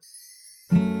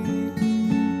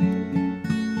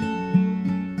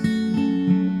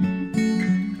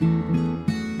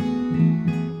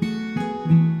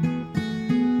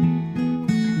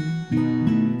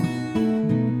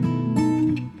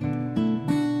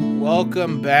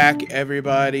Welcome back,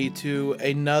 everybody, to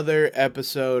another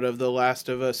episode of the Last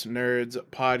of Us Nerds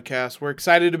podcast. We're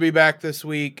excited to be back this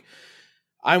week.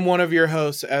 I'm one of your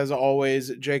hosts, as always,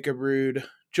 Jacob Rude,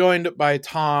 joined by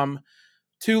Tom.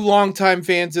 Two longtime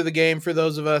fans of the game. For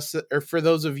those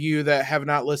of you that have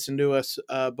not listened to us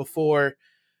before,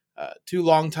 two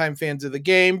longtime fans of the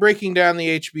game, breaking down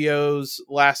the HBO's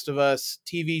Last of Us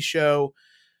TV show.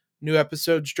 New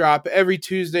episodes drop every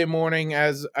Tuesday morning,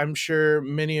 as I'm sure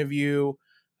many of you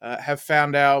have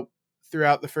found out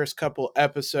throughout the first couple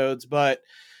episodes. But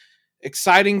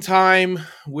exciting time.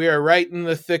 We are right in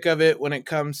the thick of it when it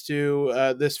comes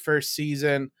to this first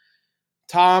season.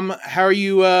 Tom, how are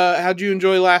you? How'd you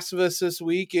enjoy Last of Us this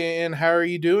week, and how are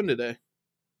you doing today?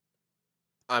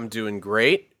 I'm doing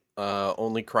great.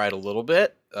 Only cried a little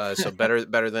bit, so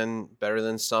better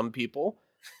than some people.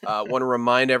 Want to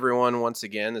remind everyone once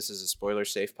again, this is a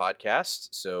spoiler-safe podcast,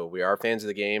 so we are fans of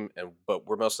the game, but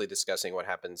we're mostly discussing what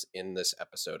happens in this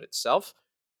episode itself.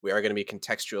 We are going to be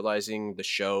contextualizing the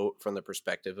show from the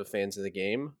perspective of fans of the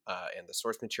game and the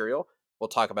source material. We'll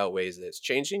talk about ways that it's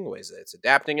changing, ways that it's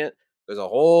adapting it. There's a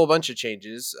whole bunch of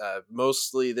changes.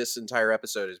 Mostly this entire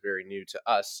episode is very new to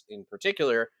us in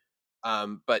particular.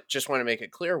 But just want to make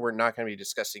it clear, we're not going to be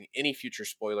discussing any future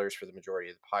spoilers for the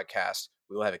majority of the podcast.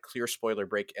 We will have a clear spoiler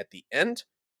break at the end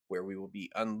where we will be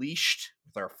unleashed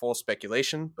with our full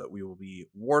speculation, but we will be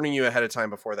warning you ahead of time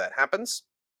before that happens.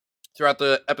 Throughout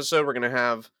the episode, we're going to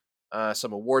have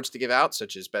some awards to give out,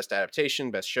 such as Best Adaptation,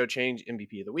 Best Show Change,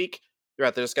 MVP of the Week.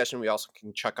 Throughout the discussion, we also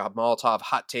can chuck a Molotov,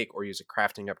 hot take, or use a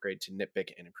crafting upgrade to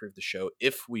nitpick and improve the show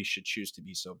if we should choose to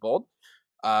be so bold.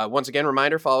 Once again,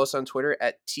 reminder, follow us on Twitter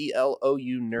at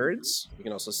TLOUNerds. You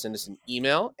can also send us an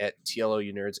email at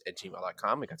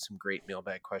TLOUnerds@gmail.com. We got some great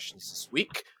mailbag questions this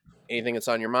week. Anything that's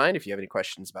on your mind, if you have any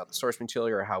questions about the source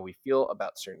material or how we feel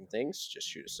about certain things, just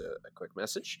shoot us a quick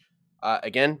message.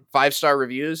 Again, 5-star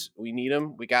reviews. We need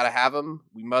them. We got to have them.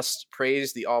 We must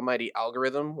praise the almighty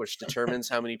algorithm, which determines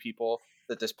how many people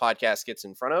that this podcast gets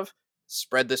in front of.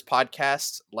 Spread this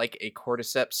podcast like a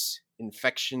cordyceps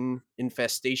infestation,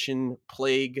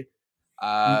 plague.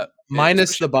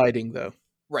 Minus the biting, though.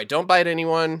 Right. Don't bite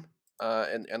anyone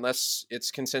unless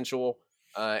it's consensual.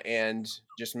 And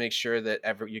just make sure that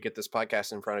you get this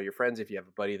podcast in front of your friends. If you have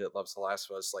a buddy that loves The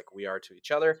Last of Us like we are to each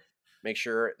other, make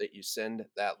sure that you send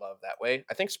that love that way.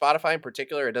 I think Spotify in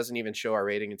particular, it doesn't even show our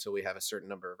rating until we have a certain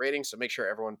number of ratings. So make sure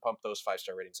everyone pump those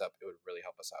 5-star ratings up. It would really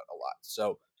help us out a lot.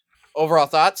 So overall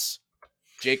thoughts,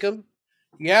 Jacob?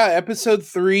 Yeah, episode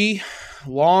 3,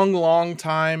 long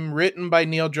time, written by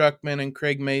Neil Druckmann and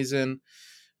Craig Mazin,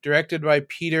 directed by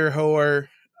Peter Hoare.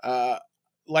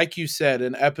 Like you said,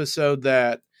 an episode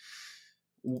that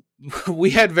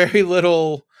we have very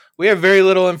little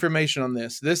information on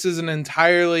this. This is an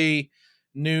entirely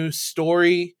new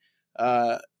story,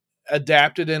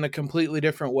 adapted in a completely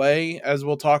different way, as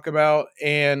we'll talk about,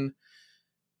 and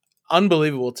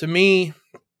unbelievable to me.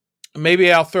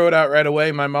 Maybe I'll throw it out right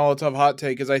away. My Molotov hot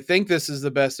take is I think this is the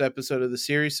best episode of the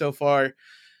series so far.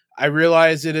 I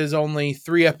realize it is only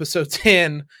 3 episodes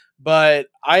in, but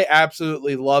I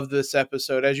absolutely love this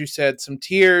episode. As you said, some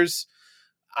tears.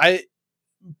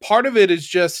 Part of it is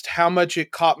just how much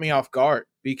it caught me off guard,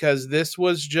 because this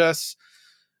was just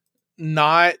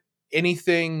not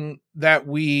anything that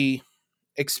we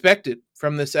expected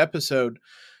from this episode.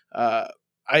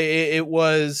 It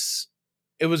was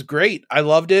great. I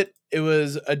loved it. It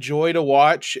was a joy to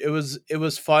watch. It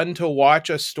was fun to watch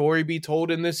a story be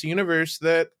told in this universe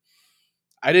that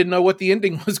I didn't know what the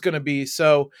ending was going to be.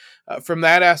 So from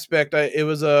that aspect, it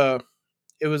was a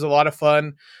lot of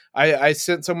fun. I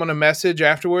sent someone a message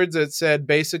afterwards that said,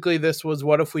 basically, this was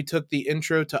what if we took the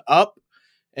intro to Up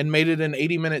and made it an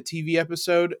 80-minute TV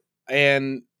episode,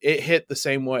 and it hit the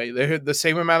same way. The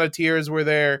same amount of tears were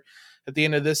there at the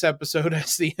end of this episode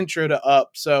as the intro to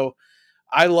Up. So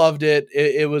I loved it.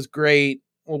 It was great.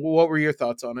 What were your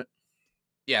thoughts on it?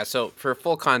 Yeah, so for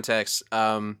full context,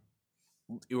 we're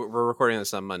recording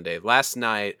this on Monday. Last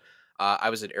night, I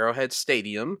was at Arrowhead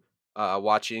Stadium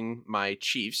watching my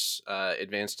Chiefs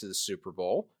advance to the Super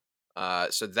Bowl.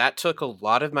 So that took a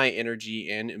lot of my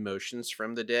energy and emotions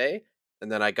from the day.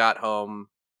 And then I got home,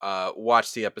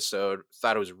 watched the episode,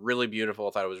 thought it was really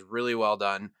beautiful, thought it was really well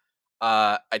done.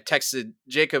 I texted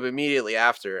Jacob immediately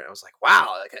after, and I was like,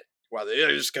 wow, they're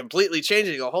just completely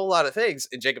changing a whole lot of things.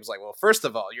 And Jacob's like, well, first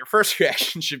of all, your first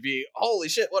reaction should be, holy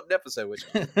shit, what an episode, which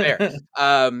is fair.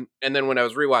 And then when I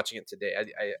was rewatching it today,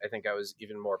 I think I was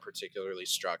even more particularly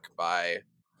struck by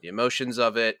the emotions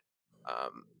of it.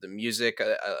 The music,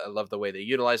 I love the way they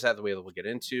utilize that, the way that we'll get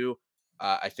into.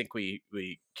 I think we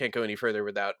can't go any further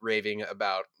without raving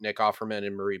about Nick Offerman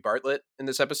and Marie Bartlett in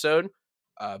this episode.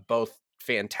 Both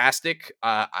fantastic.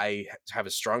 I have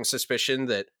a strong suspicion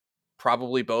that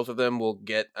probably both of them will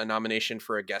get a nomination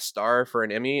for a guest star for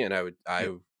an Emmy, and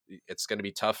it's going to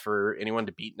be tough for anyone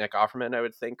to beat Nick Offerman, I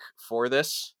would think, for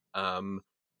this. I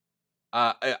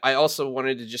also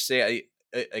wanted to just say,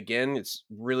 again, it's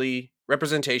really,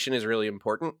 representation is really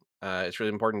important. It's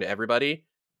really important to everybody,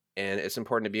 and it's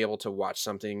important to be able to watch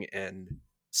something and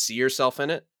see yourself in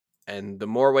it. And the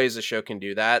more ways the show can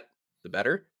do that, the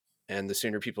better. And the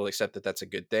sooner people accept that that's a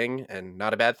good thing and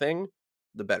not a bad thing,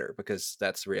 the better, because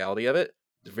that's the reality of it.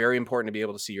 It's very important to be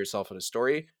able to see yourself in a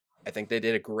story. I think they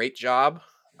did a great job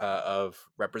of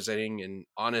representing an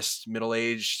honest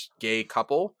middle-aged gay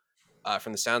couple.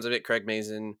 From the sounds of it, Craig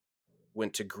Mazin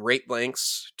went to great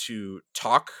lengths to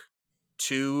talk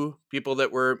to people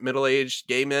that were middle-aged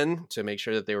gay men to make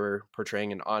sure that they were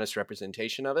portraying an honest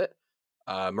representation of it.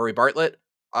 Murray Bartlett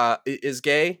is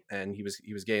gay, and he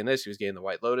was gay in this. He was gay in The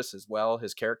White Lotus as well,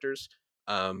 his characters.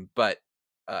 But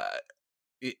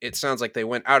it sounds like they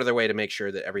went out of their way to make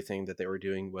sure that everything that they were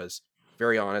doing was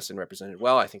very honest and represented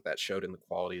well. I think that showed in the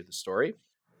quality of the story.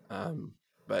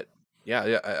 But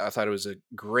yeah, I thought it was a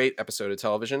great episode of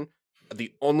television.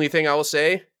 The only thing I will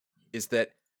say is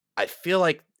that I feel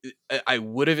like I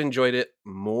would have enjoyed it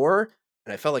more,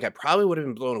 and I felt like I probably would have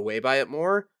been blown away by it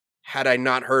more had I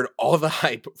not heard all the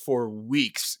hype for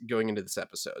weeks going into this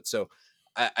episode. So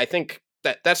I think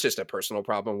that's just a personal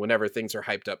problem. Whenever things are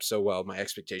hyped up so well, my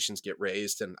expectations get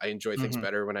raised, and I enjoy things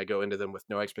better when I go into them with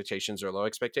no expectations or low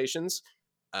expectations.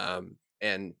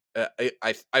 And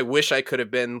I wish I could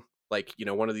have been like,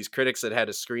 one of these critics that had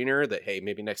a screener that, hey,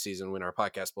 maybe next season when our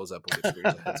podcast blows up, we'll get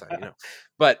screeners ahead of time,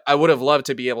 But I would have loved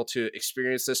to be able to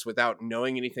experience this without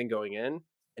knowing anything going in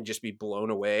and just be blown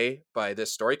away by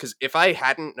this story. Because if I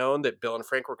hadn't known that Bill and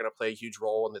Frank were going to play a huge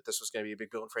role and that this was going to be a big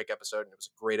Bill and Frank episode, and it was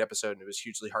a great episode and it was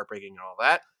hugely heartbreaking and all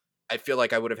that, I feel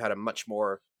like I would have had a much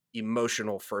more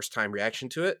emotional first time reaction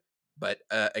to it. But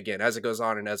again, as it goes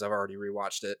on and as I've already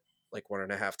rewatched it like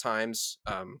 1.5 times,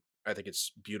 I think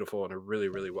it's beautiful and a really,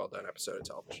 really well done episode of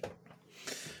television.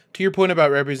 To your point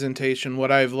about representation,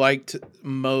 what I've liked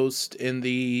most in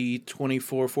the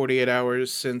 48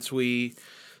 hours since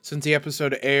the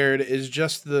episode aired is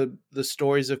just the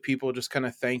stories of people just kind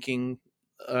of thanking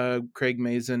Craig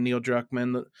Mazin, Neil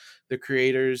Druckmann, the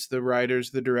creators, the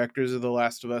writers, the directors of The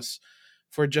Last of Us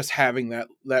for just having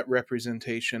that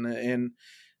representation. And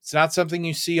it's not something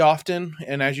you see often.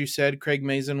 And as you said, Craig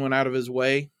Mazin went out of his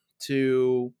way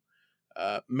to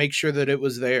make sure that it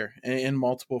was there in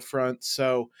multiple fronts.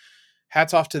 So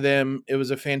hats off to them. It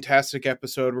was a fantastic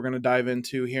episode we're going to dive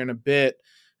into here in a bit.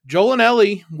 Joel and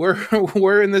Ellie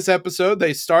were in this episode.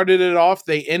 They started it off.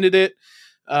 They ended it.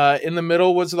 In the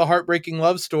middle was the heartbreaking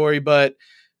love story, but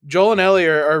Joel and Ellie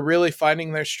are really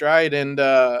finding their stride. And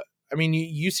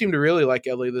you seem to really like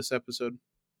Ellie this episode.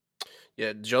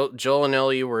 Yeah, Joel and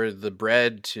Ellie were the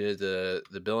bread to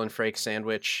the Bill and Frank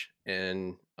sandwich,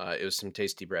 and it was some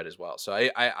tasty bread as well. So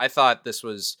I thought this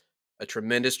was a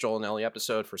tremendous Joel and Ellie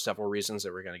episode for several reasons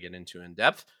that we're going to get into in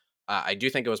depth. I do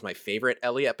think it was my favorite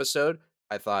Ellie episode.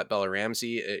 I thought Bella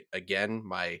Ramsey, again,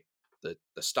 the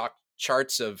stock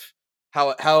charts of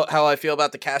how I feel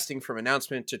about the casting from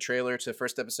announcement to trailer to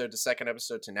first episode to second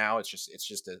episode to now. It's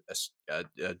just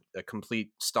a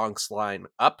complete stonks line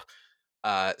up.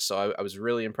 So I was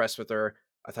really impressed with her.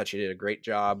 I thought she did a great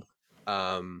job.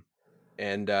 I'm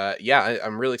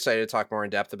really excited to talk more in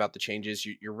depth about the changes.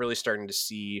 You're really starting to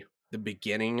see the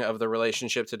beginning of the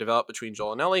relationship to develop between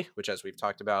Joel and Ellie, which, as we've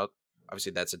talked about,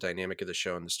 obviously that's a dynamic of the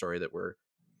show and the story that we're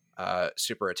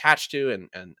super attached to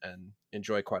and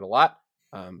enjoy quite a lot.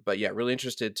 But yeah, really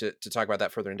interested to talk about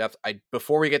that further in depth.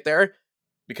 Before we get there,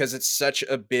 because it's such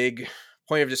a big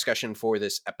point of discussion for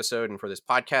this episode and for this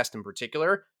podcast in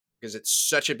particular, because it's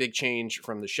such a big change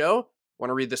from the show, I want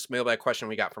to read this mailbag question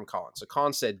we got from Colin. So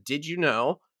Colin said, did you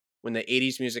know when the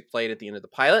 80s music played at the end of the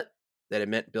pilot that it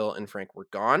meant Bill and Frank were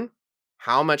gone?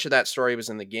 How much of that story was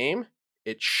in the game?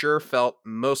 It sure felt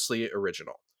mostly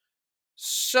original.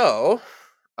 So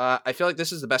I feel like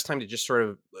this is the best time to just sort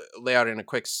of lay out in a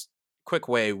quick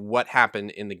way what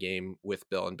happened in the game with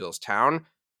Bill and Bill's Town.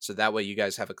 So that way you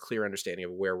guys have a clear understanding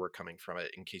of where we're coming from it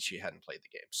in case you hadn't played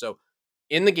the game. So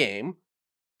in the game,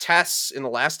 Tess in the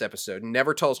last episode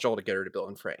never tells Joel to get her to Bill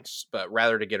and Frank's, but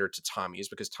rather to get her to Tommy's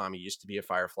because Tommy used to be a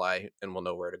Firefly and will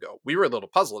know where to go. We were a little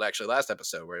puzzled actually last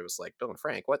episode where it was like, Bill and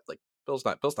Frank, what? Like Bill's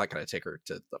not going to take her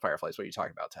to the Fireflies. What are you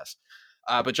talking about, Tess?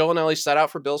 But Joel and Ellie set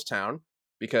out for Bill's Town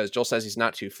because Joel says he's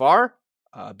not too far.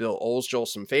 Bill owes Joel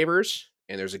some favors,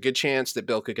 and there's a good chance that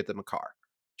Bill could get them a car.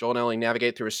 Joel and Ellie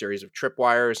navigate through a series of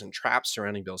tripwires and traps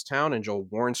surrounding Bill's town, and Joel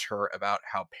warns her about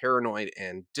how paranoid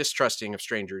and distrusting of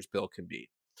strangers Bill can be.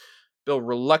 Bill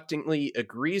reluctantly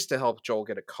agrees to help Joel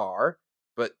get a car,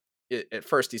 but at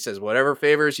first he says, "Whatever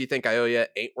favors you think I owe you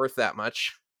ain't worth that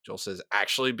much." Joel says,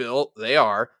 "Actually, Bill, they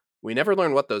are." We never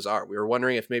learned what those are. We were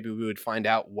wondering if maybe we would find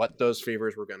out what those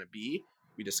favors were going to be.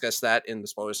 We discussed that in the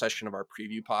spoiler session of our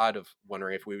preview pod, of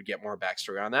wondering if we would get more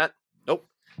backstory on that. Nope.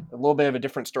 A little bit of a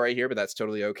different story here, but that's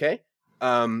totally okay.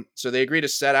 So they agree to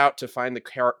set out to find the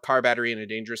car battery in a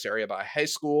dangerous area by a high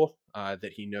school,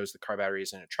 that he knows the car battery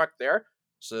is in a truck there,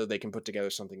 so they can put together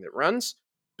something that runs.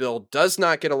 Bill does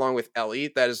not get along with Ellie.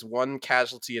 That is one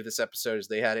casualty of this episode, is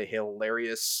they had a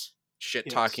hilarious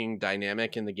shit-talking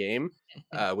dynamic in the game,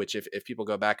 which if people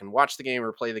go back and watch the game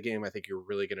or play the game, I think you're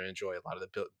really going to enjoy a lot of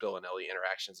the Bill and Ellie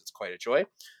interactions. It's quite a joy.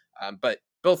 But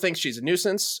Bill thinks she's a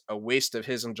nuisance, a waste of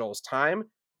his and Joel's time,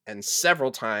 and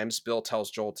several times Bill tells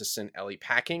Joel to send Ellie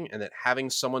packing, and that having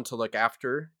someone to look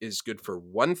after is good for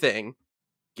one thing: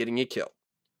 getting you killed.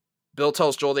 Bill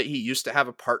tells Joel that he used to have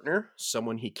a partner,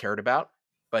 someone he cared about,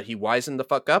 but he wisened the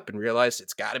fuck up and realized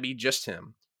it's got to be just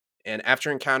him. And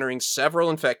after encountering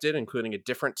several infected, including a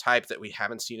different type that we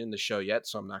haven't seen in the show yet,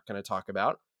 so I'm not going to talk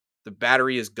about, the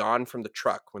battery is gone from the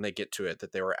truck when they get to it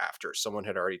that they were after. Someone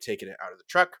had already taken it out of the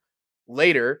truck.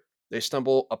 Later, they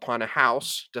stumble upon a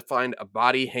house to find a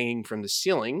body hanging from the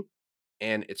ceiling,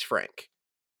 and it's Frank.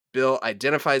 Bill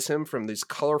identifies him from this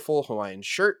colorful Hawaiian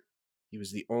shirt. He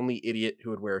was the only idiot who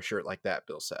would wear a shirt like that,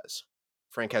 Bill says.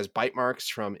 Frank has bite marks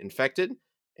from infected,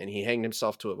 and he hanged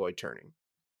himself to avoid turning.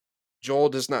 Joel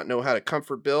does not know how to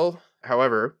comfort Bill.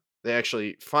 However, they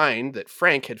actually find that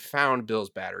Frank had found Bill's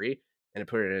battery and had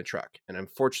put it in a truck, and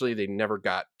unfortunately they never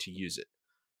got to use it.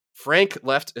 Frank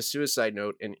left a suicide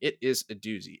note, and it is a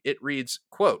doozy. It reads,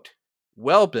 quote,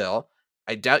 "Well, Bill,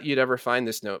 I doubt you'd ever find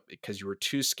this note because you were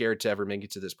too scared to ever make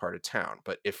it to this part of town.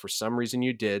 But if for some reason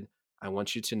you did, I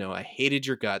want you to know I hated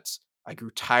your guts. I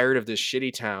grew tired of this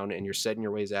shitty town and your set in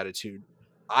your ways attitude.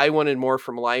 I wanted more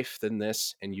from life than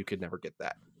this, and you could never get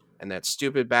that. And that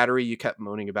stupid battery you kept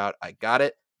moaning about, I got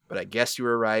it, but I guess you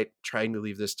were right. Trying to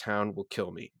leave this town will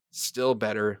kill me. Still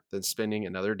better than spending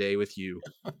another day with you.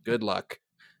 Good luck,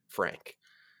 Frank."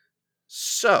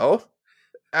 So,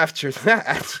 after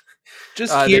that,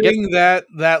 just hearing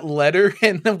that letter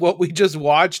and what we just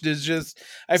watched is just,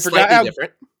 I forgot how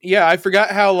different. Yeah, I forgot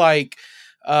how like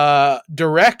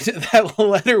direct that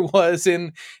letter was,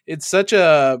 and it's such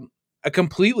a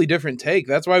completely different take.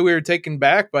 That's why we were taken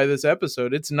back by this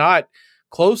episode. It's not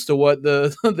close to what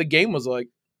the the game was like.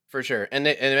 For sure. And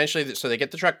eventually, so they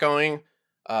get the truck going.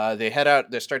 They head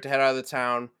out. They start to head out of the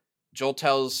town. Joel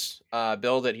tells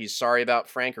Bill that he's sorry about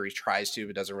Frank, or he tries to,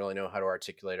 but doesn't really know how to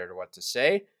articulate it or what to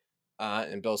say.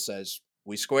 And Bill says,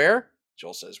 "We square?"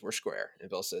 Joel says, "We're square." And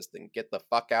Bill says, "Then get the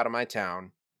fuck out of my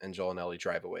town." And Joel and Ellie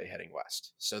drive away, heading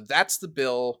west. So that's the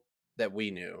Bill that we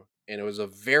knew. And it was a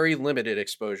very limited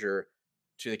exposure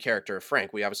to the character of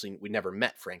Frank. We never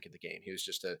met Frank in the game. He was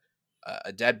just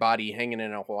a dead body hanging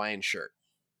in a Hawaiian shirt.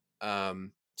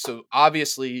 So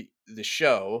obviously the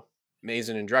show,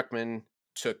 Mazin and Druckmann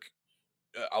took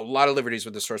a lot of liberties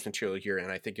with the source material here,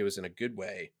 and I think it was in a good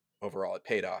way. Overall, it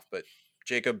paid off. But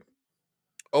Jacob,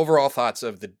 overall thoughts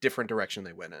of the different direction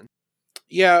they went in?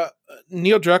 Yeah,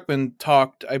 Neil Druckmann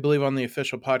talked, I believe, on the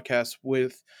official podcast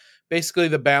with basically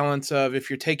the balance of, if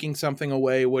you're taking something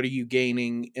away, what are you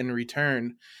gaining in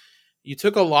return? You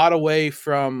took a lot away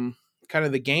from kind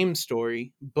of the game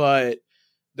story, but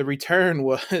the return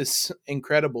was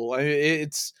incredible.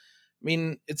 It's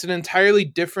an entirely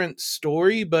different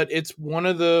story, but it's one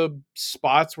of the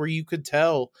spots where you could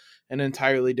tell an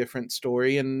entirely different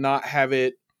story and not have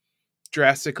it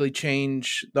drastically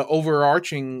change the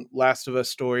overarching Last of Us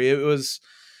story.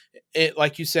 It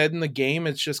like you said, in the game,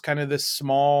 it's just kind of this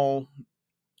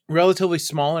relatively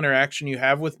small interaction you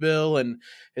have with Bill, and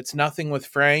it's nothing with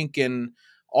Frank, and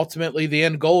ultimately the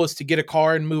end goal is to get a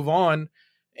car and move on,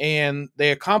 and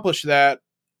they accomplish that.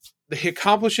 They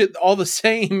accomplish it all the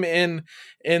same in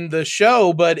the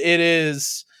show, but it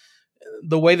is,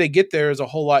 the way they get there is a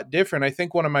whole lot different. I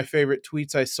think one of my favorite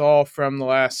tweets I saw from the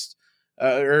last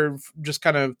or just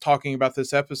kind of talking about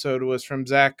this episode was from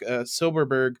Zach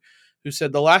Silberberg, who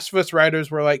said the Last of Us writers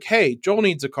were like, "Hey, Joel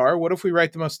needs a car. What if we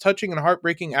write the most touching and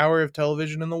heartbreaking hour of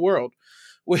television in the world?"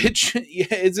 Which, yeah,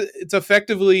 it's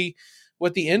effectively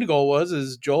what the end goal was,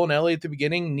 is Joel and Ellie at the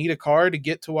beginning need a car to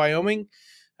get to Wyoming.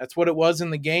 That's what it was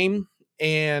in the game.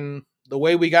 And the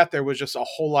way we got there was just a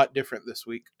whole lot different this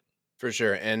week. For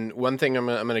sure. And one thing I'm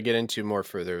going to get into more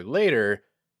further later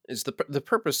is the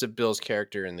purpose of Bill's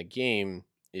character in the game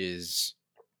is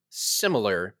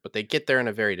similar, but they get there in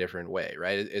a very different way,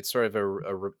 right? It's sort of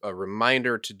a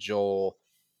reminder to Joel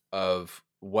of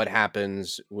what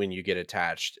happens when you get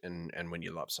attached and when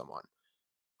you love someone.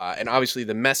 And obviously,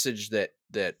 the message that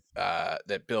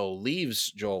Bill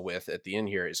leaves Joel with at the end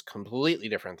here is completely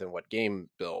different than what game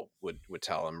Bill would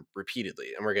tell him repeatedly,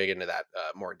 and we're gonna get into that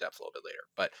more in depth a little bit later.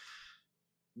 But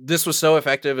this was so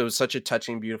effective. It was such a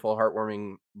touching, beautiful,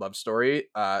 heartwarming love story.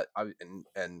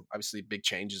 And obviously, big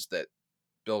change is that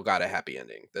Bill got a happy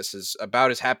ending. This is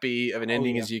about as happy of an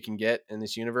ending as you can get in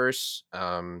this universe.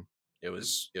 It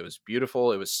was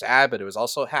beautiful. It was sad, but it was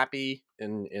also happy.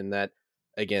 In that,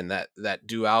 again, that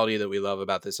duality that we love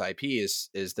about this IP is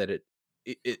that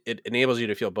it enables you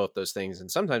to feel both those things,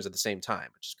 and sometimes at the same time,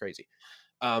 which is crazy.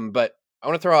 But I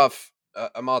want to throw off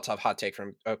a Molotov hot take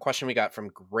from a question we got from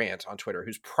Grant on Twitter,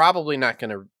 who's probably not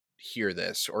going to hear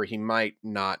this, or he might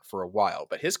not for a while.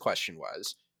 But his question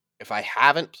was, if I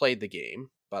haven't played the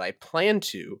game, but I plan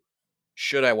to,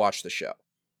 should I watch the show?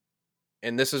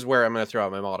 And this is where I'm going to throw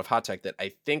out my Molotov hot take that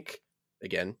I think,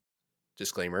 again,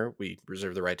 disclaimer, we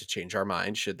reserve the right to change our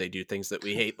mind should they do things that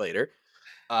we hate later.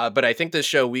 But I think this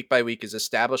show, week by week, is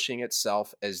establishing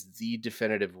itself as the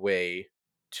definitive way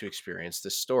to experience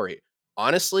this story.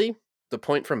 Honestly, the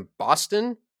point from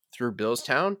Boston through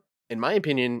Billstown, in my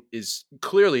opinion, is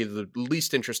clearly the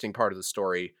least interesting part of the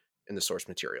story in the source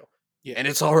material. Yeah. And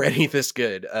it's already this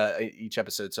good each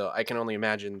episode. So I can only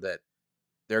imagine that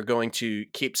they're going to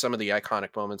keep some of the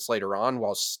iconic moments later on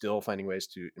while still finding ways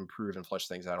to improve and flesh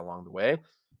things out along the way.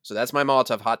 So that's my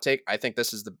Molotov hot take. I think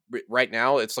this is right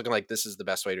now, it's looking like this is the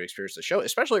best way to experience the show,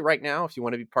 especially right now. If you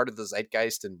want to be part of the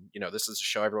zeitgeist and, this is a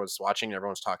show everyone's watching and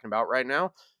everyone's talking about right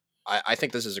now, I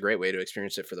think this is a great way to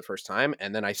experience it for the first time.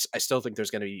 And then I still think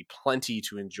there's going to be plenty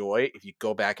to enjoy if you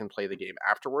go back and play the game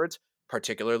afterwards.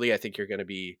 Particularly, I think you're going to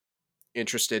be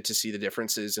interested to see the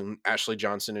differences in Ashley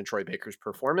Johnson and Troy Baker's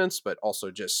performance, but also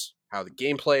just how the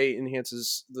gameplay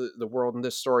enhances the world in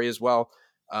this story as well.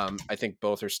 I think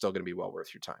both are still going to be well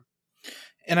worth your time.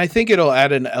 And I think it'll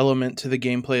add an element to the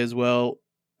gameplay as well.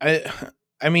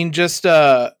 I mean, just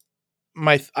I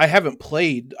haven't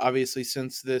played obviously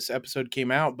since this episode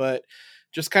came out, but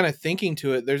just kind of thinking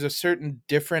to it, there's a certain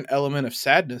different element of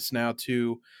sadness now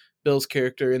to Bill's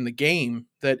character in the game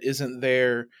that isn't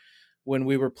there when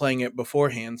we were playing it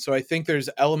beforehand. So I think there's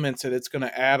elements that it's going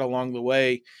to add along the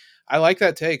way. I like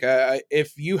that take.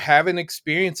 If you haven't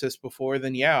experienced this before,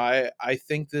 then yeah, I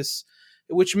think this,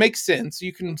 which makes sense.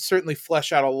 You can certainly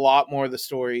flesh out a lot more of the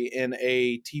story in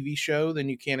a TV show than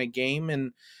you can a game,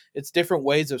 and it's different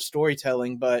ways of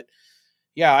storytelling. But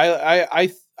yeah,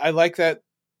 I like that.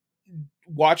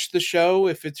 Watch the show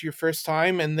if it's your first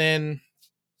time, and then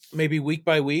maybe week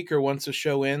by week or once the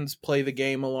show ends, play the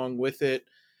game along with it.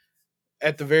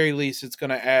 At the very least, it's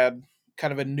going to add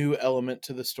kind of a new element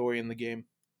to the story in the game.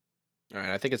 All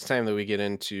right, I think it's time that we get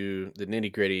into the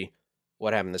nitty gritty.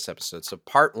 What happened this episode? So,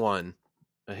 part 1,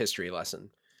 a history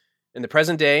lesson. In the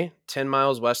present day, 10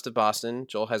 miles west of Boston,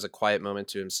 Joel has a quiet moment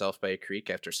to himself by a creek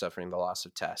after suffering the loss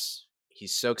of Tess. He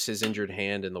soaks his injured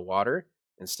hand in the water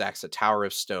and stacks a tower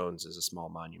of stones as a small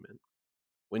monument.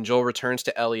 When Joel returns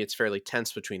to Ellie, it's fairly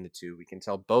tense between the two. We can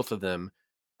tell both of them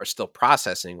are still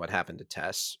processing what happened to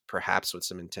Tess, perhaps with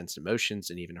some intense emotions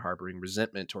and even harboring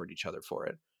resentment toward each other for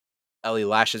it. Ellie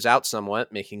lashes out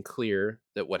somewhat, making clear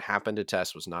that what happened to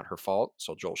Tess was not her fault,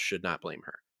 so Joel should not blame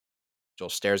her. Joel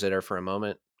stares at her for a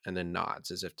moment and then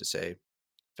nods as if to say,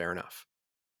 fair enough.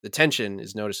 The tension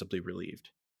is noticeably relieved.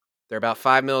 They're about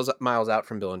 5 miles out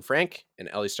from Bill and Frank, and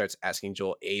Ellie starts asking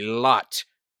Joel a lot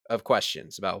of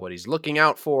questions about what he's looking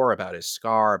out for, about his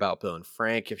scar, about Bill and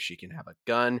Frank, if she can have a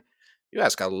gun. You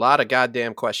ask a lot of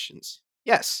goddamn questions.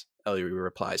 Yes, Ellie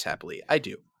replies happily, I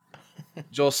do.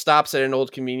 Joel stops at an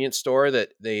old convenience store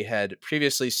that they had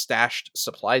previously stashed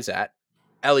supplies at.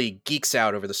 Ellie geeks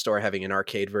out over the store having an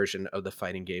arcade version of the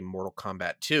fighting game Mortal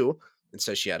Kombat 2 and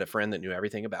says she had a friend that knew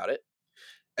everything about it.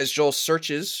 As Joel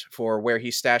searches for where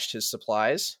he stashed his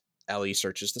supplies, Ellie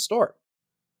searches the store.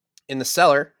 In the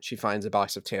cellar, she finds a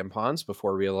box of tampons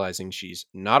before realizing she's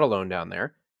not alone down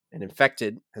there, and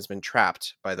Infected has been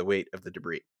trapped by the weight of the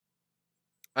debris.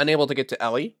 Unable to get to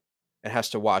Ellie, it has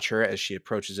to watch her as she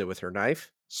approaches it with her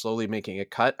knife, slowly making a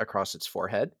cut across its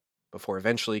forehead, before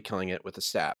eventually killing it with a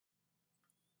stab.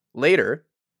 Later,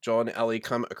 Joel and Ellie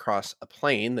come across a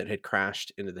plane that had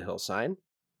crashed into the hillside,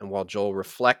 and while Joel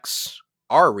reflects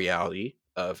our reality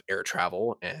of air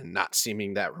travel and not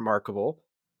seeming that remarkable,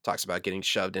 talks about getting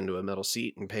shoved into a middle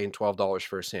seat and paying $12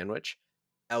 for a sandwich,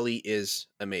 Ellie is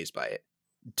amazed by it.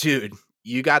 Dude,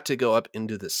 you got to go up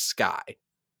into the sky.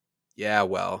 Yeah,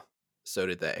 well, so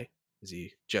did they, as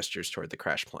he gestures toward the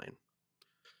crash plane.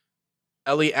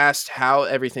 Ellie asked how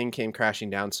everything came crashing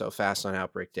down so fast on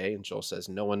Outbreak Day, and Joel says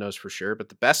no one knows for sure, but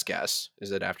the best guess is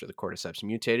that after the cordyceps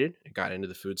mutated, it got into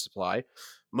the food supply.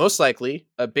 Most likely,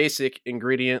 a basic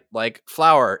ingredient like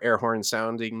flour, air horn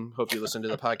sounding. Hope you listen to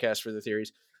the podcast for the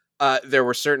theories. There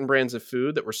were certain brands of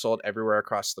food that were sold everywhere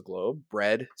across the globe: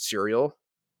 bread, cereal,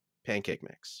 pancake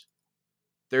mix.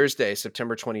 Thursday,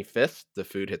 September 25th, the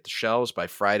food hit the shelves. By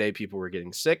Friday, people were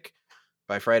getting sick.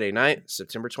 By Friday night,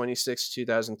 September 26th,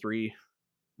 2003,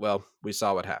 well, we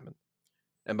saw what happened.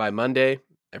 And by Monday,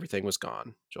 everything was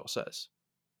gone, Joel says.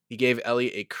 He gave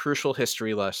Ellie a crucial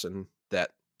history lesson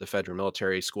that the Federal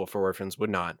Military School for Orphans would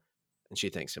not, and she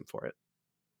thanks him for it.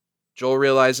 Joel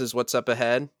realizes what's up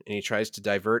ahead, and he tries to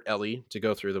divert Ellie to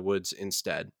go through the woods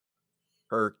instead.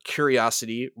 Her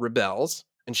curiosity rebels,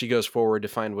 and she goes forward to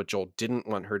find what Joel didn't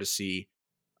want her to see: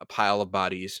 a pile of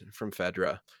bodies from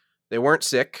Fedra. They weren't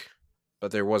sick,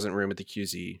 but there wasn't room at the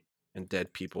QZ, and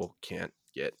dead people can't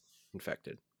get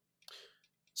infected.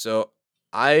 So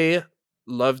I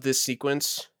love this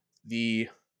sequence. I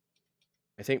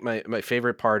think my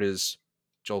favorite part is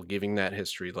Joel giving that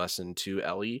history lesson to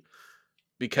Ellie,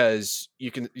 because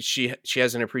she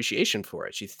has an appreciation for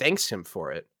it. She thanks him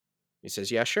for it. He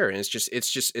says, "Yeah, sure." And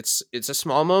it's a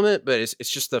small moment, but it's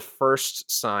just the first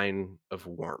sign of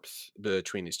warmth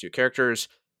between these two characters,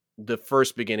 the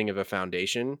first beginning of a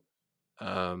foundation,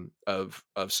 of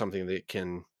something that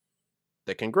can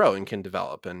grow and can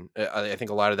develop. And I think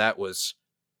a lot of that was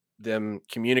them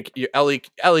communicate.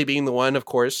 Ellie being the one, of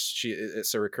course,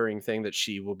 it's a recurring thing that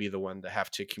she will be the one to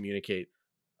have to communicate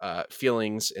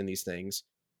feelings and these things.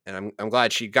 And I'm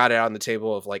glad she got it on the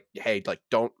table of like, hey, like,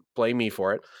 don't blame me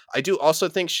for it. I do also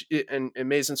think and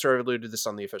Mazin sort of alluded to this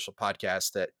on the official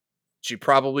podcast, that she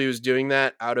probably was doing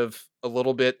that out of a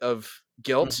little bit of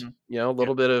guilt, a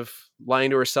little bit of lying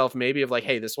to herself, maybe, of like,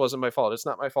 hey, this wasn't my fault. It's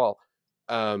not my fault.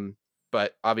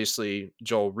 But obviously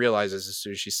Joel realizes as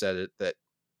soon as she said it that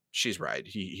she's right.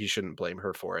 He shouldn't blame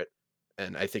her for it.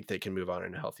 And I think they can move on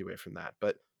in a healthy way from that.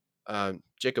 But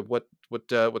Jacob, what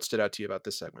stood out to you about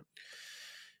this segment?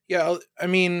 Yeah, I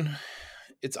mean,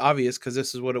 it's obvious because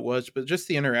this is what it was, but just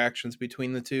the interactions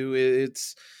between the two,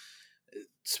 it's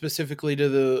specifically to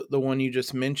the one you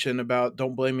just mentioned about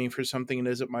don't blame me for something that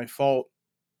isn't my fault.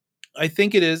 I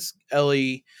think it is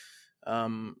Ellie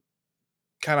kind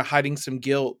of hiding some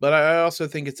guilt, but I also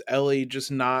think it's Ellie just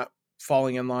not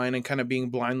falling in line and kind of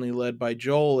being blindly led by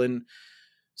Joel and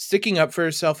sticking up for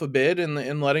herself a bit,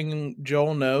 and letting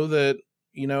Joel know that,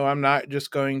 I'm not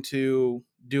just going to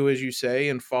do as you say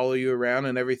and follow you around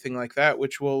and everything like that,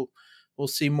 which we'll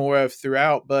see more of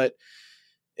throughout. But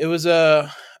it was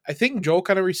I think Joel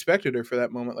kind of respected her for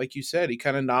that moment. Like you said, he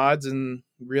kind of nods and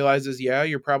realizes, yeah,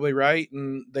 you're probably right.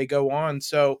 And they go on.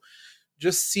 So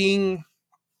just seeing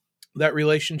that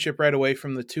relationship right away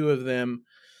from the two of them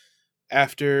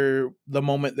after the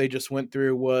moment they just went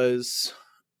through was,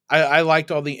 I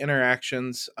liked all the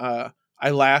interactions. I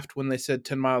laughed when they said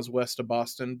 10 miles west of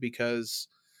Boston, because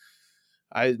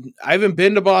I haven't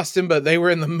been to Boston, but they were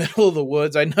in the middle of the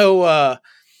woods. I know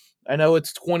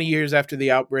it's 20 years after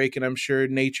the outbreak, and I'm sure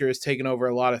nature has taken over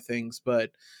a lot of things,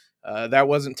 but that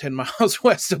wasn't 10 miles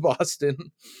west of Boston.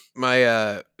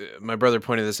 My brother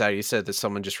pointed this out. He said that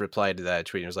someone just replied to that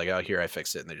tweet and was like, "Oh, here, I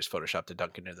fixed it," and they just photoshopped a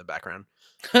Dunkin' into the background,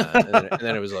 and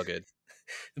then it was all good.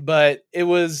 But it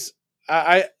was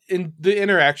I in the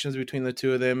interactions between the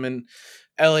two of them, and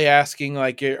Ellie asking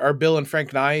like, "Are Bill and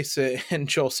Frank nice?" and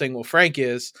Joel saying, "Well, Frank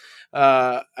is."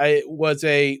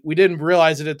 We didn't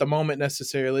realize it at the moment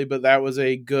necessarily, but that was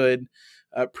a good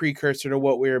precursor to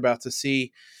what we were about to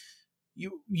see.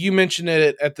 You mentioned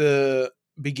it at the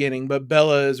beginning, but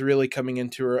Bella is really coming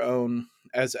into her own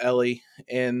as Ellie,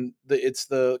 and it's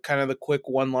the kind of the quick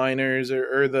one-liners,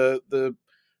 or the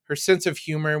her sense of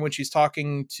humor when she's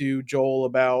talking to Joel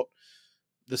about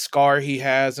the scar he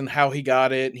has and how he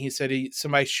got it. And he said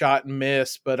somebody shot and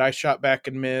missed, but I shot back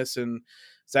and missed. And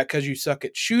is that because you suck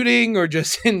at shooting, or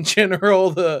just in general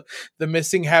the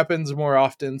missing happens more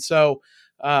often? So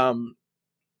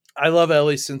I love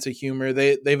Ellie's sense of humor.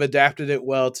 They've adapted it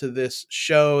well to this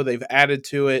show. They've added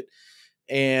to it,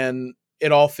 and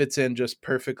it all fits in just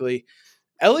perfectly.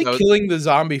 Ellie killing the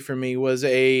zombie for me was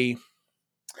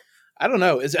I don't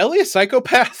know. Is Ellie a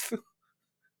psychopath?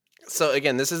 So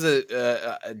again, this is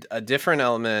a different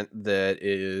element that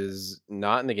is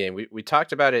not in the game. We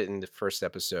talked about it in the first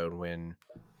episode when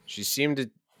she seemed to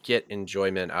get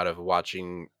enjoyment out of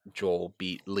watching Joel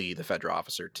beat Lee, the federal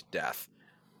officer, to death.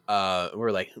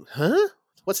 We're like, huh?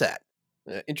 What's that?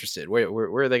 Interested. Where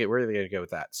are they going to go with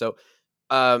that? So,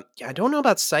 I don't know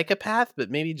about psychopath, but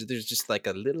maybe there's just like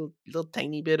a little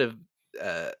tiny bit of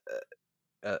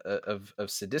of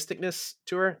sadisticness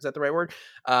to her. Is that the right word?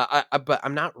 But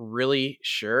I'm not really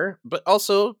sure. But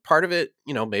also part of it,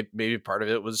 maybe part of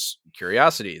it was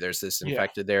curiosity. There's this Yeah.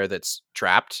 infected there that's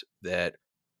trapped that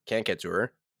can't get to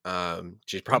her.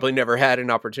 She's probably never had an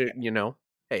opportunity.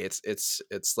 Hey,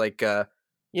 it's like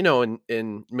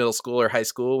in middle school or high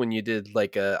school when you did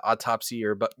like a autopsy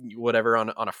or whatever on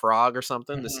a frog or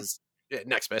something. This Mhm. is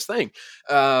next best thing.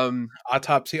 Um,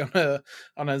 Autopsy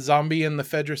on a zombie in the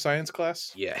Fedra science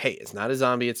class. Yeah, hey, it's not a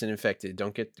zombie, it's an infected.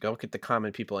 Don't get the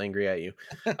common people angry at you.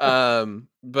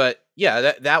 But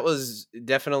yeah, that was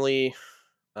definitely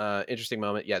interesting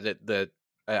moment. Yeah,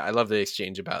 I love the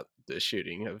exchange about the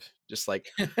shooting of just like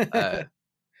uh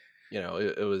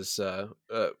it was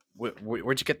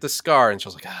where'd you get the scar? And she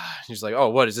was like, she's like, oh,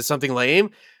 what is this, something lame?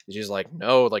 And she's like,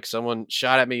 no, like someone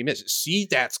shot at me, missed. See,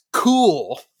 that's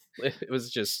cool. It was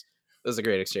a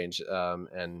great exchange.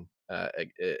 And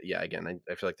yeah, again,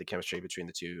 I feel like the chemistry between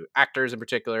the two actors in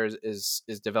particular is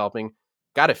developing.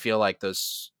 Got to feel like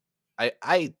those.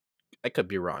 I could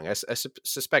be wrong. I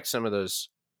suspect some of those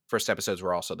first episodes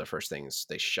were also the first things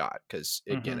they shot, because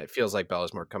again, Mhm. it feels like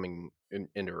Bella's more coming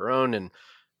into her own, and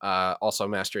also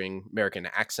mastering American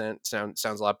accent sounds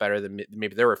a lot better than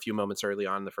maybe there were a few moments early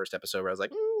on in the first episode where I was like,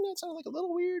 that sounded like a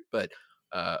little weird, but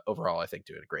overall, I think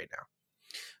doing great now.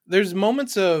 There's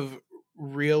moments of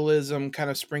realism kind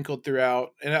of sprinkled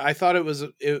throughout, and I thought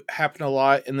it happened a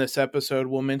lot in this episode.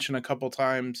 We'll mention a couple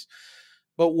times,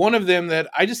 but one of them that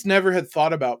I just never had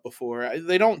thought about before.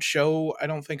 They don't show, I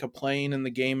don't think, a plane in the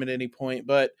game at any point,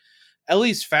 but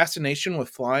Ellie's fascination with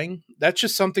flying, that's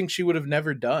just something she would have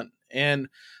never done. And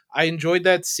I enjoyed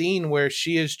that scene where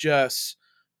she is just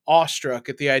awestruck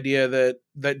at the idea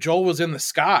that Joel was in the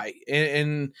sky,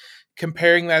 and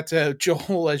comparing that to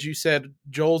Joel, as you said,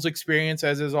 Joel's experience,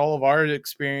 as is all of our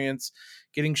experience,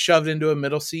 getting shoved into a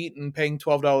middle seat and paying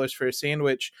 $12 for a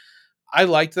sandwich. I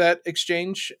liked that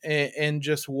exchange, and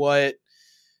just what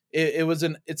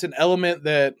it's an element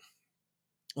that,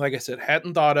 like I said,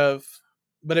 hadn't thought of,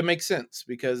 but it makes sense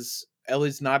because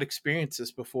Ellie's not experienced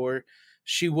this before.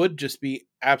 She would just be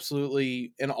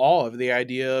absolutely in awe of the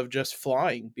idea of just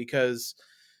flying, because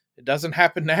it doesn't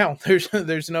happen now.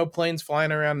 There's no planes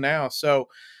flying around now. So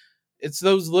it's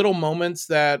those little moments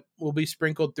that will be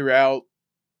sprinkled throughout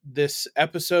this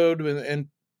episode and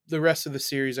the rest of the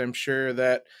series, I'm sure,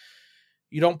 that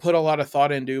you don't put a lot of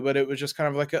thought into, but it was just kind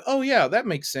of like oh yeah, that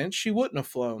makes sense. She wouldn't have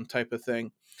flown type of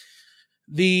thing.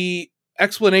 The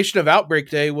explanation of Outbreak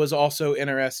Day was also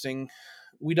interesting.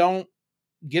 We don't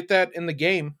get that in the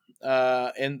game,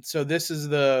 and so this is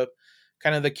the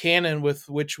kind of the canon with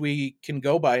which we can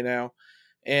go by now.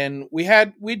 And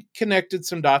we'd connected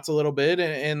some dots a little bit,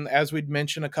 and as we'd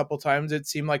mentioned a couple times, it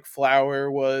seemed like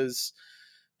Flower was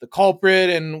the culprit,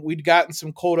 and we'd gotten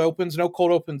some cold opens. No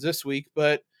cold opens this week,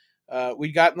 but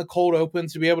we'd gotten the cold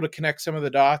opens to be able to connect some of the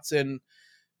dots, and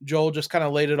Joel just kind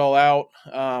of laid it all out.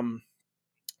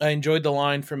 I enjoyed the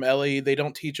line from Ellie. They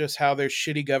don't teach us how their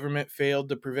shitty government failed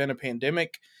to prevent a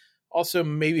pandemic. Also,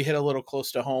 maybe hit a little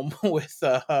close to home with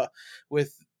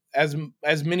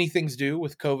as many things do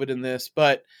with COVID in this.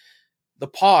 But the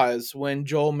pause when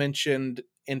Joel mentioned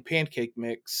in pancake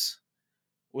mix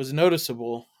was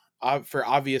noticeable, for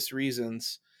obvious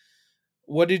reasons.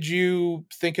 What did you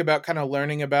think about kind of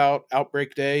learning about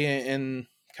Outbreak Day and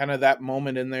kind of that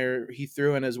moment in there he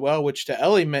threw in as well, which to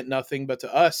Ellie meant nothing, but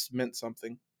to us meant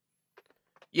something?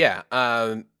 Yeah,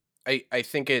 I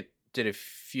think it did a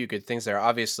few good things there.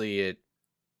 Obviously, it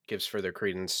gives further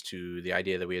credence to the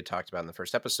idea that we had talked about in the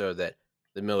first episode, that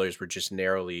the Millers were just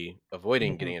narrowly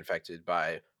avoiding Mhm. getting infected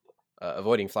by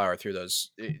avoiding Flour through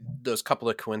those couple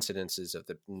of coincidences of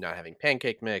the not having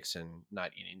pancake mix and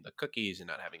not eating the cookies and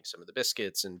not having some of the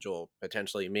biscuits, and Joel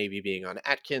potentially maybe being on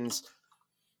Atkins.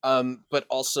 But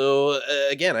also,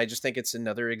 again, I just think it's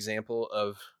another example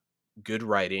of good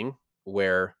writing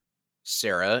where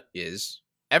Sarah is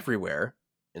everywhere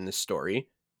in the story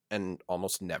and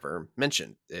almost never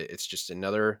mentioned. It's just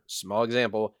another small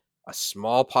example, a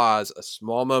small pause, a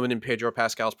small moment in Pedro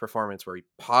Pascal's performance where he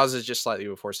pauses just slightly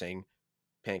before saying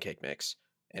pancake mix.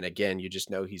 And again, you just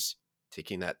know he's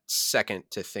taking that second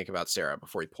to think about Sarah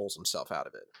before he pulls himself out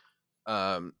of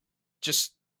it.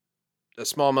 Just a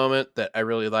small moment that I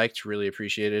really liked, really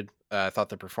appreciated. I thought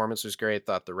the performance was great.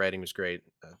 Thought the writing was great.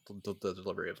 The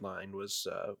delivery of line was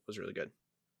really good.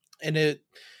 And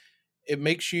it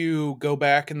makes you go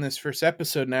back in this first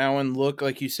episode now and look,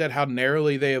 like you said, how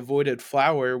narrowly they avoided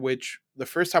Flour, which the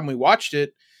first time we watched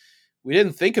it, we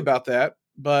didn't think about that.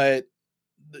 But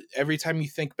every time you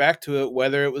think back to it,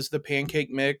 whether it was the pancake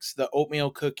mix, the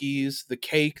oatmeal cookies, the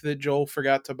cake that Joel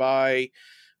forgot to buy,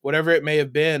 whatever it may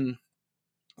have been,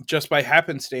 just by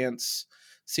happenstance,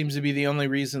 seems to be the only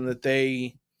reason that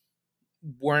they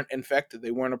weren't infected.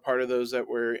 They weren't a part of those that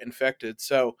were infected.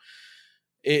 So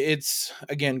it's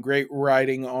again great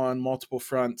writing on multiple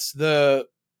fronts. The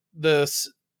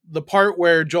the part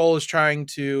where Joel is trying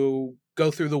to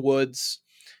go through the woods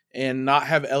and not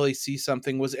have Ellie see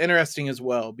something was interesting as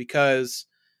well, because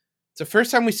it's the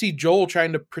first time we see Joel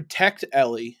trying to protect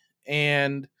Ellie,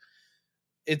 and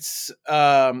it's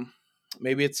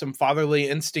maybe it's some fatherly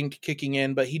instinct kicking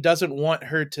in, but he doesn't want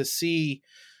her to see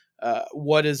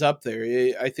what is up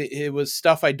there. I think it was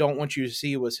stuff I don't want you to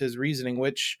see was his reasoning,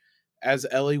 which, as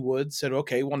Ellie Wood said,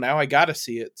 okay, well now I got to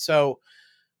see it. So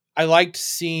I liked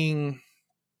seeing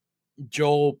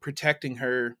Joel protecting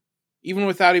her, even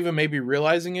without even maybe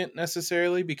realizing it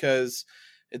necessarily, because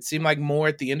it seemed like more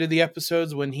at the end of the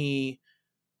episodes when he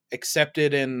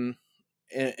accepted, and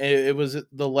it was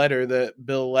the letter that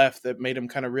Bill left that made him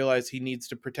kind of realize he needs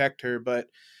to protect her. But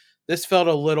this felt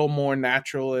a little more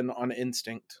natural and on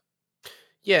instinct.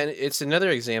 Yeah, and it's another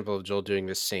example of Joel doing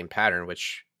this same pattern,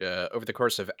 which over the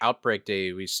course of Outbreak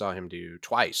Day, we saw him do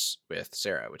twice with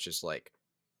Sarah, which is like,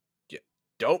 yeah,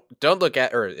 don't look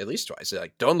at, or at least twice.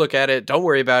 Like, don't look at it. Don't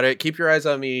worry about it. Keep your eyes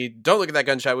on me. Don't look at that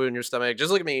gunshot wound in your stomach.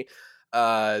 Just look at me.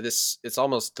 This it's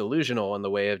almost delusional in the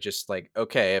way of just like,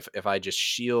 okay, if I just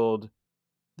shield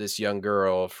this young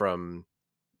girl from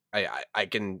I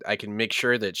can make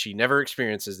sure that she never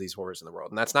experiences these horrors in the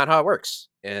world, and that's not how it works.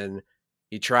 And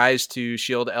he tries to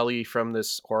shield Ellie from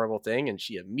this horrible thing, and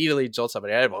she immediately jolts up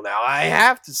and at it. Well, now I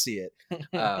have to see it,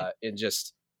 in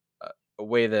just a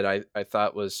way that I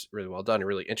thought was really well done and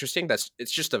really interesting.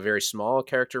 It's just a very small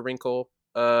character wrinkle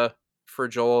for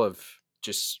Joel of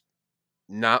just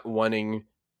not wanting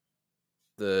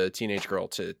the teenage girl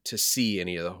to see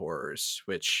any of the horrors,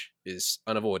 which is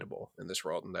unavoidable in this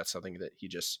world, and that's something that he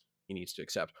needs to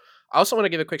accept. I also want to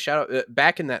give a quick shout out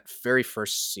back in that very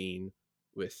first scene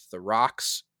with the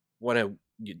rocks. One of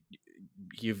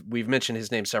we've mentioned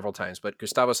his name several times, but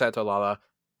Gustavo Santaolalla.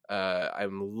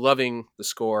 I'm loving the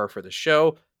score for the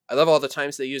show. I love all the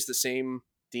times they use the same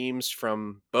themes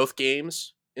from both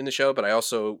games in the show, but I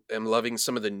also am loving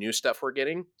some of the new stuff we're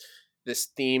getting. This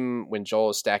theme when Joel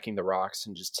is stacking the rocks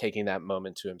and just taking that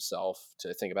moment to himself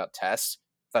to think about Tess.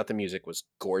 Thought the music was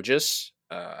gorgeous.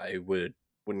 I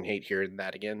wouldn't hate hearing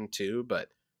that again too, but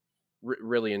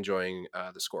really enjoying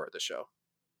the score of the show.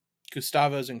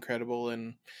 Gustavo's incredible,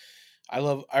 and I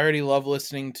already love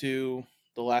listening to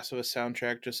the Last of Us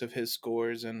soundtrack, just of his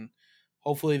scores, and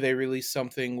hopefully they release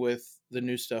something with the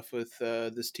new stuff with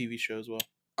this TV show as well.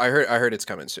 I heard it's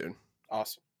coming soon.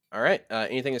 Awesome. All right.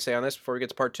 Anything to say on this before we get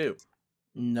to part 2?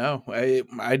 No,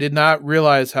 I did not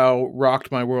realize how rocked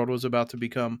my world was about to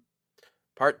become.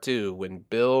 Part 2, when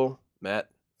Bill met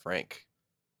Frank.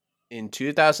 In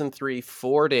 2003,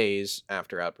 4 days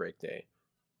after Outbreak Day,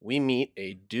 we meet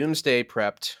a doomsday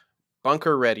prepped,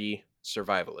 bunker ready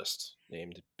survivalist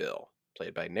named Bill,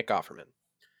 played by Nick Offerman.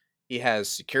 He has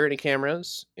security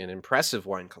cameras, an impressive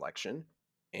wine collection,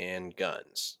 and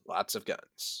guns. Lots of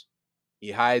guns.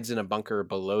 He hides in a bunker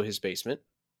below his basement,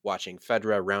 watching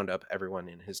Fedra round up everyone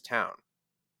in his town.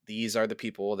 These are the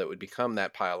people that would become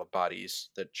that pile of bodies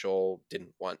that Joel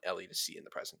didn't want Ellie to see in the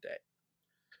present day.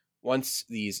 Once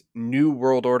these New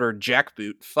World Order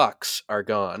jackboot fucks are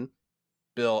gone,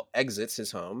 Bill exits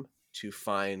his home to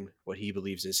find what he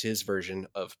believes is his version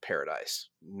of paradise.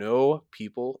 No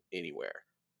people anywhere.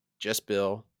 Just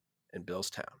Bill and Bill's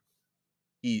town.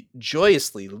 He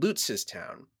joyously loots his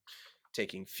town,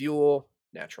 taking fuel,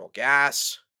 natural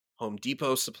gas, Home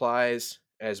Depot supplies,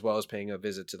 as well as paying a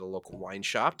visit to the local wine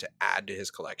shop to add to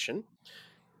his collection.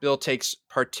 Bill takes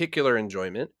particular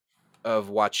enjoyment of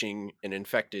watching an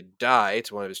infected die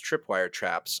to one of his tripwire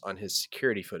traps on his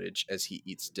security footage as he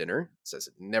eats dinner. Says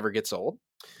it never gets old.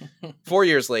 4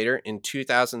 years later, in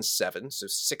 2007, so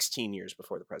 16 years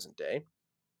before the present day,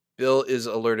 Bill is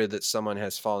alerted that someone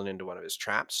has fallen into one of his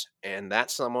traps, and that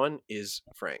someone is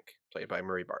Frank, played by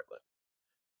Murray Bartlett.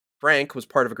 Frank was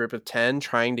part of a group of 10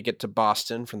 trying to get to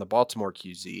Boston from the Baltimore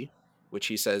QZ, which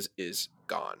he says is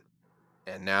gone.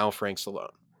 And now Frank's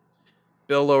alone.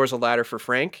 Bill lowers a ladder for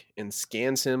Frank and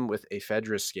scans him with a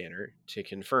Fedra scanner to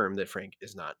confirm that Frank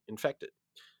is not infected.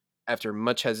 After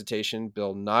much hesitation,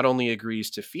 Bill not only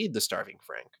agrees to feed the starving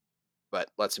Frank,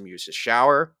 but lets him use his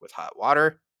shower with hot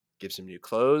water, gives him new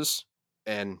clothes,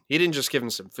 and he didn't just give him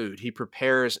some food. He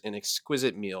prepares an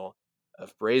exquisite meal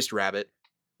of braised rabbit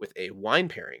with a wine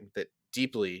pairing that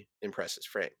deeply impresses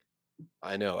Frank.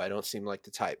 I know, I don't seem like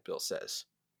the type, Bill says.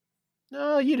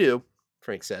 No, you do,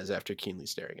 Frank says after keenly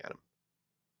staring at him.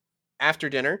 After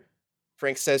dinner,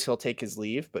 Frank says he'll take his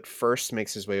leave, but first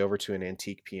makes his way over to an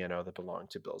antique piano that belonged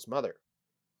to Bill's mother.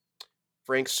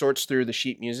 Frank sorts through the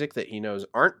sheet music that he knows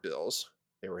aren't Bill's,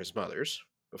 they were his mother's,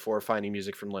 before finding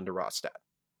music from Linda Ronstadt.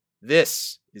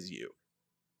 This is you.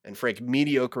 And Frank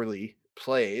mediocrely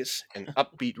plays an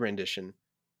upbeat rendition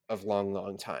of Long,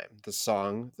 Long Time, the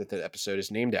song that the episode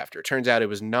is named after. It turns out it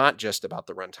was not just about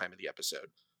the runtime of the episode,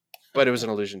 but it was an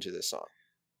allusion to this song.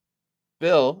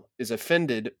 Bill is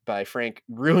offended by Frank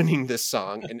ruining this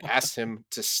song and asks him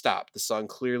to stop. The song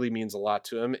clearly means a lot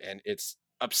to him, and it's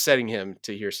upsetting him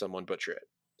to hear someone butcher it.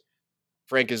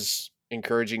 Frank is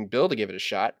encouraging Bill to give it a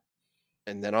shot,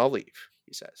 and then I'll leave,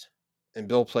 he says. And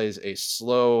Bill plays a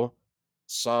slow,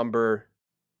 somber,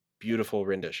 beautiful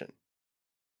rendition.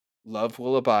 Love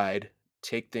will abide,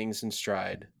 take things in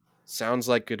stride. Sounds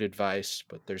like good advice,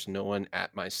 but there's no one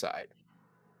at my side.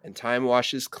 And time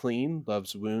washes clean,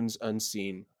 love's wounds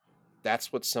unseen.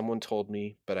 That's what someone told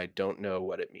me, but I don't know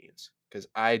what it means. Because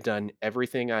I done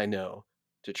everything I know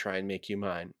to try and make you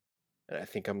mine. And I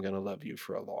think I'm going to love you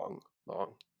for a long,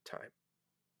 long time.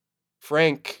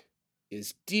 Frank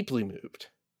is deeply moved.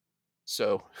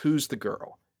 So, who's the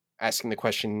girl? Asking the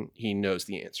question he knows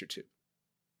the answer to.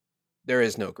 There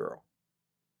is no girl.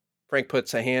 Frank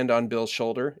puts a hand on Bill's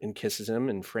shoulder and kisses him,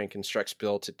 and Frank instructs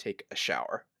Bill to take a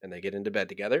shower, and they get into bed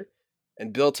together.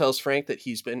 And Bill tells Frank that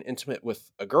he's been intimate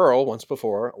with a girl once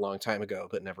before, a long time ago,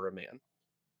 but never a man.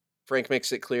 Frank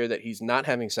makes it clear that he's not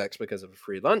having sex because of a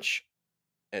free lunch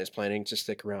and is planning to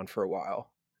stick around for a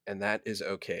while, and that is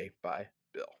okay by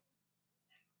Bill.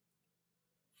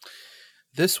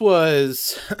 This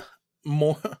was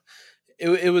more.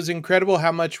 It was incredible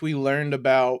how much we learned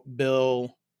about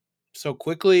Bill so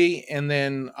quickly, and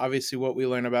then obviously what we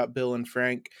learn about Bill and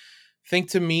Frank. I think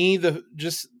to me,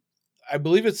 I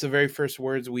believe it's the very first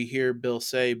words we hear Bill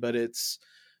say, but it's,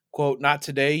 quote, "Not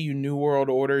today, you New World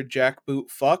Order jackboot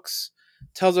fucks,"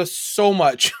 tells us so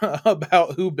much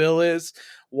about who Bill is,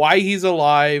 why he's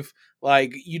alive.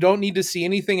 Like, you don't need to see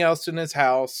anything else in his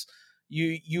house.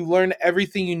 You learn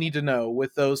everything you need to know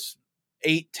with those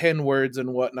 8-10 words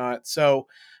and whatnot. So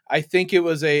I think it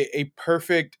was a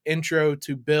perfect intro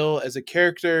to Bill as a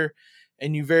character,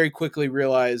 and you very quickly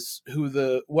realize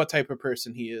what type of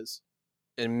person he is.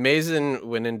 And Mazin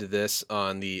went into this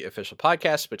on the official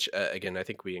podcast, which again I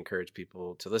think we encourage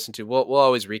people to listen to. We'll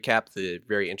always recap the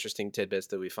very interesting tidbits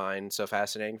that we find so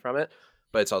fascinating from it,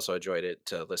 but it's also a joy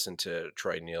to listen to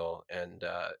Troy, Neil, and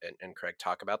Craig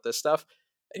talk about this stuff.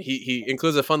 And he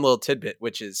includes a fun little tidbit,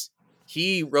 which is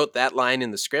he wrote that line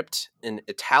in the script in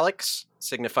italics,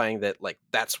 signifying that like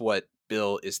that's what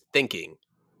Bill is thinking,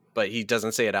 but he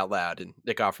doesn't say it out loud. And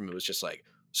Nick Offerman was just like,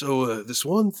 "So this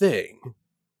one thing.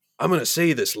 I'm going to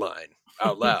say this line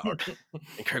out loud."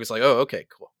 And Craig was like, "Oh, okay,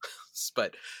 cool."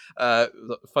 But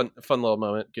fun little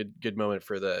moment. Good moment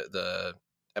for the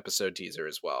episode teaser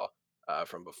as well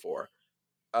from before.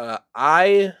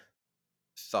 I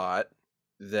thought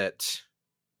that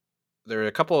there are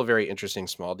a couple of very interesting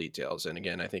small details. And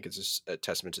again, I think it's a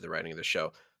testament to the writing of the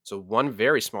show. So one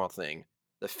very small thing,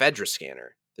 the Fedra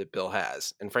scanner that Bill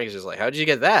has. And Frank is just like, "How did you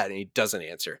get that?" And he doesn't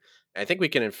answer. And I think we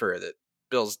can infer that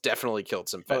Bill's definitely killed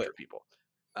some Fedra people.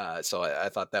 So I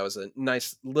thought that was a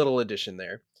nice little addition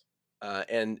there.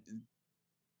 And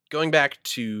going back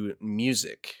to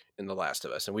music in The Last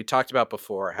of Us, and we talked about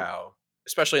before how,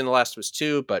 especially in The Last of Us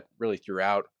 2, but really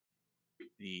throughout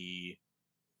the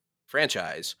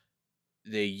franchise,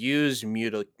 they use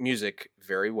music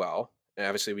very well. And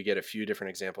obviously we get a few different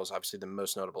examples. Obviously the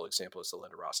most notable example is the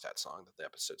Linda Ronstadt song that the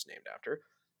episode's named after.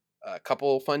 A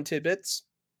couple fun tidbits.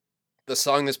 The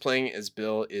song that's playing as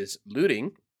Bill is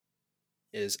looting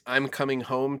is "I'm Coming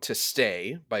Home to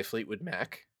Stay" by Fleetwood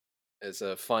Mac. It's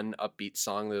a fun, upbeat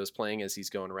song that was playing as he's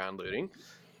going around looting.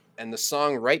 And the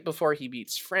song right before he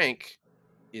beats Frank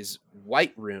is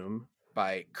 "White Room"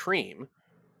 by Cream,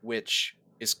 which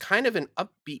is kind of an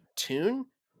upbeat tune,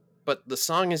 but the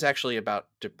song is actually about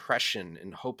depression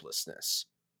and hopelessness.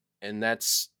 And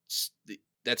that's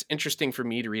interesting for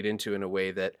me to read into in a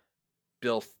way that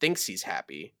Bill thinks he's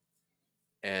happy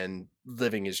and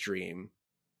living his dream,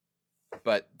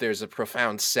 but there's a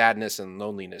profound sadness and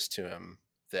loneliness to him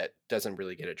that doesn't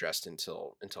really get addressed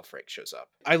until Frank shows up.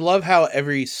 I love how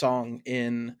every song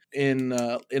in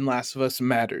Last of Us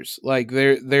matters. Like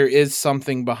there is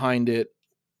something behind it,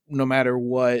 no matter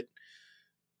what,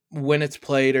 when it's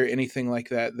played or anything like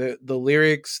that. The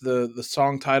lyrics, the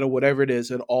song title, whatever it is,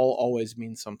 it all always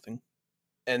means something.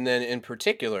 And then in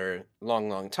particular, "Long,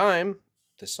 Long Time,"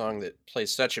 the song that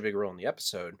plays such a big role in the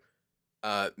episode,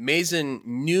 Mazin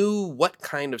knew what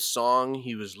kind of song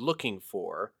he was looking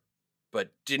for,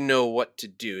 but didn't know what to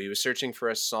do. He was searching for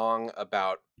a song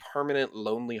about permanent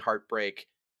lonely heartbreak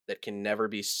that can never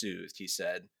be soothed, he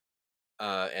said.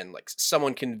 and like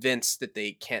someone convinced that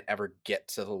they can't ever get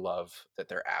to the love that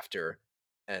they're after.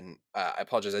 And I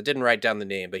apologize, I didn't write down the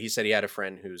name, but he said he had a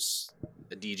friend who's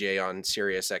a DJ on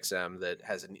Sirius XM that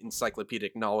has an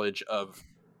encyclopedic knowledge of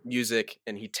music,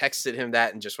 and he texted him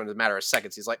that, and just within a matter of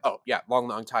seconds, he's like, "Oh yeah,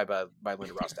 Long Time by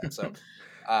Linda Ronstadt." So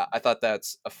I thought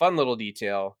that's a fun little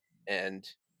detail and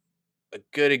a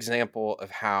good example of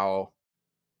how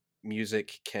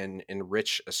music can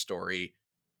enrich a story,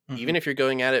 Mhm. even if you're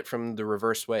going at it from the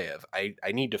reverse way of I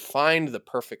need to find the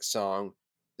perfect song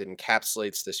that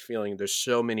encapsulates this feeling. There's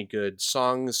so many good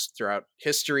songs throughout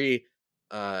history,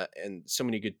 and so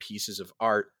many good pieces of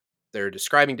art. They're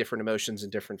describing different emotions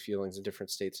and different feelings and different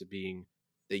states of being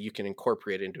that you can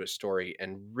incorporate into a story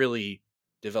and really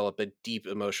develop a deep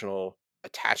emotional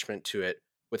attachment to it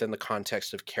within the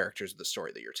context of characters of the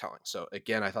story that you're telling. So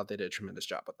again, I thought they did a tremendous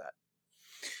job with that.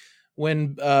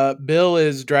 When Bill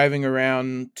is driving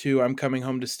around to I'm Coming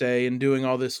Home to Stay and doing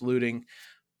all this looting,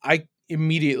 I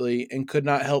immediately and could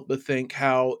not help but think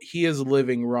how he is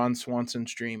living Ron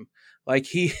Swanson's dream. Like,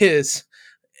 he is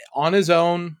on his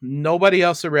own, nobody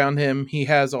else around him. He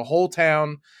has a whole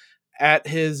town at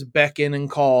his beckon and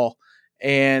call,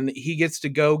 and he gets to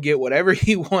go get whatever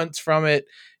he wants from it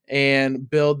and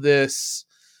build this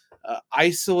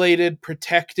isolated,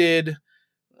 protected,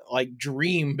 like,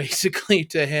 dream basically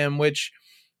to him, which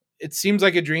it seems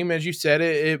like a dream. As you said,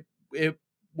 it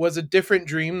was a different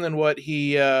dream than what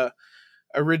he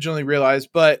originally realized.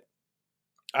 But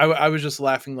I was just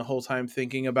laughing the whole time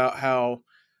thinking about how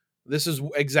this is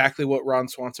exactly what Ron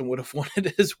Swanson would have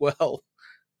wanted as well.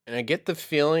 And I get the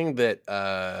feeling that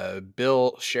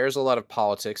Bill shares a lot of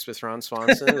politics with Ron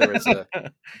Swanson. There was a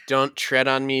 "Don't tread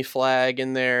on me" flag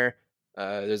in there.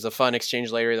 There's a fun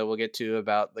exchange later that we'll get to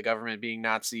about the government being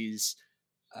Nazis.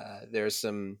 There's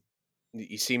some.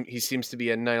 He seems to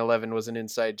be a 9/11 was an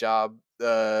inside job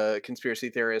conspiracy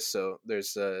theorist. So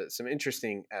there's some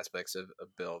interesting aspects of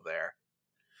Bill there.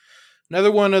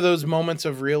 Another one of those moments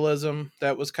of realism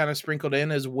that was kind of sprinkled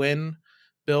in is when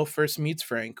Bill first meets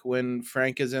Frank, when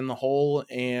Frank is in the hole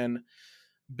and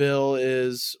Bill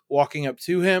is walking up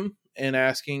to him and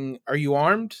asking, "Are you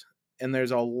armed?" And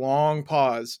there's a long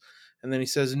pause. And then he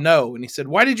says, "No." And he said,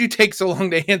 "Why did you take so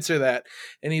long to answer that?"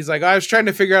 And he's like, "I was trying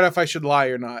to figure out if I should lie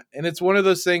or not." And it's one of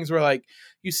those things where, like,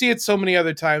 you see it so many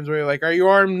other times where you're like, "Are you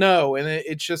armed?" No. And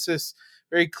it's just this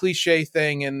very cliche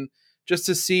thing. And just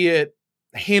to see it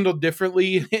handled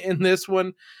differently in this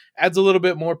one adds a little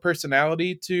bit more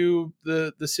personality to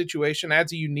the situation,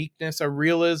 adds a uniqueness, a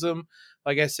realism,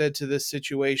 like I said, to this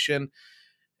situation.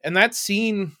 And that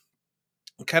scene,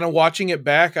 kind of watching it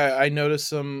back, I noticed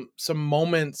some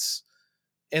moments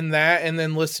in that, and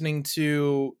then listening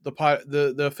to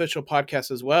the official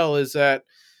podcast as well, is that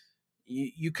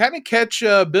you kind of catch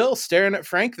Bill staring at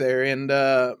Frank there, and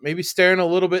maybe staring a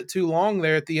little bit too long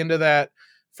there at the end of that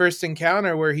first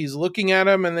encounter, where he's looking at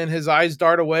him and then his eyes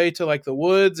dart away to like the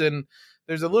woods, and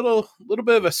there's a little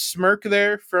bit of a smirk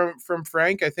there from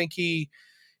Frank. I think he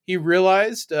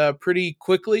realized pretty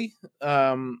quickly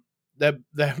that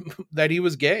that he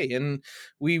was gay, and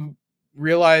we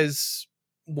realize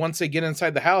once they get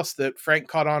inside the house that Frank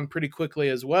caught on pretty quickly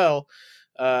as well.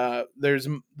 There's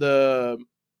the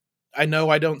 "I know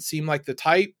I don't seem like the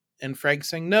type," and Frank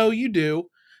saying, "No, you do."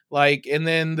 Like, and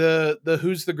then the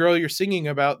 "Who's the girl you're singing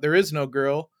about? There is no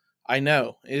girl. I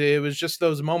know." It was just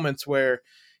those moments where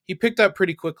he picked up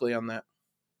pretty quickly on that.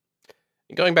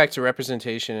 Going back to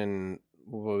representation and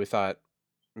what we thought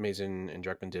Mazin and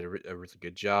Druckmann did a really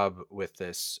good job with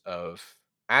this of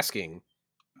asking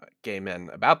gay men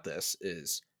about this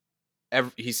is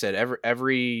he said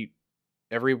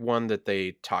everyone that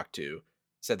they talked to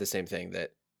said the same thing,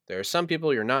 that there are some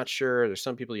people you're not sure, there's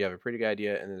some people you have a pretty good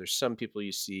idea, and then there's some people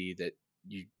you see that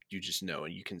you just know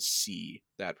and you can see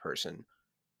that person,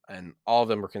 and all of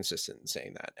them were consistent in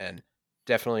saying that. And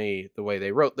definitely the way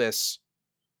they wrote this,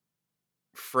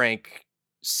 Frank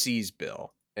sees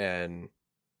Bill and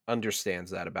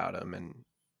understands that about him, and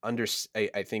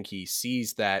I think he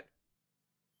sees that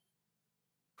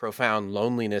profound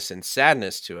loneliness and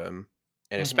sadness to him,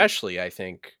 and Mhm. especially I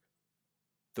think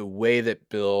the way that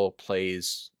Bill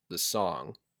plays the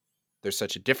song. There's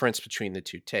such a difference between the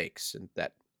two takes, and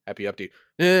that happy upbeat,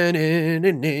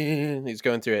 he's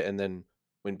going through it, and then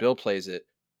when Bill plays it,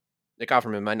 Nick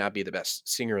Offerman might not be the best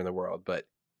singer in the world, but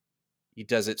he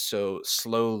does it so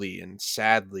slowly and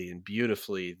sadly and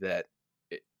beautifully that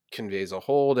it conveys a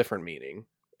whole different meaning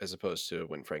as opposed to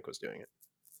when Frank was doing it.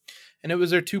 And it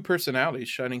was their two personalities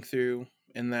shining through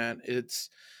in that. It's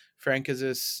Frank is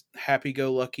this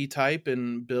happy-go-lucky type,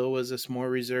 and Bill was this more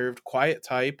reserved, quiet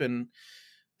type, and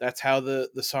that's how the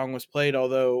song was played.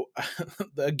 Although,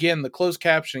 again, the closed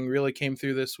captioning really came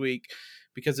through this week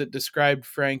because it described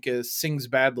Frank as sings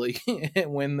badly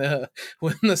when the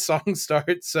song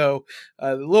starts. So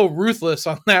a little ruthless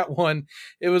on that one.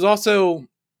 It was also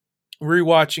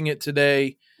rewatching it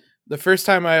today. The first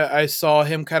time I saw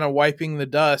him kind of wiping the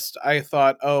dust, I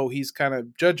thought, oh, he's kind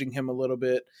of judging him a little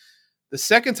bit. The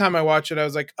second time I watched it, I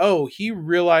was like, oh, he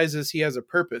realizes he has a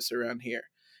purpose around here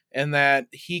and that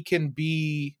he can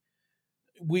be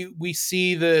we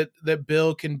see that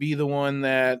Bill can be the one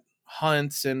that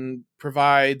hunts and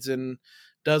provides and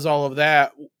does all of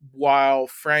that, while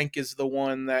Frank is the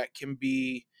one that can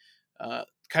be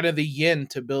kind of the yin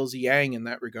to Bill's yang in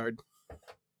that regard.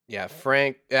 Yeah,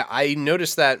 Frank. Yeah, I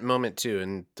noticed that moment too.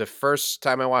 And the first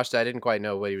time I watched it, I didn't quite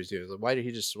know what he was doing. Like, why did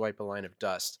he just swipe a line of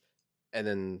dust? And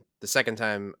then the second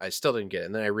time, I still didn't get it.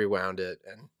 And then I rewound it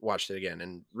and watched it again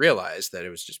and realized that it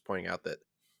was just pointing out that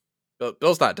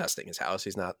Bill's not dusting his house.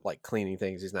 He's not like cleaning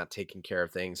things. He's not taking care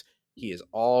of things. He is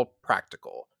all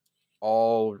practical,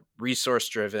 all resource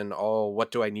driven, all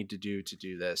what do I need to do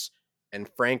this? And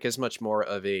Frank is much more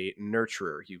of a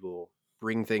nurturer. He will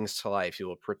bring things to life. He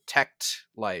will protect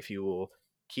life. He will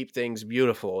keep things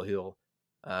beautiful. He'll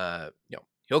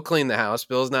clean the house.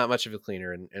 Bill's not much of a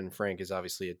cleaner, and Frank is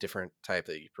obviously a different type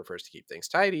that he prefers to keep things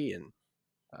tidy and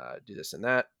do this and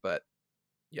that. But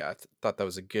yeah, I thought that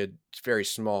was a good, very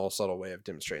small, subtle way of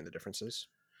demonstrating the differences.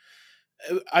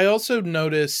 I also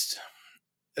noticed,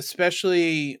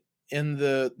 especially in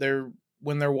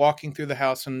when they're walking through the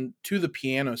house and to the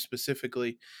piano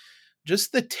specifically,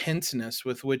 just the tenseness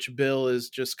with which Bill is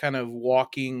just kind of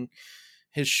walking.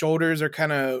 His shoulders are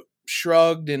kind of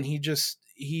shrugged, and he's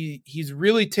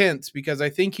really tense because I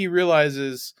think he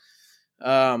realizes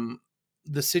the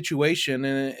situation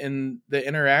and the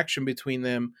interaction between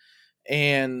them.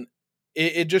 And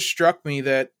it just struck me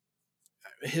that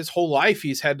his whole life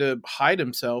he's had to hide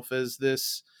himself as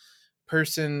this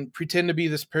person, pretend to be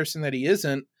this person that he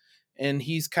isn't, and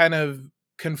he's kind of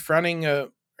confronting or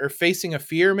facing a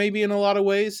fear, maybe in a lot of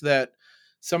ways, that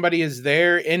somebody is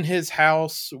there in his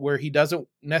house where he doesn't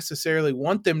necessarily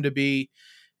want them to be,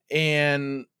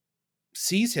 and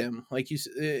sees him like he's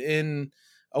in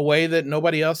a way that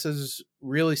nobody else has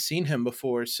really seen him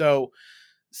before. So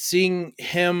seeing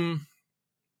him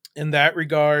in that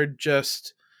regard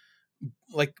just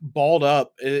like balled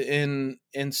up and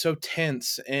so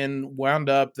tense and wound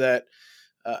up that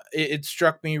it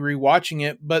struck me rewatching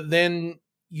it. But then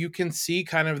you can see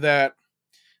kind of that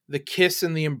the kiss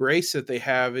and the embrace that they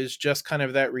have is just kind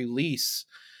of that release.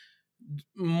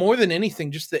 More than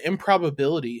anything, just the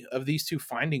improbability of these two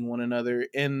finding one another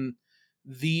in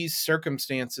these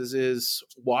circumstances is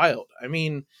wild. I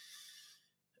mean,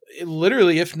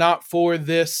 literally, if not for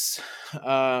this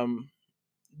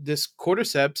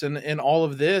cordyceps and all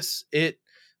of this,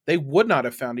 they would not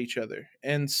have found each other.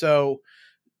 And so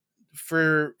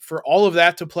for all of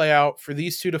that to play out, for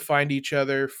these two to find each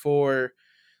other, for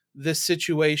this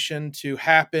situation to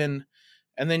happen,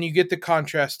 and then you get the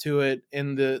contrast to it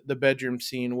in the bedroom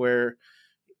scene where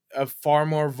a far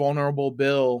more vulnerable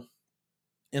Bill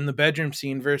in the bedroom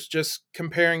scene versus just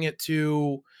comparing it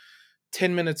to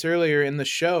 10 minutes earlier in the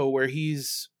show where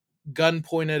he's gun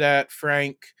pointed at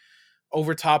Frank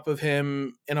over top of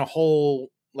him in a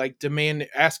hole, like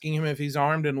asking him if he's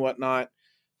armed and whatnot,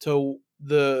 to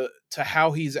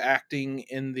how he's acting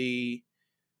in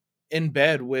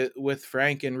bed with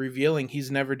Frank and revealing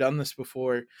he's never done this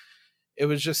before. It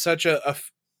was just such an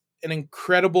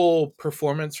incredible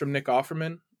performance from Nick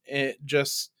Offerman. It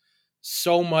just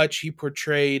so much he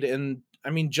portrayed, and I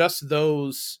mean just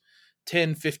those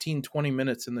 10, 15, 20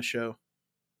 minutes in the show.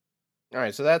 All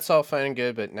right, so that's all fine and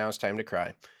good, but now it's time to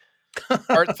cry.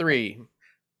 Part 3,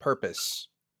 Purpose.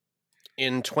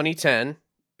 In 2010,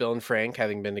 Bill and Frank,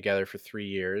 having been together for 3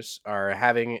 years, are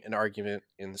having an argument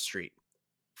in the street.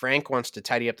 Frank wants to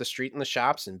tidy up the street and the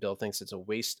shops, and Bill thinks it's a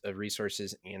waste of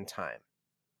resources and time.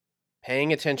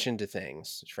 Paying attention to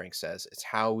things, Frank says, it's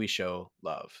how we show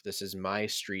love. This is my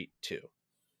street too.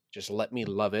 Just let me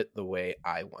love it the way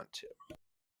I want to.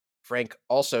 Frank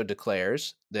also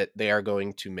declares that they are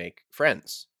going to make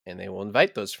friends, and they will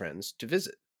invite those friends to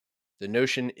visit. The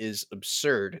notion is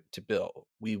absurd to Bill.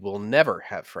 We will never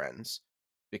have friends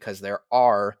because there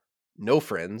are no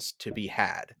friends to be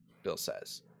had, Bill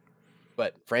says.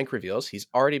 But Frank reveals he's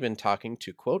already been talking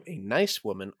to, quote, a nice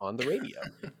woman on the radio,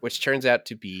 which turns out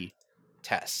to be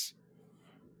Tess.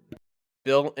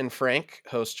 Bill and Frank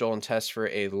host Joel and Tess for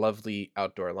a lovely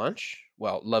outdoor lunch.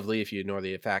 Well, lovely if you ignore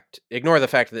the fact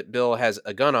that Bill has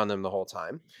a gun on them the whole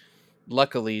time.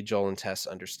 Luckily, Joel and Tess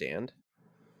understand.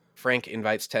 Frank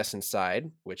invites Tess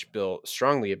inside, which Bill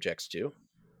strongly objects to.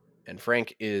 And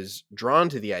Frank is drawn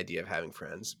to the idea of having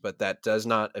friends, but that does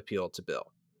not appeal to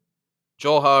Bill.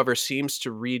 Joel, however, seems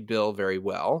to read Bill very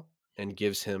well and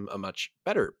gives him a much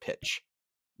better pitch: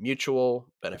 mutual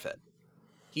benefit.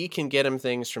 He can get him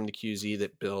things from the QZ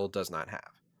that Bill does not have.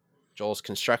 Joel's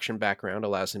construction background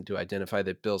allows him to identify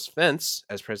that Bill's fence,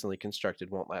 as presently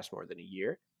constructed, won't last more than a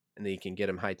year, and that he can get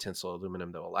him high tensile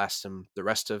aluminum that will last him the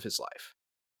rest of his life.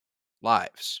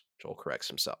 Lives, Joel corrects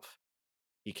himself.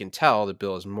 He can tell that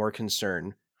Bill is more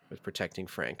concerned with protecting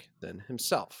Frank than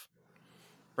himself.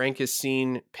 Frank is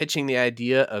seen pitching the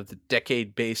idea of the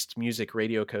decade-based music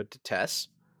radio code to Tess,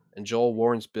 and Joel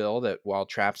warns Bill that while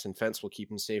traps and fence will keep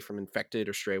him safe from infected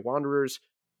or stray wanderers,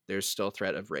 there's still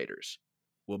threat of raiders.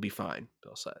 We'll be fine,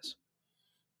 Bill says.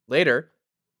 Later,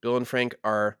 Bill and Frank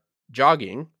are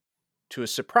jogging to a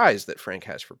surprise that Frank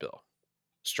has for Bill: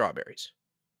 strawberries.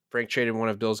 Frank traded one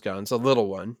of Bill's guns, a little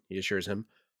one, he assures him,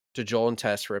 to Joel and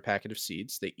Tess for a packet of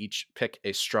seeds. They each pick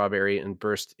a strawberry and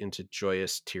burst into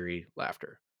joyous, teary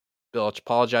laughter. Bill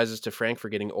apologizes to Frank for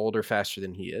getting older faster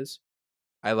than he is.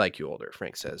 I like you older,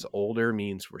 Frank says. Older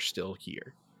means we're still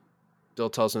here. Bill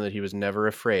tells him that he was never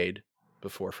afraid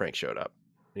before Frank showed up,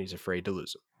 and he's afraid to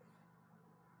lose him.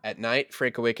 At night,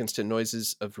 Frank awakens to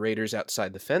noises of raiders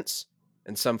outside the fence,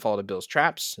 and some fall to Bill's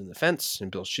traps in the fence,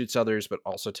 and Bill shoots others, but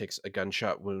also takes a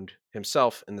gunshot wound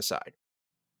himself in the side.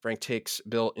 Frank takes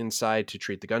Bill inside to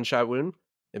treat the gunshot wound,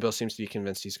 and Bill seems to be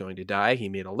convinced he's going to die. He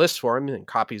made a list for him and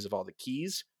copies of all the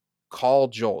keys. Call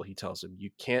Joel, he tells him.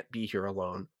 You can't be here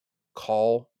alone.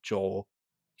 Call Joel.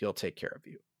 He'll take care of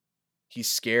you. He's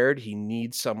scared. He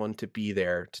needs someone to be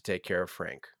there to take care of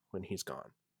Frank when he's gone.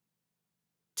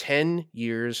 10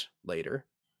 years later,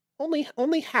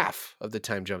 only half of the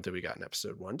time jump that we got in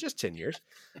episode 1, just 10 years,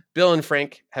 Bill and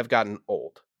Frank have gotten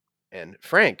old. And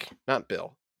Frank, not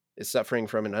Bill, is suffering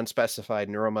from an unspecified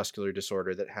neuromuscular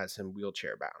disorder that has him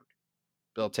wheelchair bound.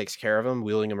 Bill takes care of him,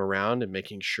 wheeling him around and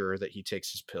making sure that he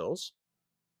takes his pills.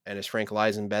 And as Frank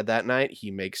lies in bed that night, he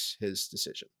makes his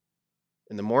decision.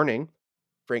 In the morning,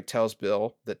 Frank tells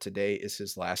Bill that today is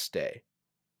his last day.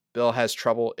 Bill has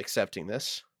trouble accepting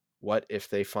this. What if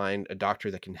they find a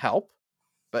doctor that can help?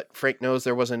 But Frank knows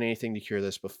there wasn't anything to cure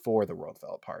this before the world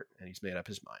fell apart, and he's made up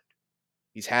his mind.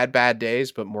 He's had bad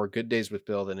days, but more good days with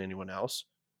Bill than anyone else,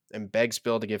 and begs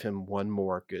Bill to give him one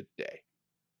more good day.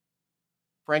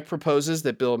 Frank proposes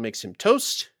that Bill makes him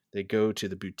toast. They go to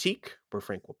the boutique, where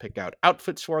Frank will pick out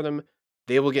outfits for them.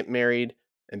 They will get married,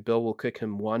 and Bill will cook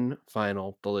him one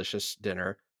final delicious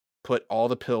dinner, put all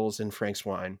the pills in Frank's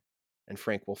wine, and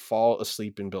Frank will fall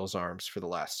asleep in Bill's arms for the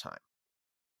last time.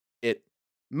 It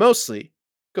mostly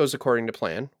goes according to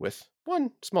plan, with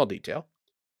one small detail.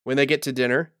 When they get to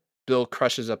dinner, Bill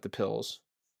crushes up the pills,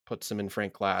 puts them in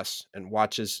Frank's glass, and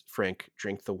watches Frank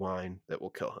drink the wine that will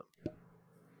kill him.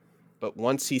 But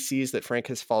once he sees that Frank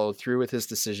has followed through with his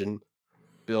decision,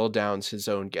 Bill downs his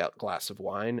own glass of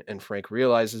wine, and Frank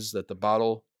realizes that the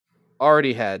bottle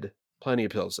already had plenty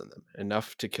of pills in them,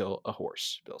 enough to kill a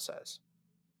horse, Bill says.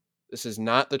 This is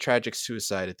not the tragic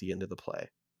suicide at the end of the play.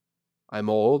 I'm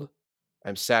old,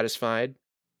 I'm satisfied,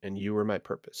 and you were my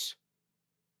purpose.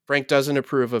 Frank doesn't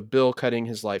approve of Bill cutting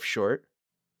his life short,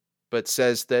 but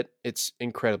says that it's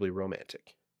incredibly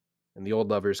romantic. And the old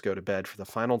lovers go to bed for the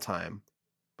final time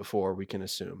before we can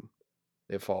assume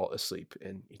they fall asleep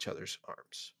in each other's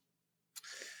arms.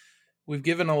 We've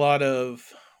given a lot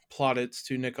of plaudits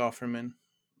to Nick Offerman,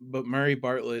 but Murray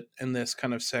Bartlett in this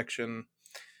kind of section,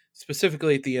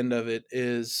 specifically at the end of it,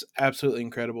 is absolutely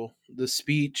incredible. The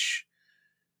speech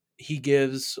he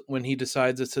gives when he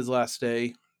decides it's his last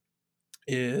day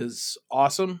is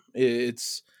awesome.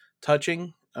 It's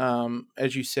touching.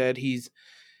 As you said, he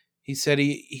said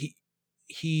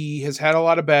he has had a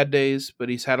lot of bad days, but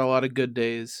he's had a lot of good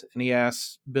days, and he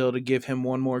asks Bill to give him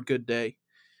one more good day,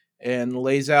 and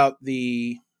lays out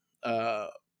the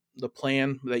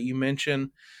plan that you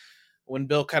mentioned. When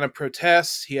Bill kind of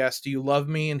protests, he asks, "Do you love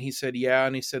me?" And he said, "Yeah."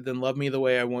 And he said, "Then love me the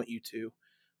way I want you to,"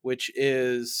 which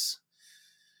is,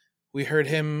 we heard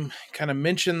him kind of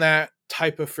mention that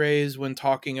type of phrase when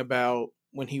talking about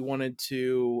when he wanted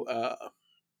to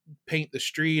paint the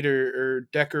street or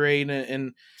decorate,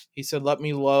 and he said, "Let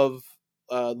me love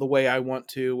the way I want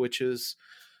to," which is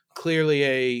clearly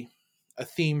a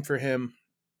theme for him.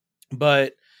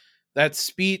 But that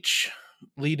speech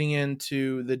leading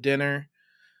into the dinner,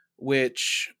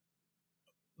 which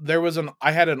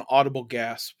I had an audible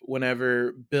gasp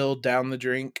whenever Bill downed the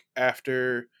drink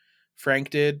after Frank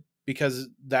did, because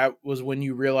that was when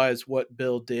you realize what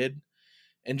Bill did.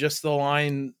 And just the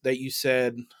line that you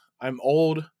said, "I'm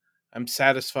old, I'm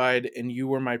satisfied, and you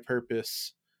were my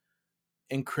purpose."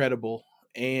 Incredible.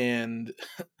 And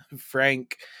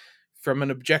Frank from an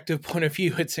objective point of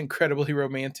view, it's incredibly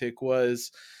romantic,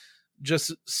 was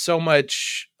just so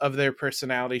much of their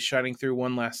personality shining through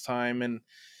one last time, and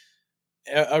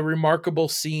a remarkable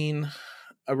scene,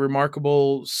 a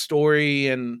remarkable story,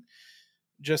 and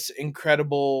just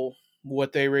incredible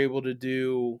what they were able to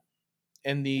do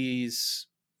in these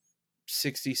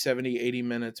 60, 70, 80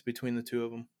 minutes between the two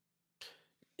of them.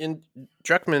 In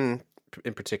Druckmann,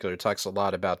 in particular, talks a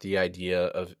lot about the idea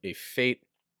of a fate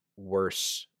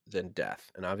worse than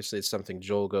death. And obviously, it's something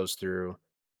Joel goes through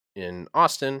in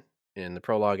Austin in the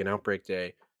prologue and Outbreak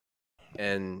Day.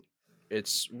 And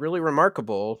it's really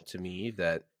remarkable to me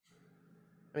that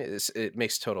it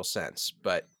makes total sense.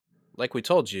 But like we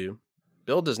told you,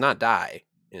 Bill does not die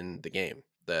in the game.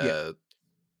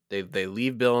 They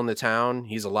leave Bill in the town.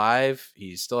 He's alive.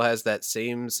 He still has that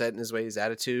same set in his ways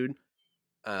attitude.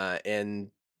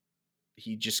 And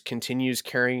he just continues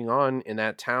carrying on in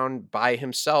that town by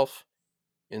himself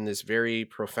in this very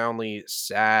profoundly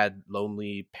sad,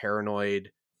 lonely,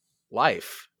 paranoid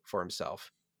life for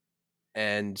himself.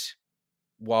 And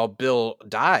while Bill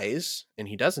dies, and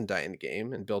he doesn't die in the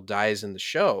game, and Bill dies in the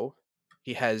show,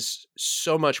 he has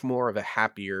so much more of a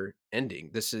happier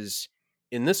ending. This is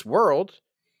in this world,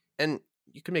 and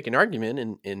you can make an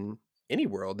argument in any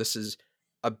world, this is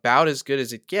about as good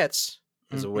as it gets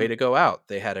as a way to go out.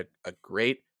 They had a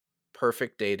great,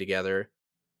 perfect day together.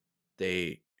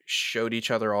 They showed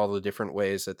each other all the different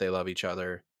ways that they love each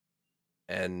other,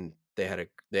 and they had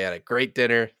a great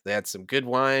dinner. They had some good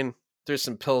wine. There's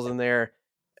some pills in there,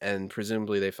 and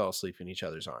presumably they fell asleep in each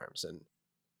other's arms. And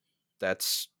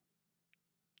that's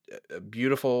a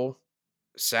beautiful,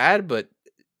 sad, but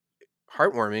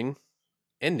heartwarming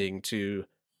ending to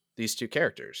these two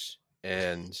characters.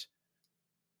 And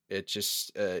it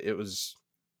just it was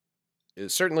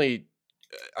certainly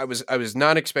I was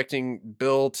not expecting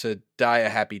Bill to die a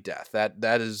happy death.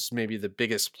 That is maybe the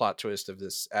biggest plot twist of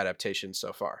this adaptation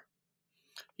so far.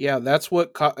 Yeah, that's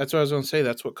what I was going to say.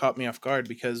 That's what caught me off guard,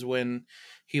 because when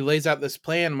he lays out this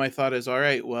plan, my thought is, all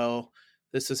right, well,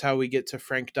 this is how we get to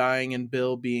Frank dying and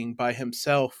Bill being by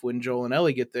himself when Joel and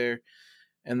Ellie get there.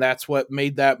 And that's what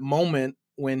made that moment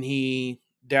when he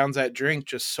downs that drink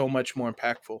just so much more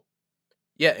impactful.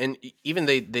 Yeah, and even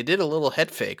they did a little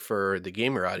head fake for the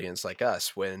gamer audience like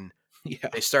us when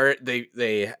they started.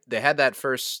 They had that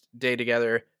first day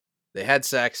together. They had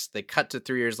sex. They cut to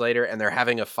 3 years later, and they're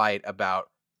having a fight about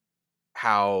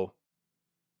how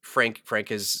Frank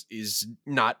is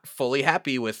not fully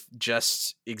happy with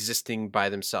just existing by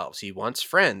themselves. He wants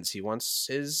friends. He wants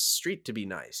his street to be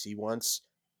nice. He wants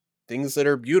things that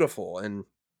are beautiful. And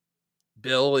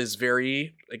Bill is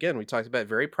very, again, we talked about,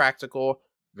 very practical,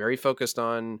 very focused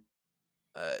on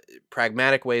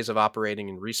pragmatic ways of operating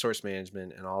and resource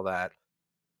management and all that.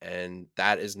 And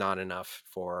that is not enough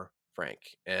for Frank.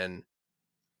 And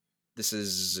this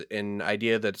is an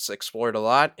idea that's explored a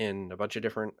lot in a bunch of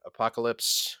different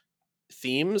apocalypse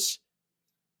themes.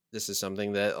 This is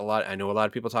something that I know a lot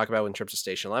of people talk about in terms of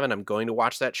Station 11. I'm going to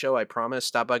watch that show. I promise.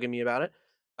 Stop bugging me about it.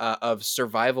 Of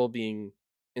survival being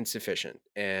insufficient.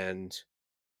 And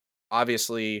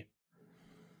obviously,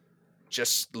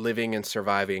 just living and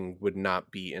surviving would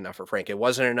not be enough for Frank. It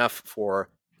wasn't enough for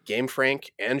Game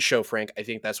Frank and Show Frank. I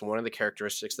think that's one of the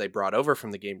characteristics they brought over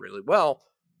from the game really well.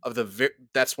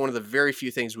 That's one of the very few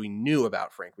things we knew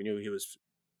about Frank. We knew he was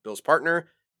Bill's partner.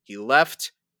 He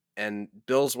left, and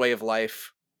Bill's way of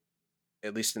life,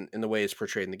 at least in the way it's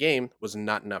portrayed in the game, was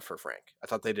not enough for Frank. I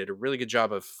thought they did a really good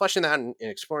job of fleshing that and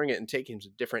exploring it and taking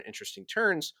some different interesting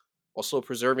turns while still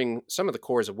preserving some of the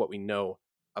cores of what we know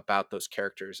about those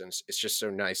characters. And it's just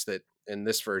so nice that in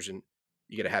this version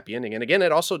you get a happy ending. And again,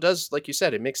 it also does, like you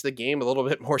said, it makes the game a little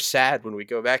bit more sad when we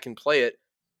go back and play it,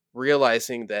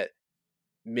 realizing that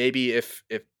maybe if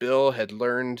Game Bill had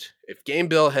learned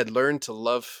to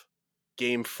love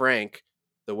Game Frank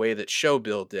the way that Show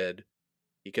Bill did,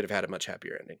 he could have had a much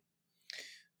happier ending.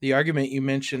 The argument you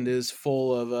mentioned is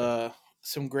full of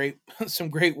some great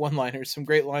one-liners, some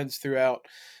great lines throughout.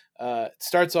 It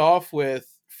starts off with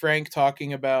Frank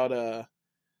talking about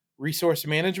resource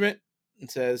management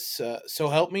and says, "So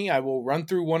help me, I will run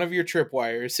through one of your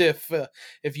tripwires."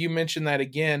 If you mention that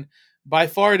again, by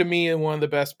far to me, one of the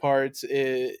best parts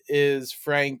is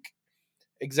Frank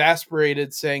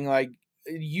exasperated, saying like,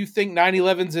 "You think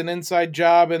 9/11's an inside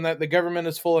job and that the government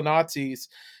is full of Nazis?"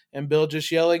 And Bill just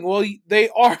yelling, "Well, they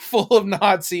are full of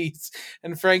Nazis."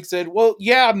 And Frank said, "Well,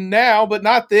 yeah, now, but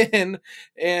not then."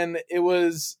 And it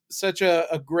was such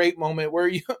a great moment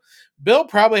where Bill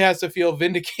probably has to feel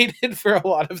vindicated for a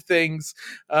lot of things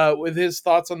with his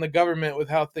thoughts on the government, with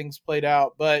how things played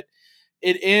out. But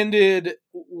it ended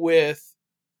with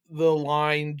the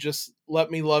line, just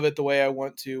let me love it the way I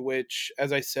want to, which,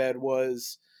 as I said,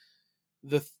 was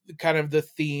the kind of the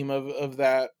theme of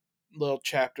that little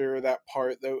chapter, or that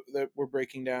part that we're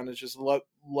breaking down, is just let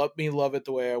me love it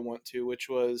the way I want to, which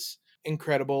was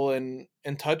incredible and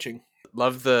touching.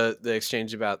 Love the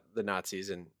exchange about the Nazis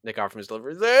and Nick Offerman's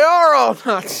delivery. They are all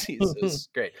Nazis. It's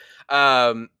great.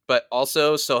 But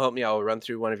also, so help me, I'll run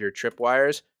through one of your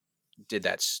tripwires. Did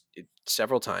that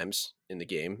several times in the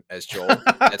game as Joel.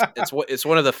 It's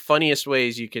one of the funniest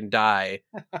ways you can die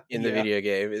in the video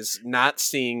game, is not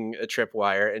seeing a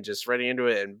tripwire and just running into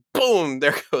it, and boom,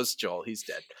 there goes Joel. He's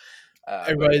dead.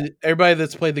 Everybody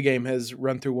that's played the game has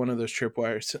run through one of those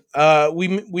tripwires.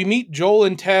 We meet Joel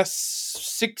and Tess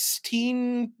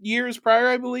 16 years prior,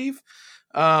 I believe,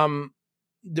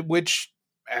 which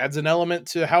adds an element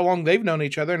to how long they've known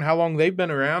each other and how long they've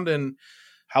been around and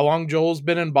how long Joel's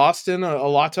been in Boston. A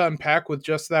lot to unpack with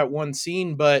just that one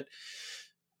scene, but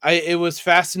it was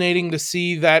fascinating to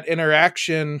see that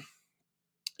interaction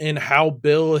and how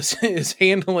Bill is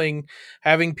handling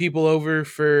having people over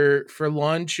for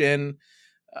lunch, and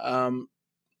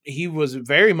he was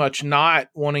very much not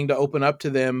wanting to open up to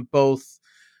them, both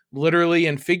literally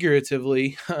and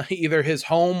figuratively, either his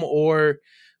home or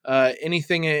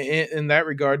anything in that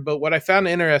regard. But what I found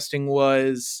interesting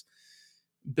was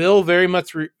Bill very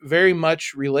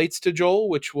much relates to Joel,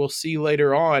 which we'll see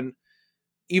later on.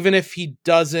 Even if he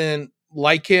doesn't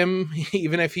like him,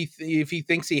 even if he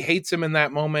thinks he hates him in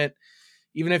that moment,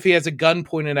 even if he has a gun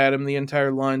pointed at him the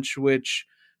entire lunch, which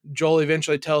Joel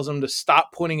eventually tells him to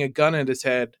stop pointing a gun at his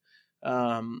head.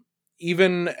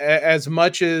 Even as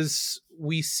much as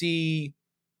we see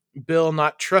Bill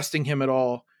not trusting him at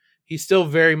all, he still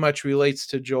very much relates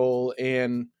to Joel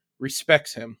and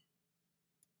respects him.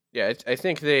 Yeah, I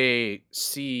think they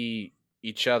see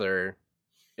each other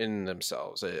in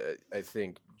themselves. I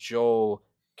think Joel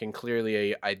can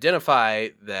clearly identify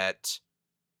that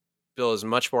Bill is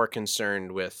much more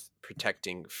concerned with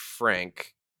protecting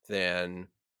Frank than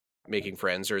making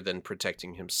friends, or than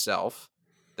protecting himself.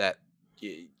 That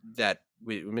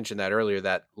we mentioned that earlier,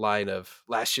 that line of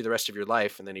last you the rest of your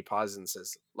life, and then he pauses and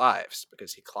says lives,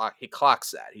 because he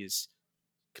clocks that.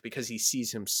 Because he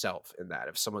sees himself in that,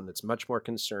 of someone that's much more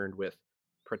concerned with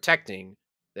protecting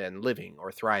than living or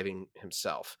thriving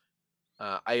himself.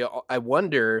 I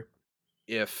wonder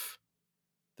if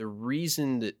the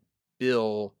reason that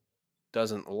Bill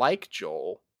doesn't like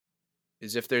Joel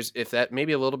is if that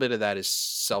maybe a little bit of that is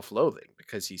self-loathing,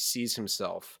 because he sees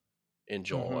himself in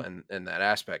Joel and that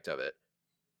aspect of it.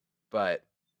 But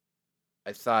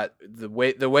I thought the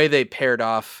way they paired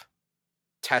off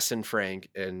Tess and Frank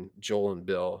and Joel and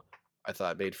Bill, I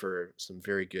thought made for some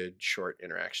very good short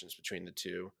interactions between the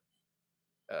two.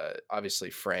 Obviously,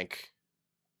 Frank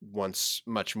wants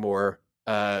much more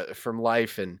from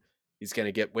life, and he's going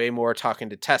to get way more talking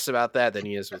to Tess about that than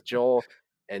he is with Joel.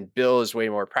 And Bill is way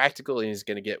more practical, and he's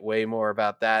going to get way more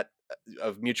about that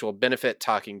of mutual benefit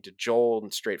talking to Joel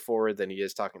and straightforward than he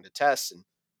is talking to Tess. And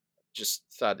just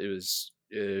thought it was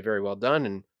very well done.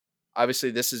 And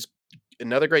obviously, this is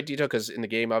another great detail, because in the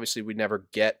game, obviously, we never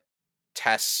get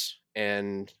Tess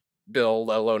and Bill,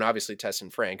 let alone obviously Tess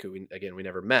and Frank, who we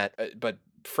never met. But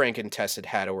Frank and Tess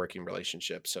had a working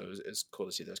relationship, so it was cool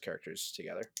to see those characters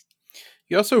together.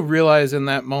 You also realize in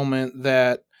that moment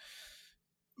that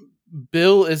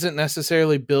Bill isn't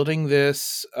necessarily building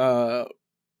this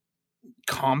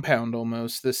compound,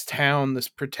 almost this town, this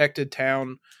protected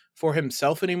town, for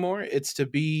himself anymore. It's to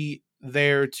be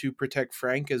there to protect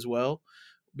Frank as well,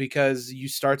 because you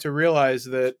start to realize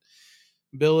that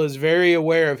Bill is very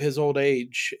aware of his old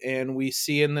age, and we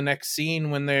see in the next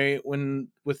scene when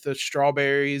with the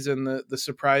strawberries and the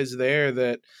surprise there,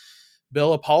 that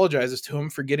Bill apologizes to him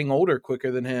for getting older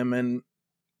quicker than him. And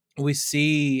we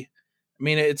see, I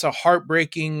mean, it's a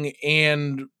heartbreaking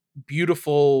and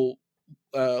beautiful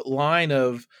line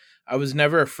of, I was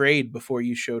never afraid before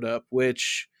you showed up,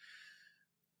 which,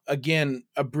 again,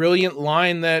 a brilliant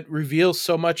line that reveals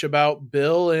so much about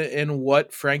Bill and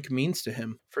what Frank means to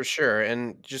him. For sure.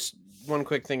 And just one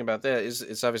quick thing about that is,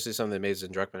 it's obviously something that Mazin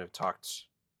and Druckmann have talked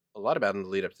a lot about in the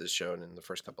lead up to this show and in the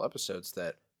first couple episodes,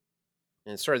 that,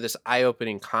 and it's sort of this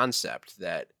eye-opening concept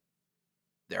that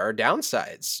there are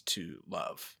downsides to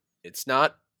love. It's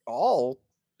not all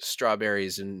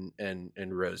strawberries and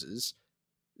roses.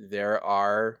 There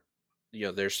are,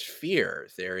 there's fear,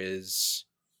 there is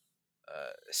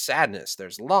sadness,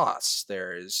 there's loss,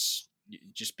 there's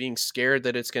just being scared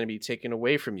that it's going to be taken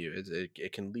away from you.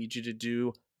 It can lead you to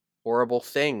do horrible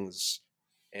things.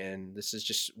 And this is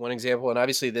just one example. And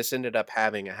obviously this ended up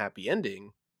having a happy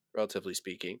ending, relatively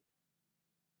speaking.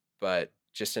 But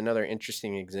just another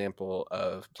interesting example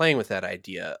of playing with that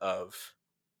idea of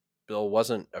Bill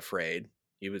wasn't afraid.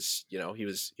 He was, he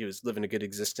was living a good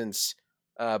existence,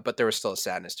 but there was still a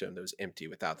sadness to him that was empty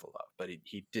without the love. But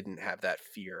he didn't have that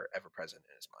fear ever present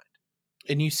in his mind.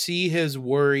 And you see his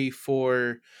worry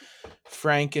for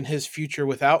Frank and his future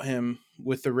without him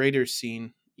with the Raiders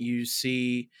scene. You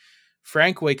see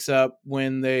Frank wakes up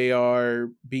when they are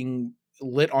being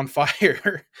lit on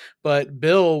fire, but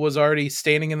Bill was already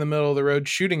standing in the middle of the road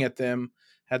shooting at them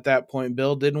at that point.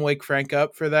 Bill didn't wake Frank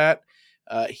up for that.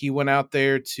 He went out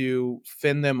there to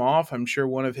fend them off. I'm sure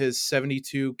one of his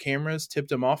 72 cameras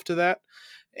tipped him off to that.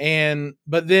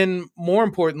 But then more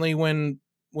importantly, when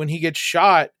he gets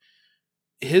shot,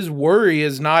 his worry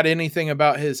is not anything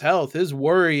about his health. His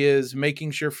worry is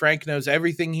making sure Frank knows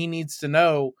everything he needs to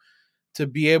know to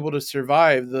be able to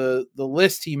survive. The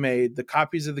list he made, the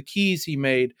copies of the keys he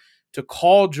made, to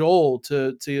call Joel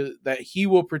to that he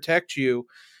will protect you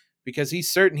because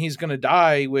he's certain he's going to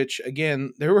die. Which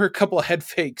again, there were a couple of head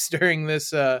fakes during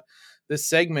this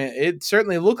segment. It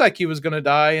certainly looked like he was going to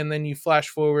die, and then you flash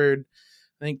forward,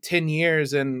 I think 10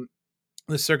 years, and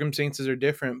the circumstances are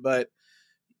different. But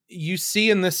you see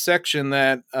in this section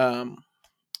that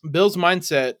Bill's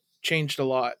mindset changed a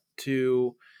lot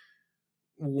to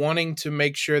wanting to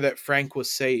make sure that Frank was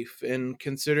safe. And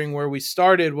considering where we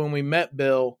started when we met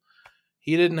Bill,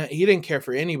 he didn't care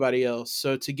for anybody else.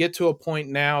 So to get to a point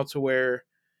now to where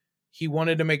he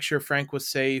wanted to make sure Frank was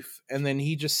safe, and then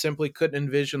he just simply couldn't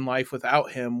envision life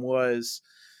without him, was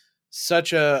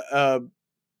such a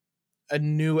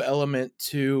new element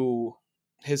to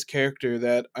his character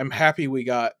that I'm happy we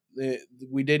got.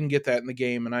 We didn't get that in the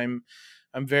game, and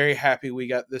I'm very happy we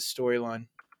got this storyline.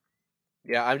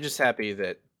 Yeah, I'm just happy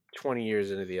that 20 years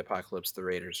into the apocalypse, the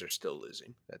Raiders are still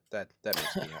losing. That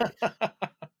makes me happy.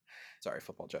 Sorry,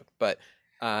 football joke. But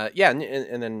yeah,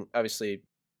 and then obviously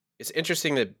it's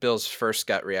interesting that Bill's first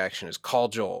gut reaction is call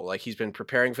Joel. Like, he's been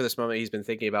preparing for this moment. He's been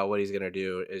thinking about what he's going to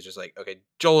do. It's just like, okay,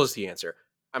 Joel is the answer.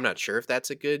 I'm not sure if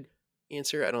that's a good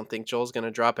answer. I don't think Joel's going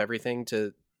to drop everything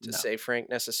to save Frank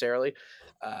necessarily.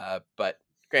 But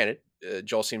granted,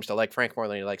 Joel seems to like Frank more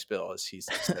than he likes Bill, as he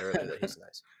said earlier that he's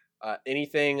nice.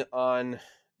 Anything on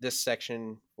this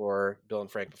section for Bill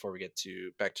and Frank before we get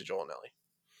back to Joel and Ellie?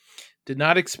 Did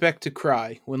not expect to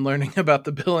cry when learning about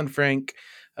the Bill and Frank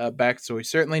backstory.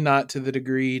 Certainly not to the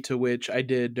degree to which I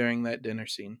did during that dinner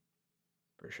scene.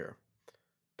 For sure.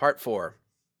 Part 4,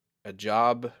 A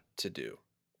Job to Do.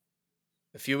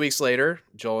 A few weeks later,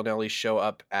 Joel and Ellie show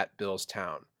up at Bill's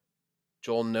town.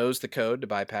 Joel knows the code to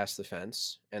bypass the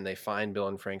fence, and they find Bill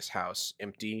and Frank's house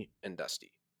empty and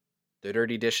dusty. The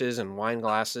dirty dishes and wine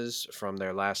glasses from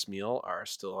their last meal are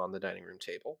still on the dining room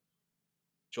table.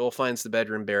 Joel finds the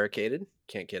bedroom barricaded,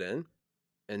 can't get in,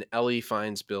 and Ellie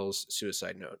finds Bill's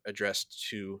suicide note addressed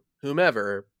to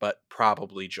whomever, but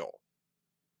probably Joel.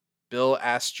 Bill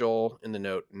asks Joel in the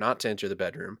note not to enter the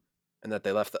bedroom and that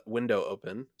they left the window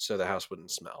open so the house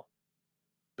wouldn't smell.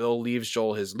 Bill leaves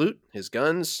Joel his loot, his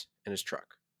guns, and his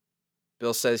truck.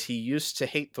 Bill says he used to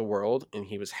hate the world and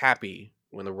he was happy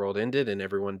when the world ended and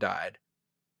everyone died,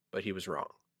 but he was wrong.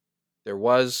 There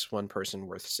was one person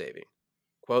worth saving.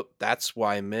 Quote, that's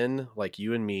why men like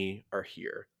you and me are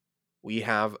here. We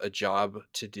have a job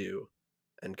to do,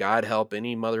 and God help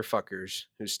any motherfuckers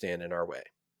who stand in our way.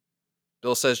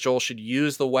 Bill says Joel should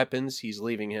use the weapons he's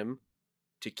leaving him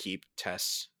to keep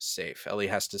Tess safe. Ellie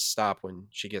has to stop when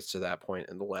she gets to that point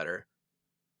in the letter,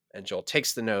 and Joel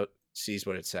takes the note, sees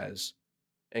what it says,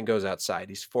 and goes outside.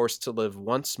 He's forced to live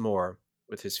once more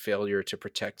with his failure to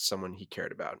protect someone he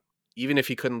cared about, even if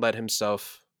he couldn't let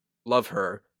himself love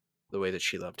her the way that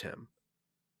she loved him.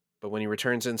 But when he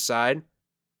returns inside,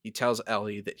 he tells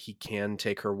Ellie that he can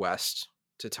take her west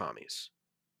to Tommy's.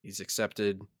 He's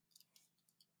accepted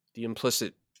the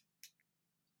implicit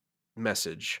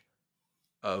message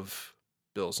of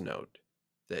Bill's note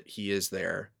that he is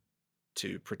there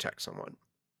to protect someone.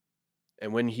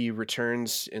 And when he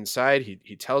returns inside,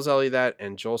 he tells Ellie that,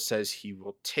 and Joel says he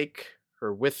will take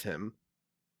her with him,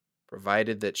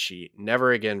 provided that she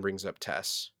never again brings up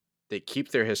Tess. They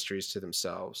keep their histories to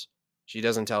themselves. She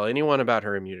doesn't tell anyone about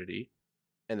her immunity,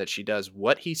 and that she does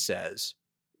what he says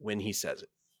when he says it.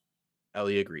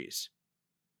 Ellie agrees.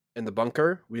 In the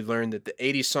bunker, we learned that the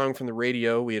 80s song from the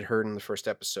radio we had heard in the first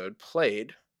episode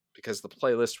played because the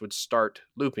playlist would start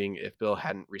looping if Bill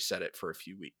hadn't reset it for a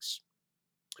few weeks.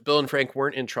 Bill and Frank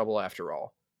weren't in trouble after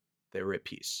all. They were at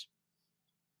peace.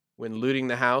 When looting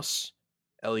the house,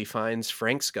 Ellie finds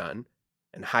Frank's gun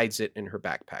and hides it in her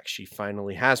backpack. She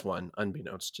finally has one,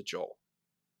 unbeknownst to Joel.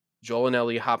 Joel and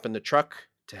Ellie hop in the truck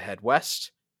to head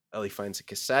west. Ellie finds a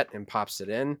cassette and pops it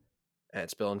in, and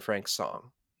it's Bill and Frank's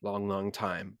song, Long, Long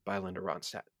Time by Linda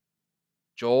Ronstadt.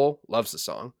 Joel loves the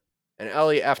song, and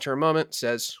Ellie, after a moment,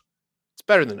 says, "It's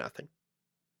better than nothing."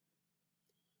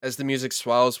 As the music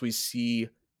swells, we see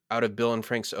out of Bill and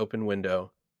Frank's open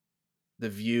window the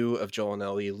view of Joel and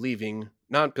Ellie leaving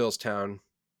not Bill's town,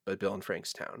 but Bill and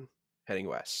Frank's town, heading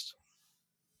west.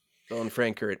 Bill and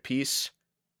Frank are at peace,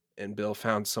 and Bill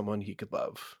found someone he could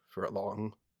love for a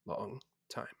long, long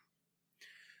time.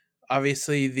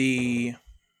 Obviously, the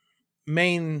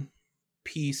main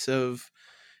piece of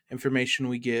information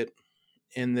we get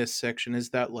in this section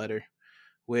is that letter,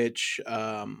 which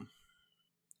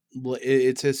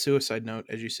it's his suicide note.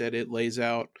 As you said, it lays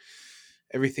out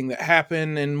everything that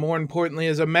happened, and more importantly,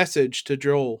 is a message to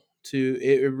Joel.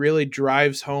 It really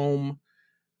drives home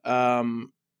the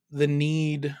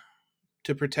need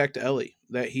to protect Ellie,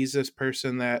 that he's this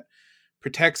person that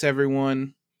protects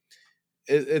everyone.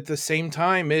 At the same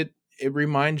time, it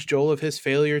reminds Joel of his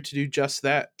failure to do just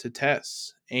that, to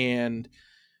Tess. And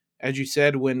as you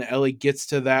said, when Ellie gets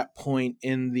to that point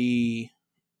in the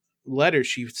letter,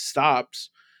 she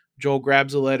stops. Joel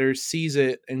grabs a letter, sees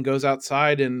it, and goes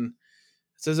outside. And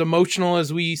it's as emotional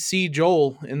as we see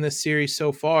Joel in this series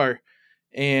so far.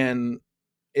 And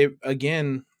it,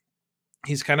 again,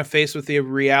 he's kind of faced with the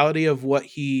reality of what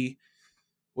he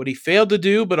failed to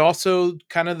do, but also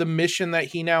kind of the mission that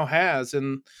he now has,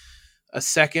 and a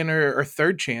second or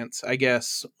third chance, I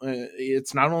guess.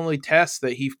 It's not only Tess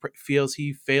that he feels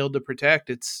he failed to protect,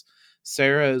 it's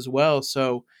Sarah as well.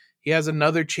 So he has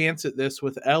another chance at this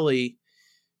with Ellie,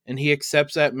 and he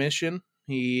accepts that mission.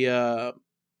 He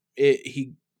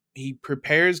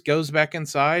prepares, goes back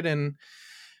inside,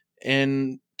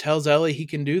 and tells Ellie he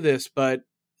can do this. But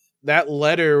that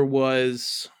letter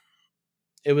was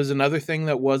another thing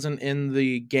that wasn't in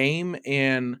the game,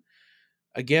 and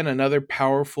again, another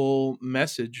powerful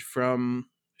message from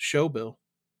Showbill.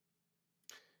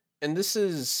 And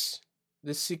this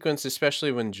sequence,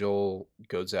 especially when Joel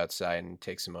goes outside and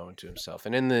takes a moment to himself,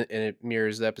 and it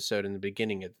mirrors the episode in the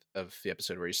beginning of the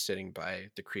episode where he's sitting by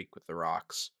the creek with the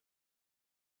rocks.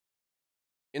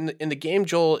 In the game,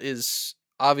 Joel is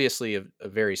obviously a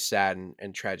very sad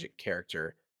and tragic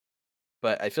character,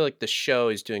 but I feel like the show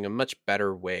is doing a much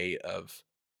better way of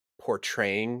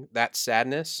portraying that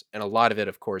sadness, and a lot of it,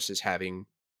 of course, is having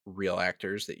real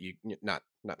actors that you not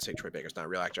say Troy Baker's not a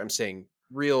real actor. I'm saying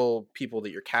real people that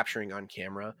you're capturing on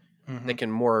camera Mm-hmm. that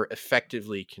can more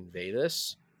effectively convey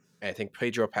this. And I think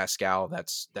Pedro Pascal,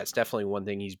 that's definitely one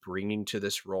thing he's bringing to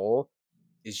this role,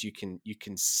 is you can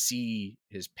see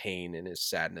his pain and his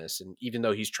sadness, and even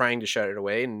though he's trying to shut it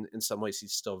away, and in some ways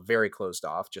he's still very closed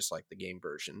off, just like the game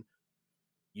version,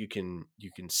 you can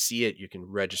see it, you can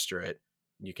register it,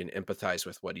 you can empathize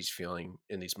with what he's feeling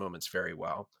in these moments very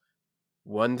well.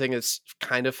 One thing that's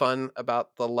kind of fun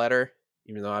about the letter,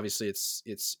 even though obviously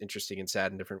it's interesting and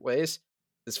sad in different ways,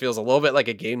 this feels a little bit like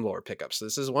a game lore pickup. So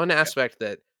this is one aspect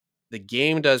that the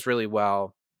game does really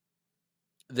well,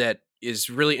 that is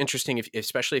really interesting,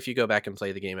 especially if you go back and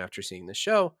play the game after seeing the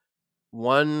show.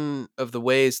 One of the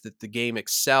ways that the game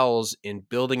excels in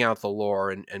building out the lore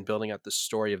and building out the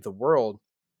story of the world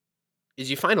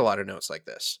is you find a lot of notes like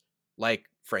this, like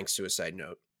Frank's suicide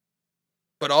note.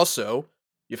 But also,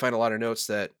 you find a lot of notes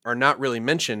that are not really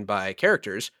mentioned by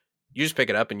characters. You just pick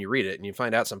it up and you read it, and you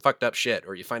find out some fucked up shit,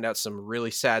 or you find out some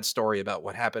really sad story about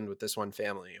what happened with this one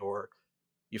family, or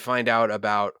you find out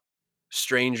about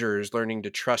strangers learning to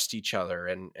trust each other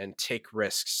and take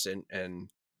risks and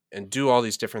do all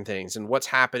these different things, and what's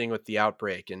happening with the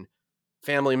outbreak, and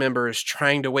family members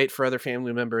trying to wait for other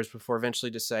family members before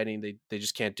eventually deciding they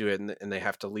just can't do it, and they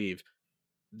have to leave.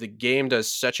 The game does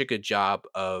such a good job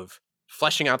of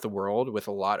fleshing out the world with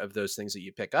a lot of those things that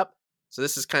you pick up. So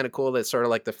this is kind of cool. That's sort of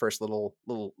like the first little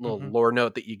Mm-hmm. lore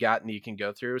note that you got and you can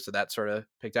go through. So that's sort of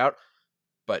picked out.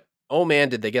 But oh man,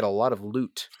 did they get a lot of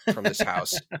loot from this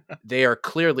house. They are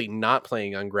clearly not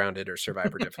playing Ungrounded or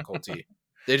Survivor difficulty.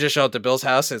 They just show up to Bill's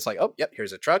house and it's like, oh, yep,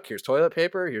 here's a truck, here's toilet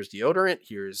paper, here's deodorant,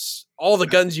 here's all the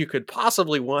guns you could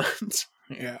possibly want.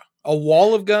 Yeah. A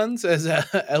wall of guns, as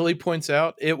Ellie points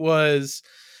out. It was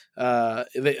a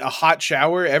hot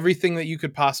shower, everything that you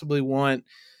could possibly want,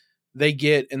 they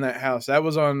get in that house. That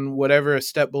was on whatever a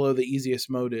step below the easiest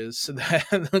mode is, so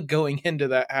that going into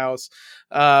that house.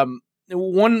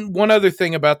 One other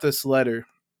thing about this letter,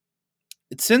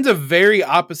 it sends a very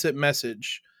opposite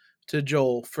message to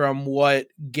Joel from what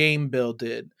Game Bill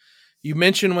did. You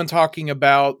mentioned when talking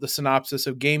about the synopsis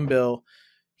of Game Bill,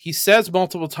 he says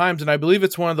multiple times, and I believe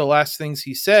it's one of the last things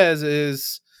he says,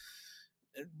 is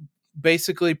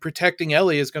basically protecting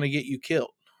Ellie is going to get you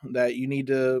killed. That you need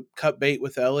to cut bait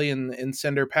with Ellie and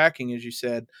send her packing, as you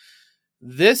said.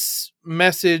 This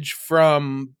message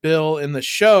from Bill in the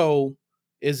show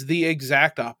is the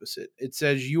exact opposite. It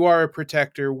says, you are a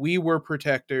protector. We were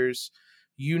protectors.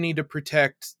 You need to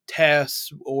protect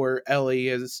Tess or Ellie,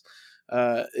 as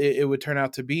it would turn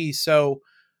out to be. So,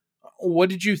 what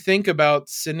did you think about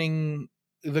sending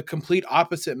the complete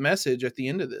opposite message at the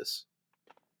end of this?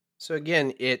 So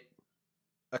again, it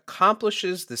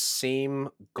accomplishes the same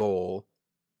goal,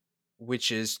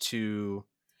 which is to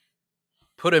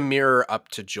put a mirror up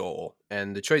to Joel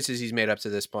and the choices he's made up to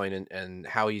this point, and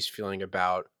how he's feeling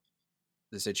about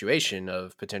the situation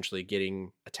of potentially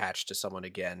getting attached to someone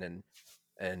again,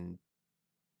 and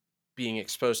being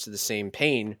exposed to the same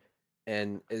pain.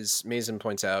 And as Mazin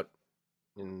points out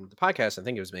in the podcast, I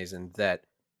think it was Mazin, that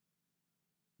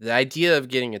the idea of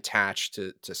getting attached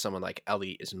to someone like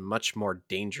Ellie is much more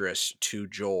dangerous to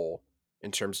Joel in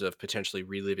terms of potentially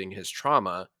reliving his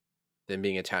trauma than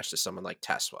being attached to someone like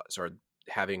Tess was, or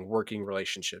having working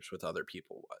relationships with other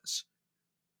people was.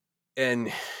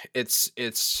 And it's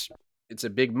a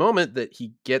big moment that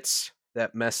he gets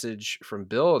that message from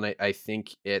Bill, and I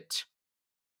think it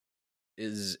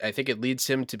leads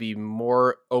him to be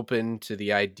more open to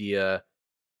the idea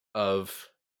of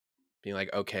being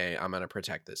like, okay, I'm gonna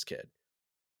protect this kid.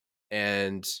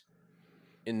 And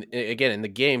in the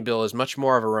game, Bill is much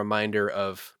more of a reminder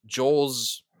of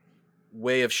Joel's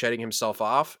way of shutting himself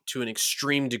off to an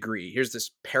extreme degree. Here's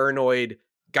this paranoid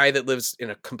guy that lives in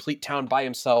a complete town by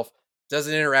himself,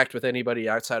 doesn't interact with anybody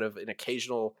outside of an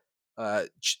occasional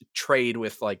trade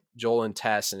with like Joel and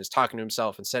Tess, and is talking to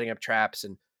himself and setting up traps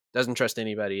and doesn't trust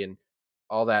anybody and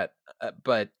all that.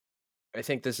 But I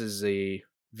think this is a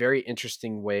very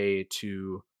interesting way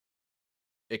to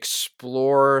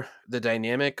explore the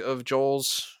dynamic of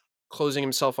Joel's closing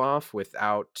himself off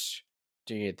without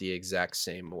doing it the exact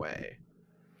same way.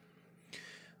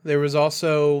 There was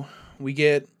also, we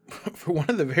get, for one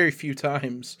of the very few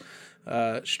times,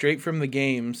 straight from the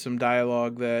game, some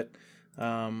dialogue that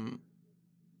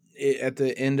at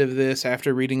the end of this,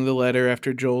 after reading the letter,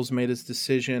 after Joel's made his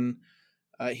decision,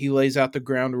 he lays out the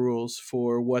ground rules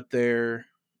for what their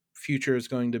future is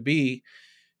going to be.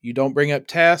 You don't bring up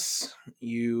Tess.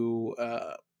 You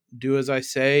do as I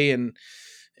say, and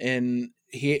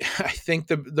he, I think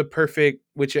the perfect,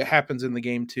 which it happens in the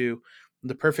game too.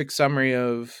 The perfect summary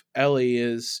of Ellie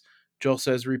is Joel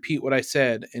says, "Repeat what I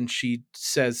said," and she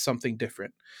says something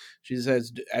different. She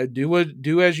says,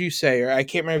 "Do as you say," or I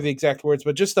can't remember the exact words,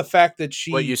 but just the fact that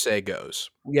she, what you say goes.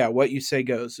 Yeah, what you say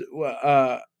goes.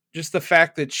 Just the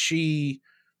fact that she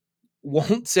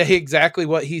won't say exactly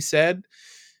what he said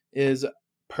is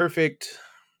perfect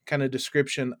kind of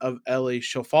description of Ellie.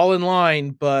 She'll fall in line,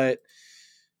 but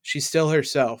she's still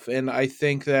herself. And I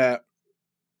think that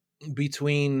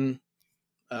between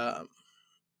um,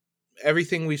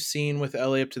 everything we've seen with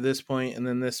Ellie up to this point and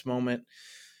then this moment,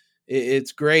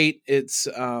 it's great. It's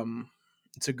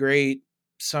a great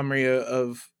summary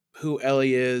of who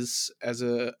Ellie is as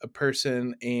a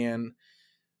person, and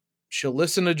she'll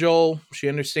listen to Joel. She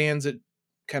understands that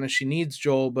kind of she needs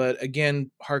Joel, but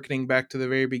again, harkening back to the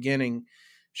very beginning,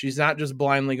 she's not just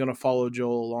blindly going to follow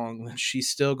Joel along. She's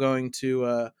still going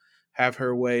to have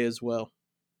her way as well.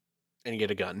 And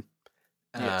get a gun,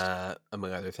 Yes.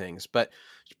 among other things. But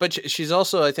she's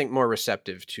also, I think, more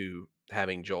receptive to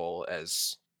having Joel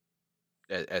as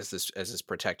this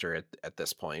protector at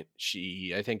this point.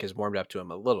 She, I think, has warmed up to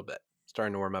him a little bit,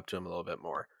 starting to warm up to him a little bit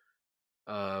more.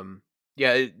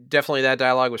 Yeah, definitely that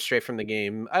dialogue was straight from the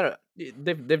game. I don't.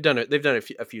 They've done it. They've done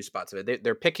a few spots of it.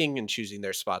 They're picking and choosing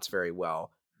their spots very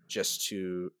well, just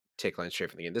to take lines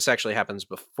straight from the game. This actually happens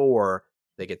before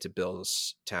they get to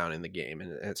Bill's town in the game,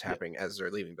 and it's happening as they're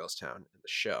leaving Bill's town in the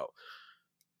show.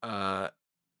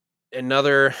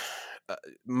 Another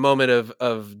moment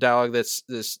of dialogue that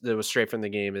was straight from the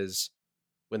game is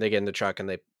when they get in the truck and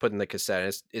they put in the cassette.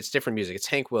 And it's different music. It's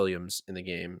Hank Williams in the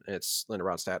game, and it's Linda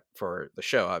Ronstadt for the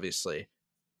show, obviously.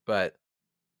 But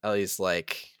Ellie's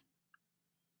like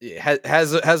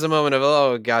has a moment of,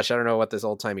 oh gosh, I don't know what this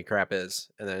old timey crap is,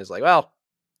 and then it's like, well,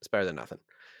 it's better than nothing.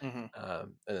 Mm-hmm.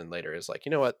 And then later is like, you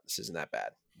know what, this isn't that bad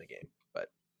in the game. But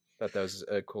thought that was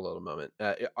a cool little moment.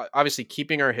 Obviously,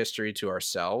 keeping our history to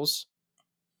ourselves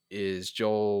is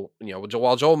Joel.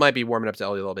 While Joel might be warming up to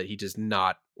Ellie a little bit, he does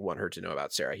not want her to know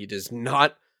about Sarah. He does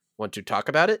not want to talk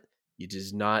about it. He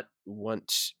does not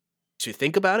want to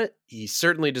think about it. He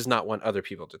certainly does not want other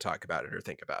people to talk about it or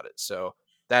think about it. So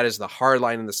that is the hard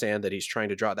line in the sand that he's trying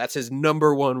to draw. That's his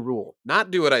number one rule.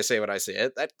 Not do what I say when I say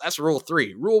it. That's rule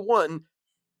 3. Rule 1,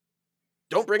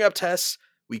 don't bring up Tess.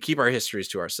 We keep our histories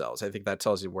to ourselves. I think that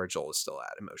tells you where Joel is still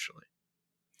at emotionally.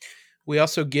 We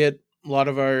also get a lot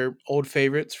of our old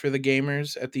favorites for the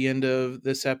gamers at the end of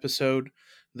this episode.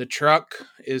 The truck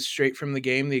is straight from the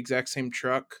game, the exact same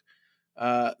truck.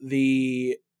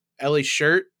 The Ellie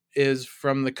shirt is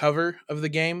from the cover of the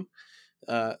game.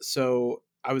 So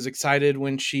I was excited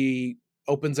when she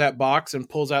opens that box and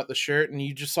pulls out the shirt, and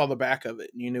you just saw the back of it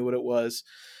and you knew what it was.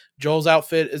 Joel's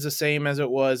outfit is the same as it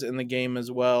was in the game as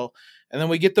well. And then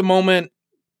we get the moment,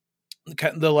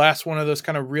 the last one of those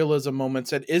kind of realism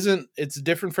moments it's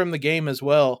different from the game as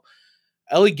well.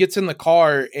 Ellie gets in the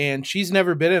car and she's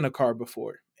never been in a car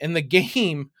before. In the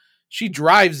game, she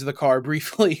drives the car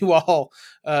briefly while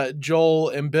Joel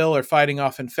and Bill are fighting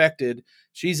off infected.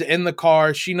 She's in the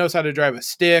car. She knows how to drive a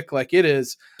stick. Like, it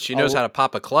is. She knows how to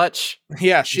pop a clutch.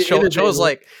 Yeah, Joel's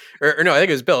like, or no, I think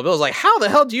it was Bill. Bill's like, how the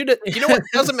hell do you know? You know what?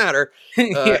 It doesn't matter.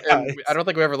 And I don't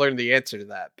think we ever learned the answer to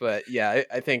that. But yeah,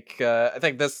 I think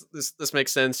this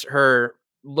makes sense. Her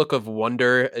look of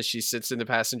wonder as she sits in the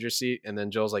passenger seat, and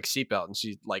then Joel's like, seatbelt, and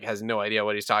she like has no idea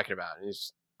what he's talking about, and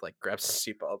he's like grabs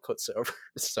the seatbelt, puts it over.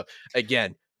 So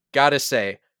again, gotta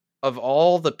say, of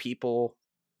all the people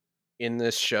in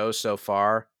this show so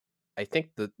far, I think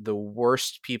the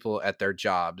worst people at their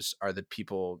jobs are the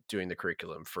people doing the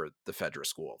curriculum for the Fedra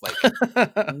school. Like,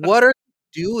 what are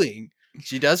you doing?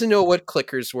 She doesn't know what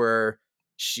clickers were.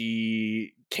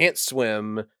 She can't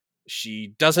swim.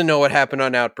 She doesn't know what happened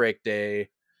on Outbreak Day.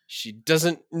 She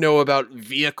doesn't know about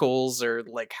vehicles or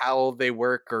like how they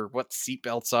work or what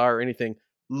seatbelts are or anything.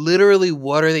 Literally,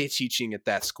 what are they teaching at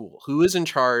that school? Who is in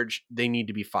charge? They need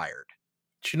to be fired.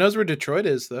 She knows where Detroit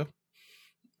is, though.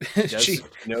 She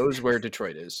knows where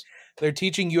Detroit is. They're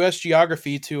teaching U.S.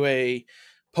 geography to a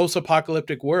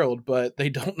post-apocalyptic world, but they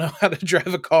don't know how to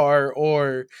drive a car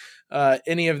or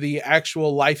any of the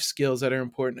actual life skills that are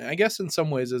important. I guess in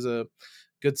some ways is a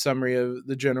good summary of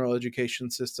the general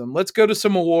education system. Let's go to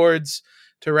some awards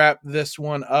to wrap this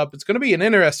one up. It's going to be an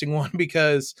interesting one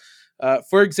because,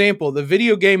 for example, the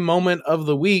video game moment of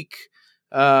the week,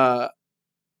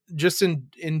 just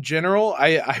in general,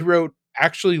 I wrote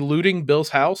actually looting Bill's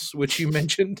house, which you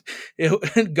mentioned,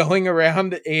 going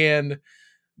around and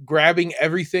grabbing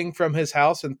everything from his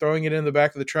house and throwing it in the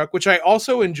back of the truck, which I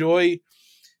also enjoy.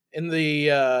 In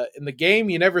the game,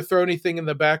 you never throw anything in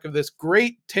the back of this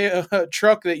great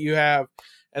truck that you have,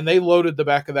 and they loaded the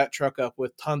back of that truck up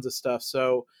with tons of stuff.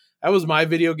 So that was my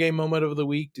video game moment of the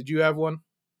week. Did you have one?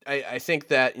 I think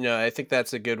that, I think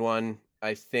that's a good one.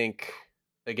 I think,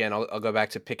 again, I'll go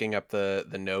back to picking up the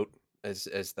note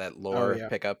as that lore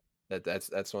pickup.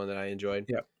 That's one that I enjoyed.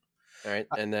 Yeah. All right,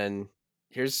 and then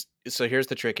here's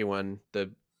the tricky one.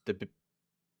 The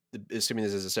assuming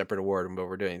this is a separate award, but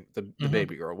we're doing the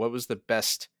baby girl. What was the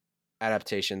best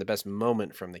adaptation, the best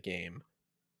moment from the game?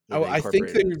 Oh, I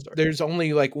think there's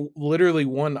only like literally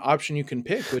one option you can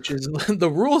pick, which is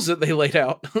the rules that they laid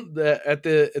out at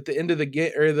the end of the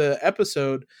game or the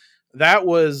episode. That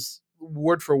was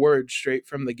word for word straight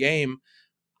from the game.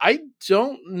 I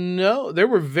don't know. There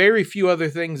were very few other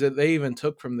things that they even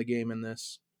took from the game in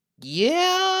this.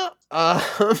 Yeah,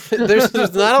 there's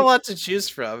not a lot to choose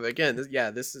from. Again,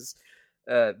 this is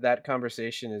that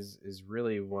conversation is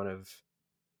really one of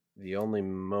the only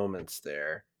moments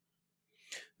there.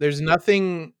 There's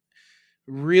nothing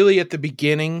really at the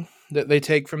beginning that they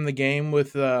take from the game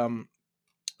with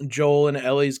Joel and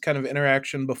Ellie's kind of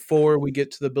interaction before we get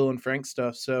to the Bill and Frank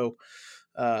stuff. So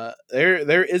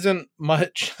there isn't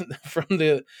much from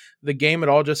the game at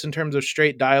all, just in terms of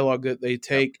straight dialogue that they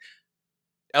take.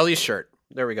 Ellie's shirt.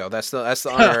 There we go. That's the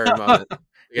honorary moment.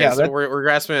 Yeah, so we're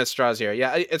grasping at straws here.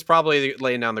 Yeah, it's probably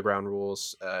laying down the ground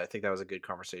rules. I think that was a good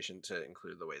conversation to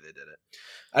include the way they did it.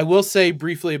 I will say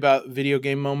briefly about video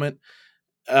game moment.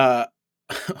 I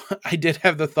did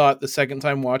have the thought the second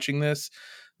time watching this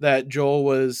that Joel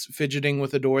was fidgeting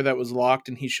with a door that was locked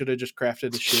and he should have just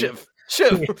crafted a shiv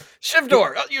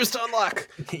door used to unlock.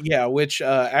 Yeah, which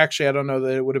actually I don't know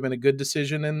that it would have been a good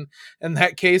decision in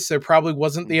that case. There probably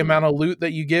wasn't the amount of loot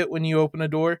that you get when you open a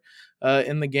door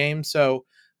in the game. So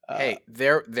hey,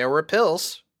 there were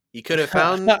pills. He could have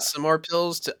found some more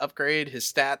pills to upgrade his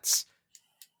stats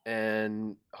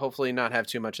and hopefully not have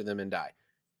too much of them and die.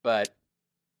 But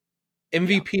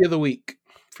MVP of the week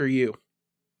for you.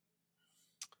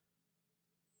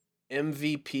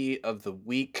 MVP of the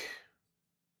week.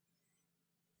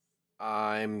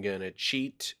 I'm going to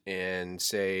cheat and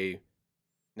say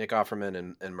Nick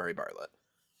Offerman and Murray Bartlett.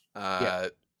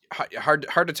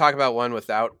 Hard to talk about one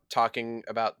without talking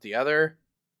about the other.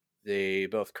 They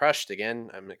both crushed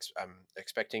again. I'm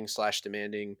expecting /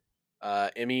 demanding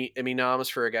Emmy noms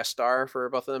for a guest star for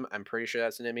both of them. I'm pretty sure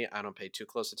that's an Emmy. I don't pay too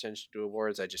close attention to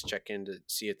awards. I just check in to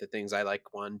see if the things I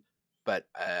like won. But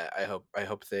I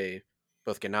hope they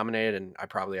both get nominated, and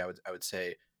I would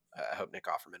say I hope Nick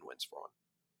Offerman wins for one.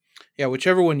 Yeah,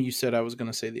 whichever one you said, I was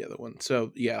going to say the other one.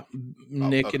 So yeah,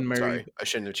 Nick and Murray. Sorry, I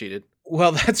shouldn't have cheated.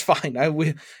 Well, that's fine. I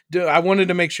wanted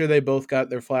to make sure they both got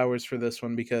their flowers for this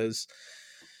one because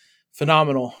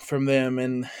phenomenal from them.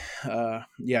 And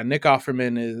Nick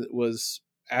Offerman was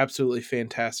absolutely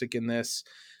fantastic in this.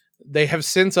 They have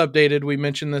since updated. We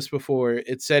mentioned this before.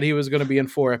 It said he was going to be in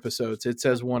 4 episodes. It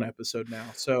says 1 episode now.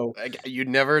 So you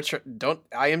never don't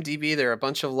IMDb. They're a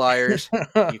bunch of liars.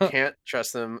 You can't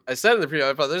trust them. I said in the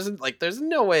preview, there's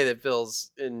no way that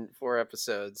Bill's in 4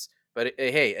 episodes. But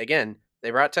hey, again, they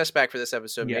brought Tess back for this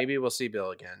episode. Yeah. Maybe we'll see Bill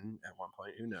again at one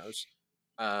point. Who knows?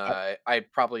 I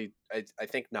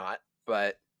think not.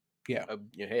 But yeah,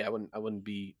 hey, I wouldn't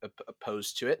be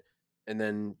opposed to it. And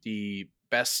then the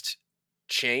best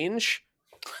change,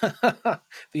 the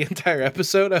entire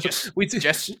episode.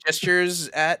 Gestures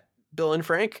at Bill and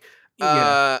Frank.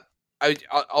 Yeah.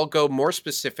 I'll go more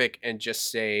specific and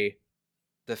just say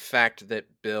the fact that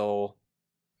Bill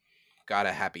got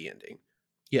a happy ending.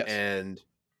 Yes, and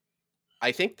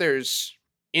I think there's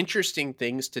interesting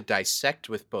things to dissect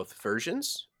with both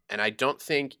versions, and I don't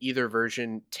think either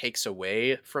version takes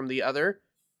away from the other.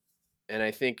 And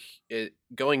I think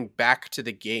going back to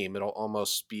the game, it'll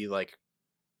almost be like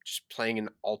just playing an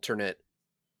alternate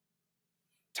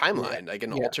timeline, like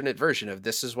an alternate version of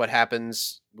this is what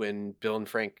happens when Bill and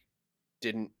Frank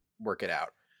didn't work it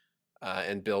out,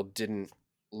 and Bill didn't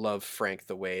love Frank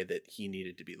the way that he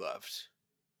needed to be loved.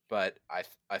 But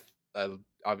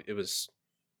it was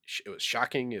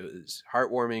shocking. It was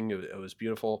heartwarming. It was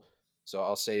beautiful. So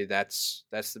I'll say that's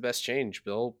the best change.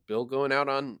 Bill going out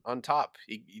on top.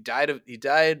 He died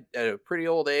at a pretty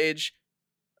old age,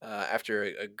 after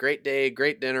a great day,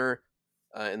 great dinner,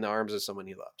 in the arms of someone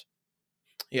he loved.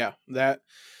 Yeah, that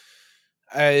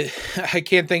I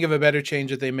can't think of a better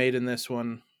change that they made in this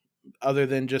one, other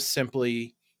than just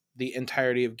simply the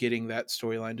entirety of getting that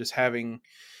storyline, just having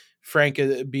Frank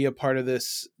be a part of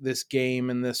this game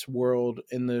and this world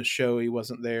in the show. He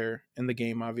wasn't there in the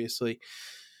game, obviously.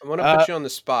 I want to put you on the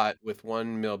spot with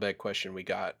one mailbag question we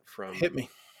got from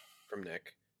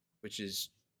Nick, which is,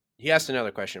 he asked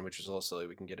another question, which was a little silly.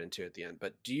 We can get into at the end.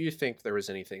 But do you think there was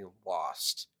anything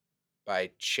lost by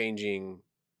changing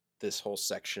this whole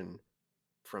section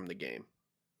from the game?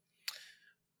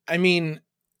 I mean,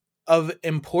 of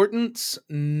importance,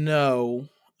 no.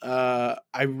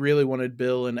 I really wanted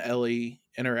Bill and Ellie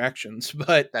interactions,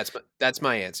 but that's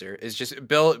my answer. Is just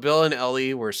Bill and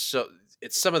Ellie were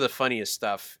it's some of the funniest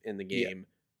stuff in the game.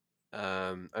 Yeah.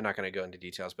 I'm not going to go into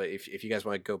details, but if you guys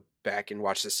want to go back and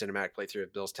watch the cinematic playthrough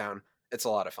of Bill's Town, it's a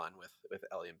lot of fun with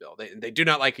Ellie and Bill. They do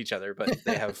not like each other, but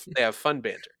they have fun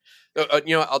banter.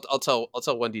 I'll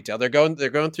tell one detail. They're going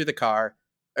through the car,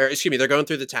 or excuse me, they're going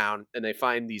through the town, and they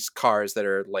find these cars that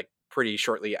are like pretty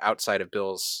shortly outside of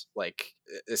Bill's like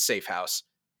a safe house.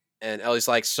 And Ellie's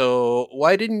like, "So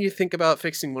why didn't you think about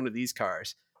fixing one of these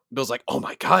cars?" Bill's like, "Oh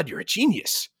my God, you're a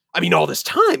genius. I mean, all this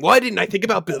time, why didn't I think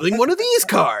about building one of these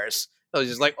cars?" I was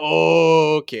just like,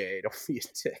 "Okay, don't be a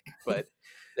dick." But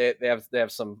they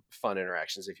have some fun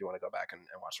interactions if you want to go back and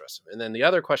watch the rest of it. And then the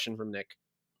other question from Nick: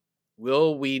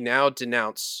 will we now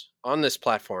denounce on this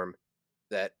platform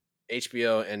that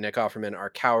HBO and Nick Offerman are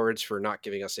cowards for not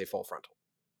giving us a full frontal?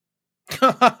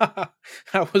 I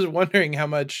was wondering how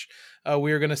much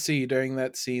we were going to see during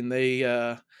that scene.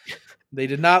 They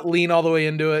did not lean all the way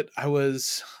into it.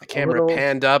 The camera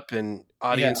panned up, and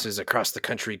audiences across the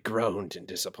country groaned in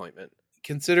disappointment.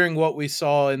 Considering what we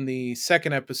saw in the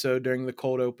second episode during the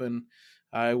cold open,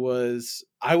 I was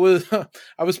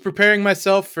preparing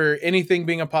myself for anything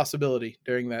being a possibility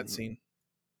during that scene.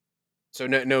 So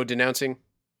no denouncing.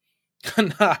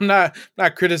 No, I'm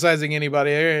not criticizing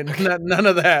anybody here. None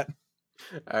of that.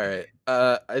 All right.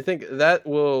 I think that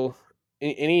will.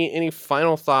 Any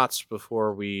final thoughts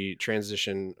before we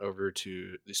transition over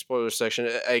to the spoiler section?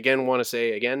 I again want to say,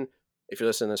 if you're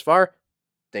listening this far,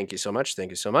 thank you so much.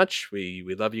 Thank you so much. We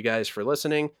love you guys for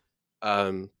listening.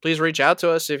 Please reach out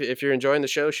to us if you're enjoying the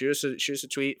show. Shoot us a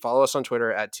tweet. Follow us on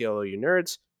Twitter at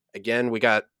TLOUnerds. Again, we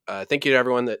got thank you to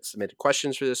everyone that submitted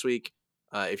questions for this week.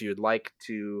 If you would like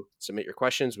to submit your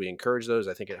questions, we encourage those.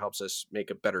 I think it helps us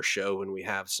make a better show when we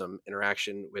have some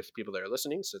interaction with people that are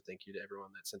listening. So thank you to everyone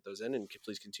that sent those in, and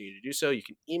please continue to do so. You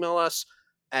can email us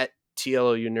at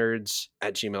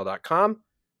tlounerds@gmail.com.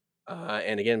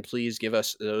 And again, please give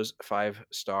us those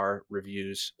 5-star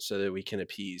reviews so that we can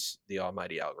appease the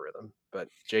almighty algorithm. But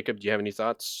Jacob, do you have any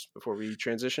thoughts before we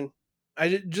transition?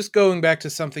 Just going back to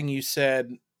something you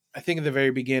said, I think at the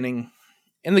very beginning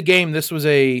in the game, this was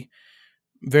a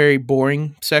very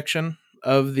boring section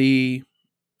of the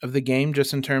of the game,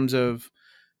 just in terms of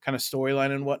kind of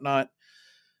storyline and whatnot.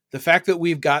 The fact that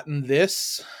we've gotten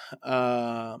this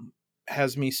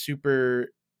has me super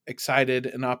excited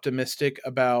and optimistic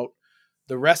about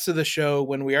the rest of the show,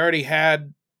 when we already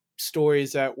had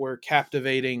stories that were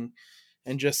captivating,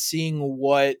 and just seeing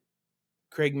what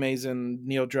Craig Mazin,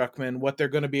 Neil Druckmann, what they're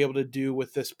going to be able to do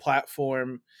with this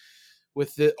platform,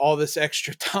 with all this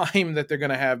extra time that they're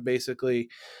going to have. Basically,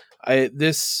 it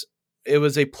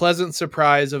was a pleasant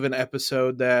surprise of an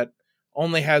episode that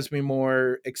only has me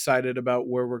more excited about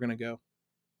where we're going to go.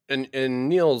 And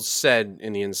Neil said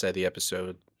in the inside the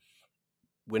episode,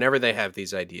 whenever they have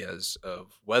these ideas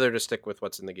of whether to stick with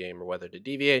what's in the game or whether to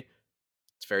deviate,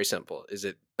 it's very simple. Is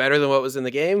it better than what was in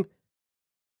the game?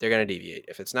 They're going to deviate.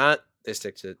 If it's not, they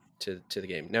stick to the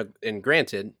game. Now, and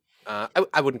granted,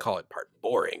 I wouldn't call it part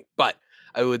boring, but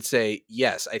I would say,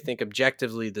 yes, I think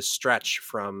objectively the stretch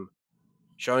from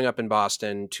showing up in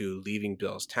Boston to leaving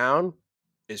Bill's town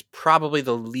is probably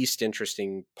the least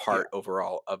interesting part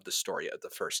overall of the story of the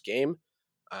first game.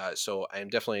 So I am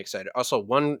definitely excited. Also,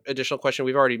 one additional question.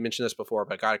 We've already mentioned this before,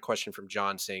 but I got a question from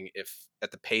John saying, if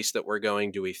at the pace that we're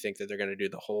going, do we think that they're going to do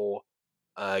the whole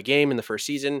game in the first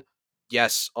season?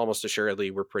 Yes, almost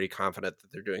assuredly. We're pretty confident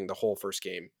that they're doing the whole first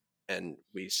game. And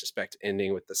we suspect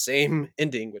ending with the same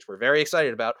ending, which we're very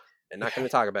excited about and not going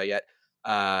to talk about yet,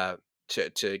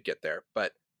 to get there.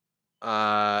 But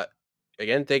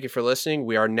again, thank you for listening.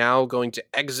 We are now going to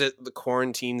exit the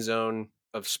quarantine zone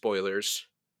of spoilers.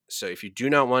 So if you do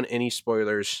not want any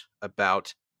spoilers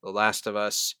about The Last of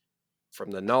Us,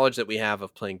 from the knowledge that we have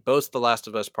of playing both The Last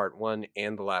of Us Part 1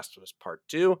 and The Last of Us Part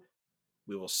 2,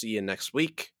 we will see you next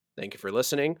week. Thank you for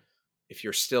listening. If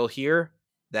you're still here,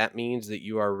 that means that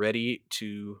you are ready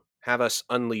to have us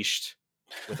unleashed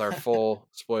with our full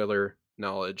spoiler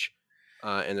knowledge.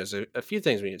 And there's a few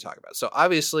things we need to talk about. So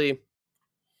obviously,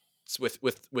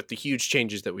 with the huge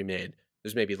changes that we made,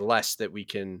 there's maybe less that we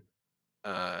can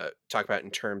talk about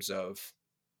in terms of.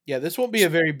 Yeah, this won't be a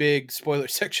very big spoiler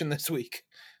section this week.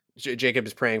 Jacob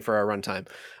is praying for our runtime.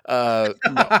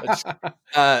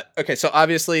 No. Okay, so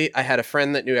obviously I had a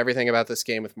friend that knew everything about this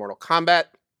game with Mortal Kombat.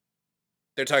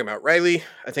 They're talking about Riley.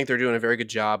 I think they're doing a very good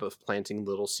job of planting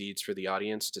little seeds for the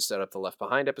audience to set up the Left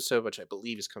Behind episode, which I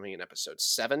believe is coming in episode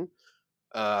 7,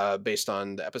 based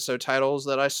on the episode titles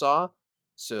that I saw.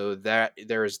 So that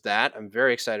there is that. I'm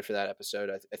very excited for that episode.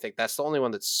 I think that's the only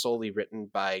one that's solely written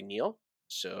by Neil.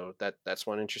 So that's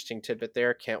one interesting tidbit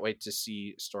there. Can't wait to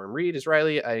see Storm Reed as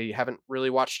Riley. I haven't really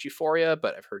watched Euphoria,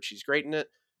 but I've heard she's great in it.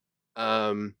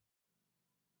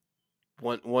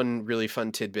 One really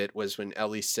fun tidbit was when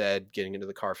Ellie said, getting into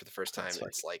the car for the first time,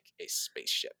 it's like a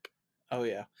spaceship. Oh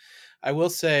yeah, I will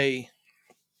say,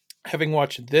 having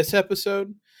watched this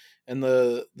episode and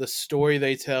the story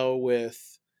they tell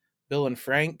with Bill and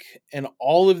Frank, and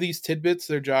all of these tidbits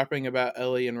they're dropping about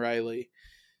Ellie and Riley,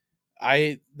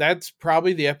 that's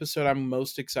probably the episode I'm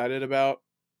most excited about.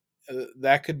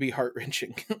 That could be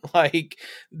heart-wrenching. Like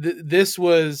this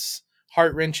was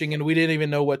heart-wrenching, and we didn't even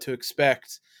know what to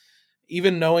expect.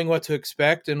 Even knowing what to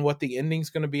expect and what the ending's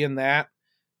going to be in that,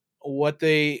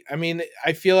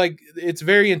 I feel like it's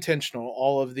very intentional.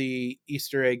 All of the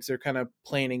Easter eggs are kind of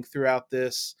planning throughout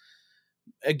this.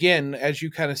 Again, as you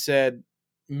kind of said,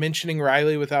 mentioning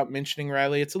Riley without mentioning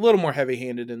Riley, it's a little more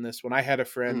heavy-handed in this one. I had a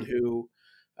friend who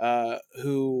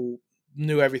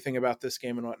knew everything about this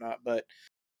game and whatnot, but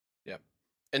yeah.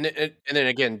 And then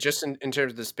again, just in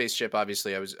terms of the spaceship,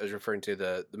 obviously I was referring to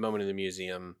the moment in the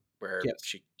museum where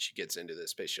she gets into the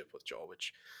spaceship with Joel,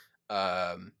 which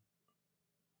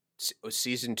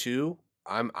season 2,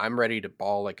 I'm ready to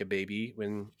bawl like a baby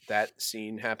when that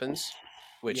scene happens.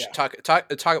 Which talk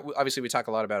obviously we talk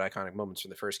a lot about iconic moments from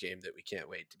the first game that we can't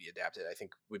wait to be adapted. I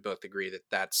think we both agree that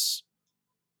that's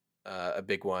a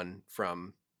big one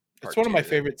from it's one of my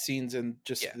favorite scenes in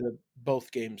just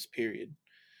both games, period.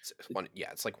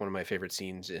 It's like one of my favorite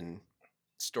scenes in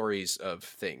stories of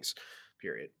things,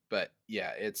 period. But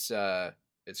yeah, it's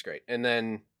great. And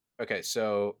then okay,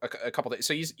 so a couple things.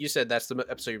 So you said that's the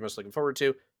episode you're most looking forward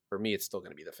to. For me, it's still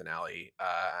going to be the finale.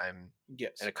 And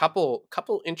a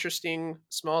couple interesting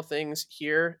small things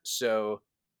here. So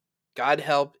God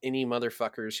help any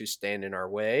motherfuckers who stand in our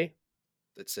way.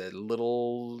 That's a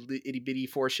little itty bitty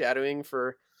foreshadowing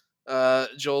for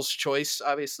Joel's choice,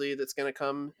 obviously, that's going to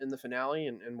come in the finale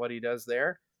and what he does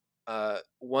there.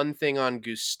 One thing on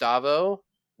Gustavo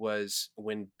was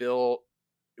when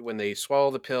they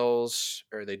swallow the pills,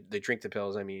 or they drink the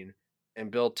pills, I mean, and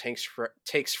Bill takes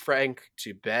Frank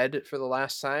to bed for the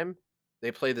last time, they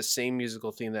play the same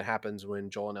musical theme that happens when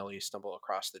Joel and Ellie stumble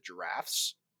across the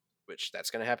giraffes, which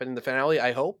that's going to happen in the finale,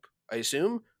 I hope, I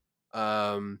assume.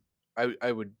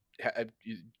 I would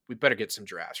we better get some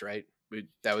giraffes, right?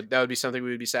 That would be something we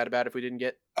would be sad about if we didn't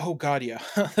get. Oh god, yeah.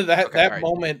 that Okay, all that right.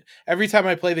 moment, every time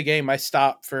I play the game, I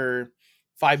stop for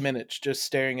 5 minutes just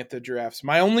staring at the giraffes.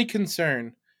 My only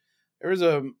concern, there was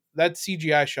a that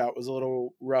CGI shot was a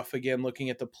little rough again, looking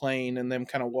at the plane and them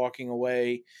kind of walking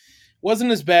away.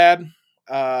 Wasn't as bad.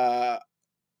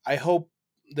 I hope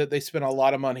that they spent a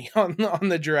lot of money on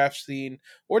the giraffe scene,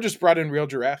 or just brought in real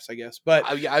giraffes, I guess.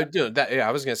 But Yeah, I do that. Yeah,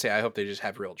 I was gonna say I hope they just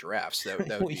have real giraffes. That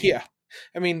would be yeah,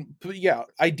 I mean, yeah,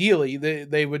 ideally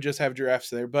they would just have giraffes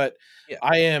there. But yeah.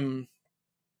 I am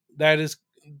that is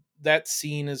that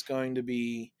scene is going to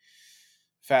be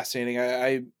fascinating.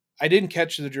 I didn't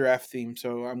catch the giraffe theme,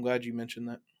 so I'm glad you mentioned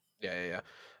that. Yeah.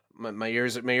 My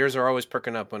ears are always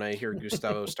perking up when I hear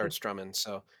Gustavo start strumming.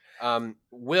 So,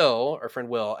 Will, our friend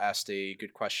Will, asked a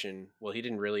good question. Well, he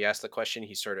didn't really ask the question.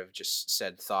 He sort of just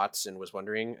said thoughts and was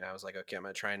wondering. And I was like, okay, I'm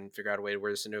gonna try and figure out a way to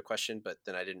word this into a question, but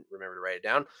then I didn't remember to write it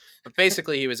down. But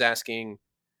basically, he was asking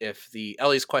if the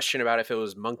Ellie's question about if it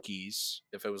was monkeys,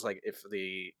 if it was like if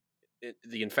the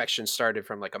infection started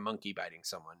from like a monkey biting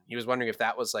someone. He was wondering if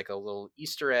that was like a little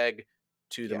Easter egg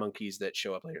to the Yeah. monkeys that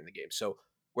show up later in the game. So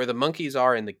where the monkeys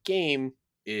are in the game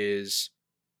is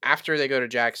after they go to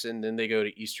Jackson, then they go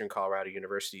to Eastern Colorado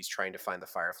University's trying to find the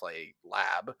Firefly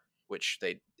lab, which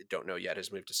they don't know yet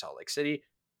has moved to Salt Lake City.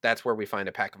 That's where we find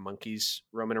a pack of monkeys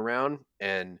roaming around.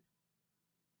 And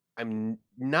I'm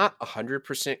not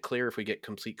 100% clear if we get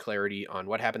complete clarity on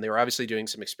what happened. They were obviously doing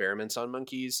some experiments on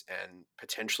monkeys, and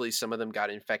potentially some of them got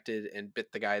infected and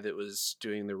bit the guy that was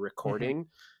doing the Mhm. recording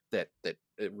that it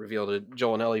revealed to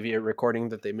Joel and Ellie via recording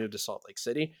that they moved to Salt Lake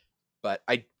City. But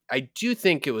I do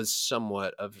think it was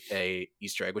somewhat of a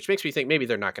Easter egg, which makes me think maybe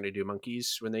they're not going to do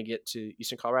monkeys when they get to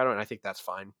Eastern Colorado, and I think that's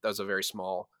fine. That was a very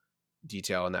small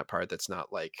detail in that part that's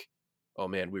not like, oh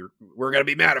man, we're gonna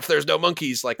be mad if there's no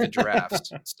monkeys like the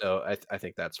giraffes. So I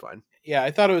think that's fine. Yeah,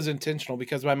 I thought it was intentional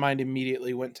because my mind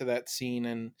immediately went to that scene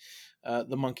and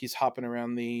the monkeys hopping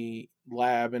around the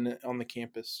lab and on the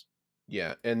campus.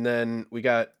 Yeah, and then we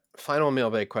got final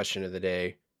mailbag question of the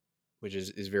day, which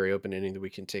is very open ending that we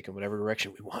can take in whatever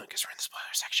direction we want because we're in the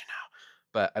spoiler section now.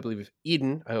 But I believe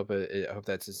Eden, I hope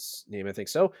that's his name. I think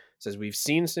so. Says we've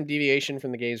seen some deviation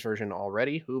from the games version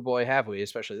already. Who boy have we,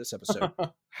 especially this episode.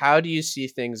 How do you see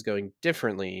things going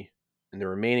differently in the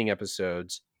remaining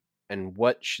episodes, and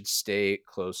what should stay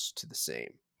close to the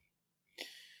same?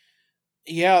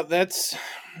 Yeah, that's.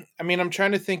 I mean, I'm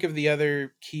trying to think of the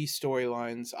other key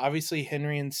storylines. Obviously,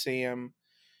 Henry and Sam,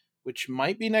 which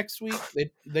might be next week.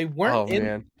 They weren't Oh in.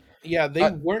 man. Yeah, they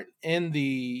weren't in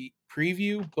the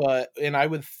preview, but and I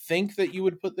would think that you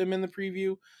would put them in the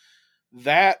preview.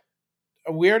 That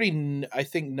we already, I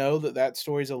think, know that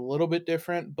story's a little bit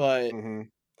different, but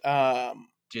Mm-hmm. um,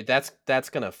 Dude, that's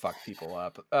gonna fuck people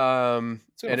up. it's gonna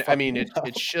And I fuck mean me it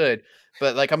up. should,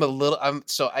 but like I'm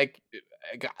so I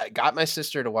got my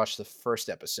sister to watch the first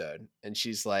episode, and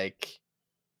she's like,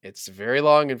 it's very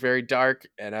long and very dark,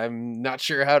 and I'm not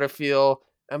sure how to feel.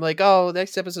 I'm like, oh,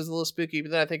 next episode's a little spooky, but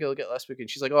then I think it'll get less spooky. And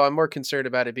she's like, oh, I'm more concerned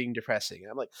about it being depressing.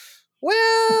 And I'm like,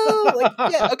 well, like,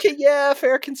 yeah, okay, yeah,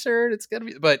 fair concern. It's gonna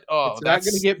be, but oh, It's not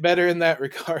gonna get better in that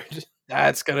regard.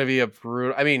 that's gonna be a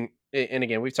brutal. I mean, and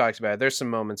again, we've talked about it. There's some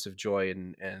moments of joy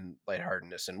and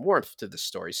lightheartedness and warmth to the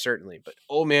story, certainly. But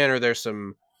oh man, are there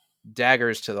some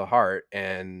daggers to the heart,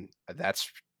 and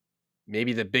that's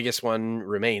maybe the biggest one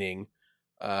remaining.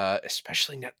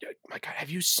 Especially now. My God, have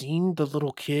you seen the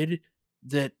little kid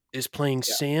that is playing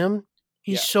Yeah, Sam?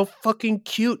 He's yeah. so fucking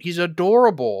cute. He's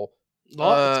adorable. Seems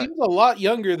a lot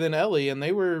younger than Ellie, and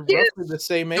they were Yes. roughly the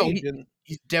same No, age. And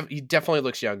he definitely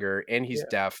looks younger, and he's yeah,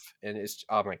 deaf, and it's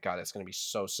oh my God, that's gonna be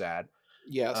so sad.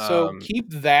 yeah. So Um, keep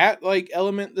that like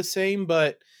element the same,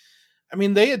 but I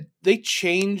mean they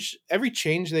change every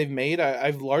change they've made.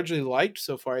 I've largely liked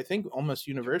so far. I think almost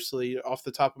universally off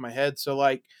the top of my head. So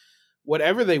like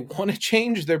whatever they want to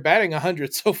change, they're batting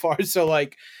 100 so far. So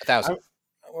like, a thousand.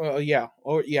 well, yeah,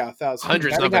 or yeah, 1,000.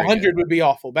 Hundred's not Batting a very good. hundred would be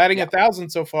awful. Batting Yeah, 1,000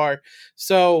 so far.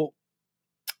 So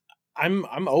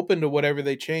I'm open to whatever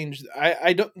they change.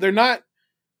 I don't. They're not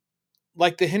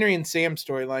like the Henry and Sam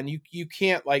storyline. You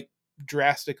can't like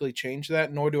drastically change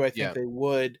that. Nor do I think yeah. they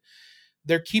would.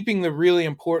 They're keeping the really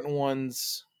important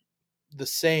ones the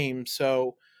same.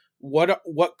 So what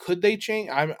could they change?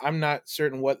 I'm not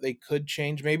certain what they could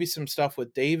change. Maybe some stuff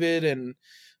with David and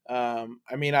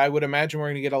I mean I would imagine we're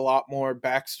going to get a lot more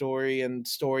backstory and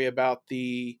story about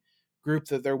the group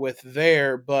that they're with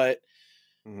there, but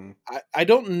Hmm. I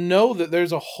don't know that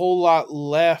there's a whole lot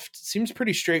left. It seems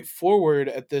pretty straightforward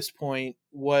at this point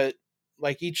what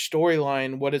like each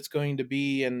storyline what it's going to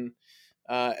be and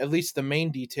at least the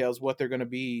main details, what they're going to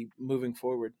be moving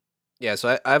forward. Yeah,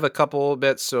 so I have a couple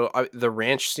bits. So the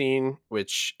ranch scene,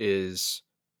 which is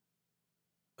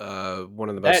one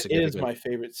of the most That is significant. my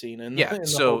favorite scene Yeah, in the whole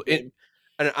so game.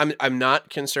 and I'm not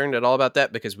concerned at all about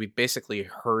that because we basically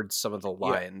heard some of the Yeah.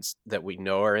 lines that we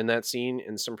know are in that scene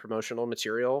in some promotional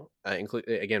material.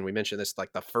 Again, we mentioned this,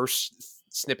 like the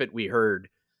first snippet we heard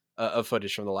of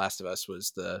footage from The Last of Us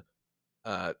was the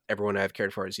everyone I've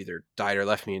cared for has either died or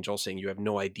left me, and Joel saying you have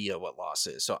no idea what loss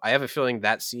is. So I have a feeling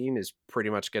that scene is pretty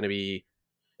much going to be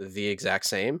the exact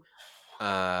same,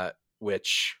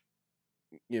 which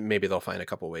maybe they'll find a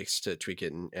couple ways to tweak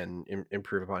it and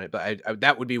improve upon it. But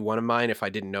that would be one of mine if I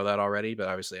didn't know that already. But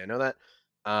obviously I know that.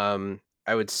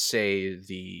 I would say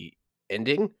the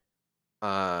ending,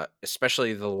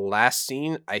 especially the last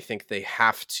scene. I think they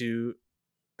have to.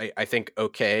 I think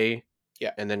okay,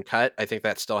 Yeah. and then cut. I think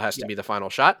that still has to Yeah. be the final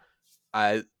shot.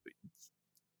 That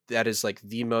is like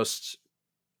the most.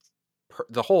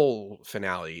 The whole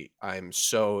finale, I'm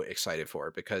so excited for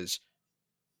because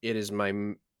it is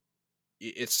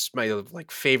it's my like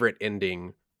favorite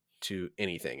ending to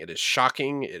anything. It is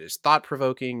shocking. It is thought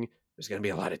provoking. There's going to be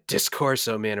a lot of discourse.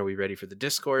 Oh man, are we ready for the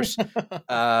discourse?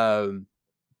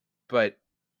 But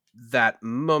that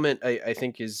moment, I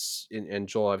think is, and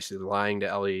Joel obviously lying to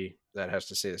Ellie. That has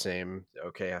to say the same.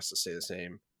 Okay, has to say the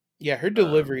same. Yeah, her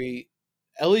delivery,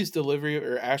 Ellie's delivery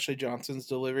or Ashley Johnson's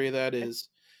delivery, that is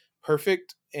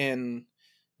perfect. And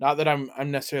not that I'm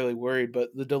necessarily worried, but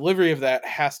the delivery of that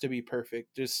has to be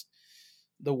perfect. Just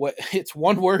the way it's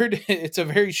one word, it's a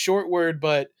very short word,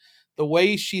 but the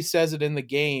way she says it in the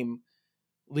game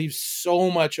leaves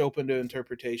so much open to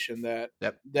interpretation that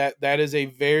Yep. that is a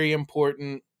very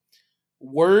important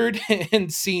word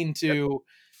and scene Yep. to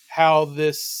how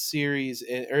this series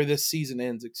or this season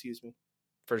ends, excuse me.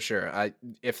 For sure.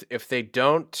 If they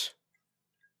don't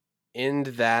end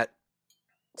that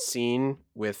scene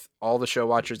with all the show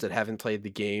watchers that haven't played the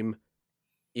game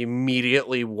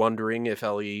immediately wondering if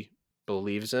Ellie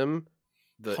believes him,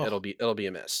 Oh, it'll be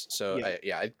a miss. So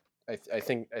yeah. I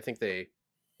think they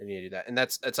need to do that, and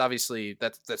that's obviously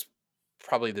that's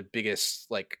probably the biggest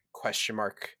like question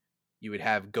mark you would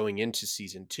have going into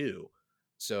season 2.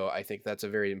 So I think that's a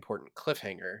very important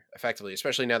cliffhanger, effectively,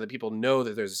 especially now that people know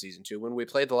that there's a season 2. When we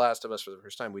played The Last of Us for the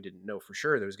first time, we didn't know for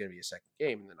sure there was going to be a second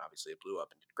game, and then obviously it blew up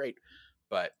and did great.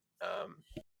 But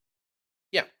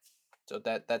yeah, so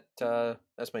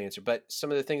that's my answer. But some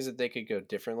of the things that they could go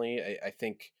differently, I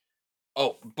think.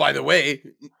 Oh, by the way,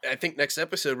 I think next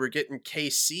episode we're getting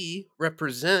KC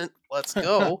represent. Let's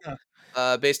go.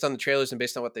 Based on the trailers and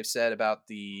based on what they've said about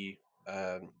the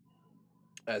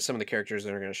some of the characters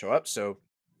that are going to show up. So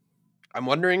I'm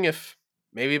wondering if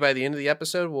maybe by the end of the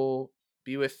episode we'll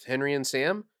be with Henry and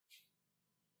Sam.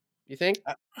 You think?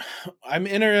 I'm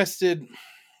interested.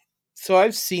 So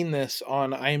I've seen this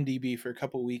on IMDb for a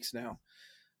couple weeks now.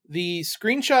 The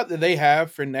screenshot that they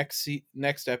have for next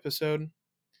episode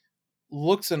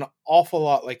looks an awful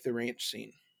lot like the ranch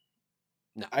scene.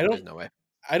 No, I there's don't no way.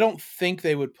 I don't think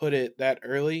they would put it that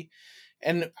early.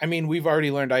 And I mean, we've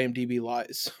already learned IMDb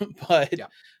lies, but Yeah.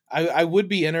 I would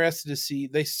be interested to see.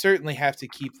 They certainly have to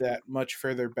keep that much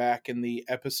further back in the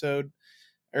episode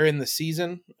or in the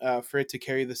season for it to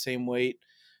carry the same weight.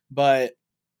 But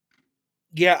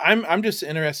yeah, I'm just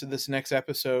interested this next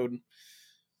episode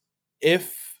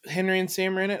if Henry and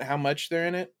Sam are in it, how much they're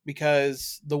in it,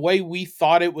 because the way we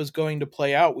thought it was going to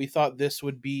play out, we thought this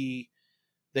would be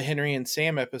the Henry and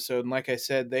Sam episode, and like I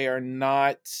said, they are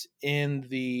not in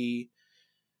the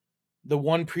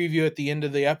one preview at the end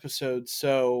of the episode.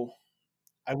 So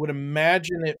I would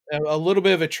imagine it a little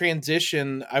bit of a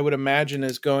transition. I would imagine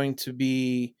is going to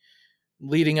be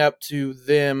leading up to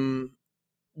them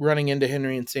running into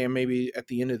Henry and Sam, maybe at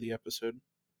the end of the episode.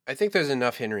 I think there's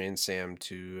enough Henry and Sam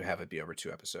to have it be over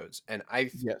 2 episodes, and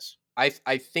Yes. I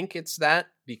think it's that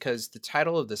because the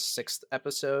title of the 6th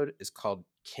episode is called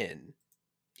Kin,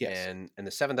 Yes. and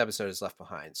the 7th episode is Left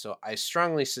Behind. So I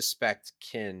strongly suspect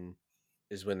Kin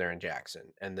is when they're in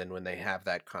Jackson, and then when they have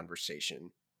that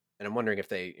conversation. And I'm wondering if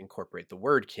they incorporate the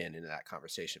word kin into that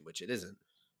conversation, which it isn't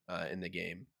in the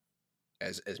game,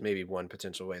 as maybe one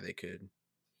potential way they could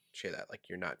share that, like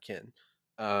you're not kin.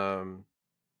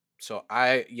 So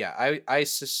I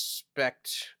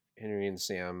suspect Henry and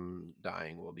Sam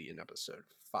dying will be in episode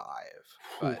 5,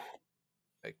 Whew. but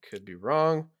I could be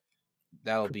wrong.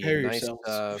 That'll be a Prepare nice.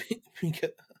 yourselves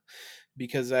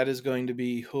because that is going to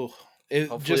be it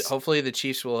just Hopefully the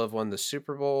Chiefs will have won the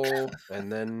Super Bowl,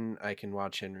 and then I can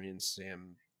watch Henry and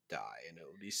Sam die, and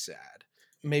it'll be sad.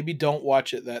 maybe don't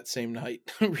watch it that same night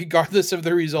regardless of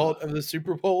the result Ugh. of the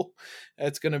Super Bowl.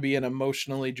 That's going to be an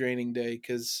emotionally draining day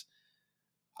because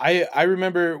I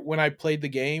remember when I played the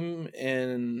game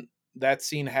and that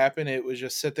scene happened, it was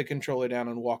just set the controller down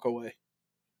and walk away.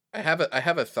 I have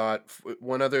a thought.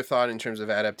 One other thought in terms of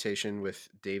adaptation with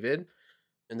David,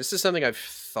 and this is something I've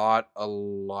thought a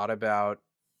lot about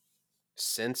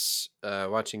since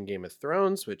watching Game of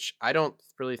Thrones, which I don't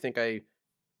really think I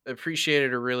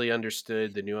appreciated or really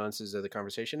understood the nuances of the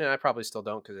conversation, and I probably still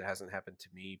don't because it hasn't happened to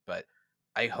me. But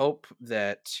I hope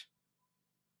that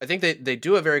I think they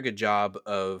do a very good job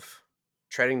of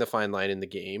treading the fine line in the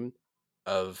game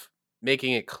of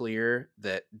making it clear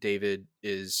that David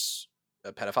is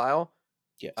a pedophile,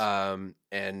 Yes.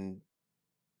 and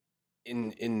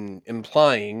in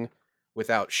implying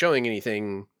without showing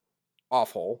anything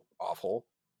awful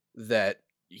that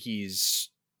he's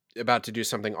about to do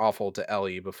something awful to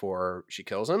Ellie before she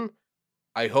kills him.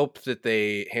 I hope that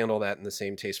they handle that in the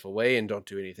same tasteful way and don't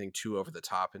do anything too over the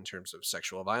top in terms of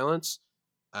sexual violence.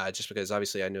 Just because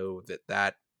obviously I know that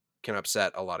that can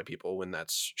upset a lot of people when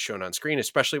that's shown on screen,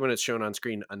 especially when it's shown on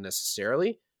screen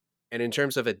unnecessarily. And in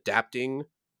terms of adapting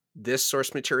this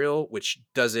source material, which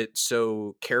does it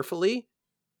so carefully,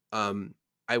 um,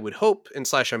 I would hope and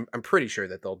slash I'm pretty sure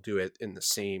that they'll do it in the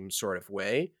same sort of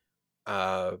way.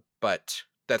 But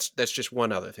that's just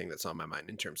one other thing that's on my mind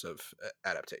in terms of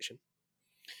adaptation.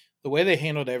 The way they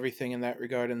handled everything in that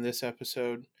regard in this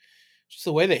episode, just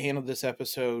the way they handled this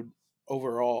episode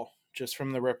overall, just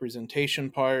from the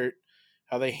representation part,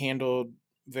 how they handled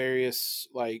various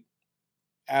like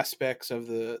aspects of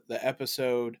the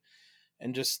episode,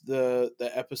 and just the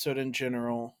episode in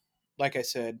general, like I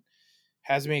said,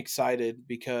 has me excited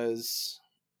because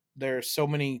there are so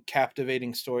many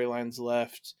captivating storylines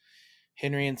left.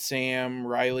 Henry and Sam,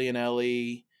 Riley and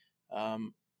Ellie,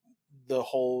 um, the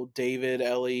whole David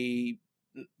Ellie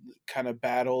kind of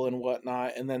battle and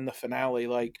whatnot, and then the finale.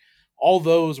 Like all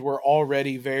those were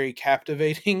already very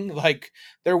captivating. Like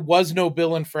there was no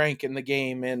Bill and Frank in the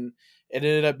game, and it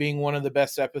ended up being one of the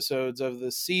best episodes of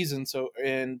the season.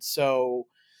 So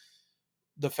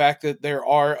the fact that there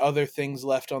are other things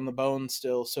left on the bone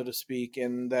still, so to speak,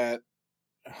 and that,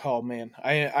 oh man,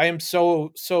 I am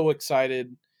so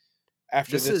excited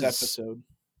after This this is episode.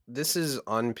 this is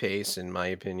on pace, in my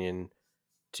opinion,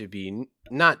 to be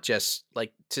not just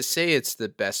like to say it's the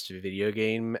best video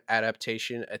game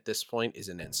adaptation at this point is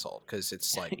an insult because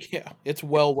it's like Yeah, it's it's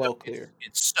well clear.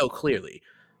 it's so clearly,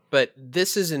 but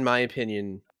this is, in my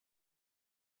opinion,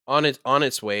 on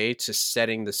its way to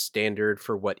setting the standard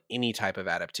for what any type of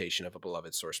adaptation of a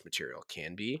beloved source material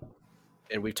can be.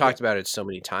 And we've Yeah, talked about it so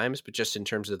many times, but just in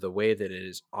terms of the way that it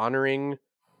is honoring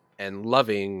and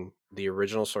loving the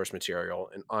original source material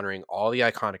and honoring all the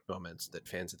iconic moments that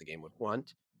fans of the game would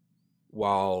want,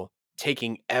 while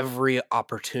taking every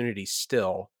opportunity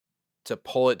still to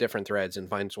pull at different threads and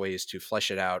find ways to flesh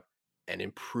it out and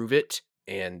improve it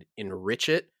and enrich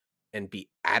it and be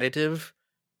additive.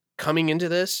 Coming into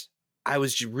this, I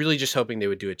was really just hoping they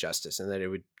would do it justice and that it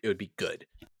would be good,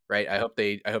 right? I hope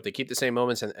they keep the same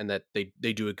moments and that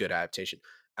they do a good adaptation.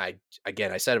 I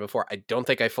said it before, I don't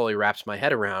think I fully wrapped my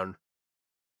head around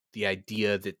the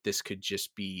idea that this could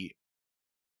just be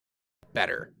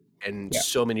better in yeah,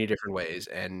 so many different ways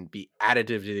and be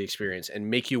additive to the experience and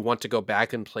make you want to go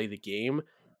back and play the game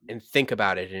and think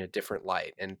about it in a different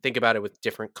light and think about it with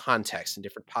different contexts and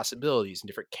different possibilities and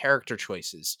different character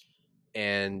choices.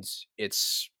 And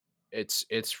it's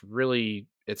really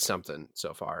it's something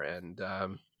so far. And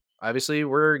obviously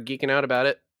we're geeking out about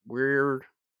it. We're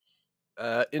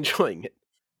enjoying it.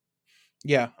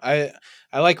 yeah. I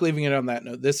like leaving it on that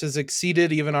note. This has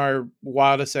exceeded even our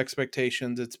wildest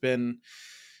expectations. It's been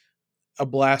a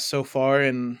blast so far,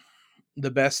 and the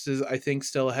best is, I think,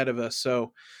 still ahead of us.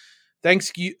 So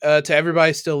thanks to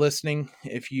everybody still listening.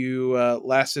 If you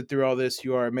lasted through all this,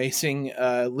 you are amazing.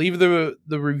 Leave the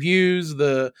reviews,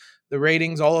 the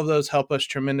ratings, all of those help us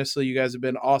tremendously. You guys have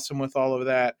been awesome with all of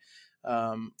that.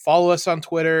 Follow us on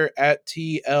Twitter at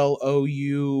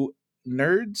TLOU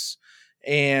Nerds,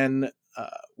 and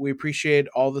we appreciate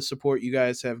all the support you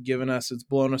guys have given us. It's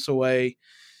blown us away.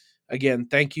 Again,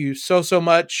 thank you so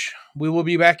much. We will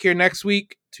be back here next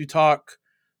week to talk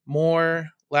more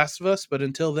Last of Us. But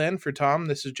until then, for Tom,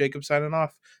 this is Jacob signing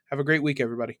off. Have a great week,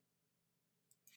 everybody.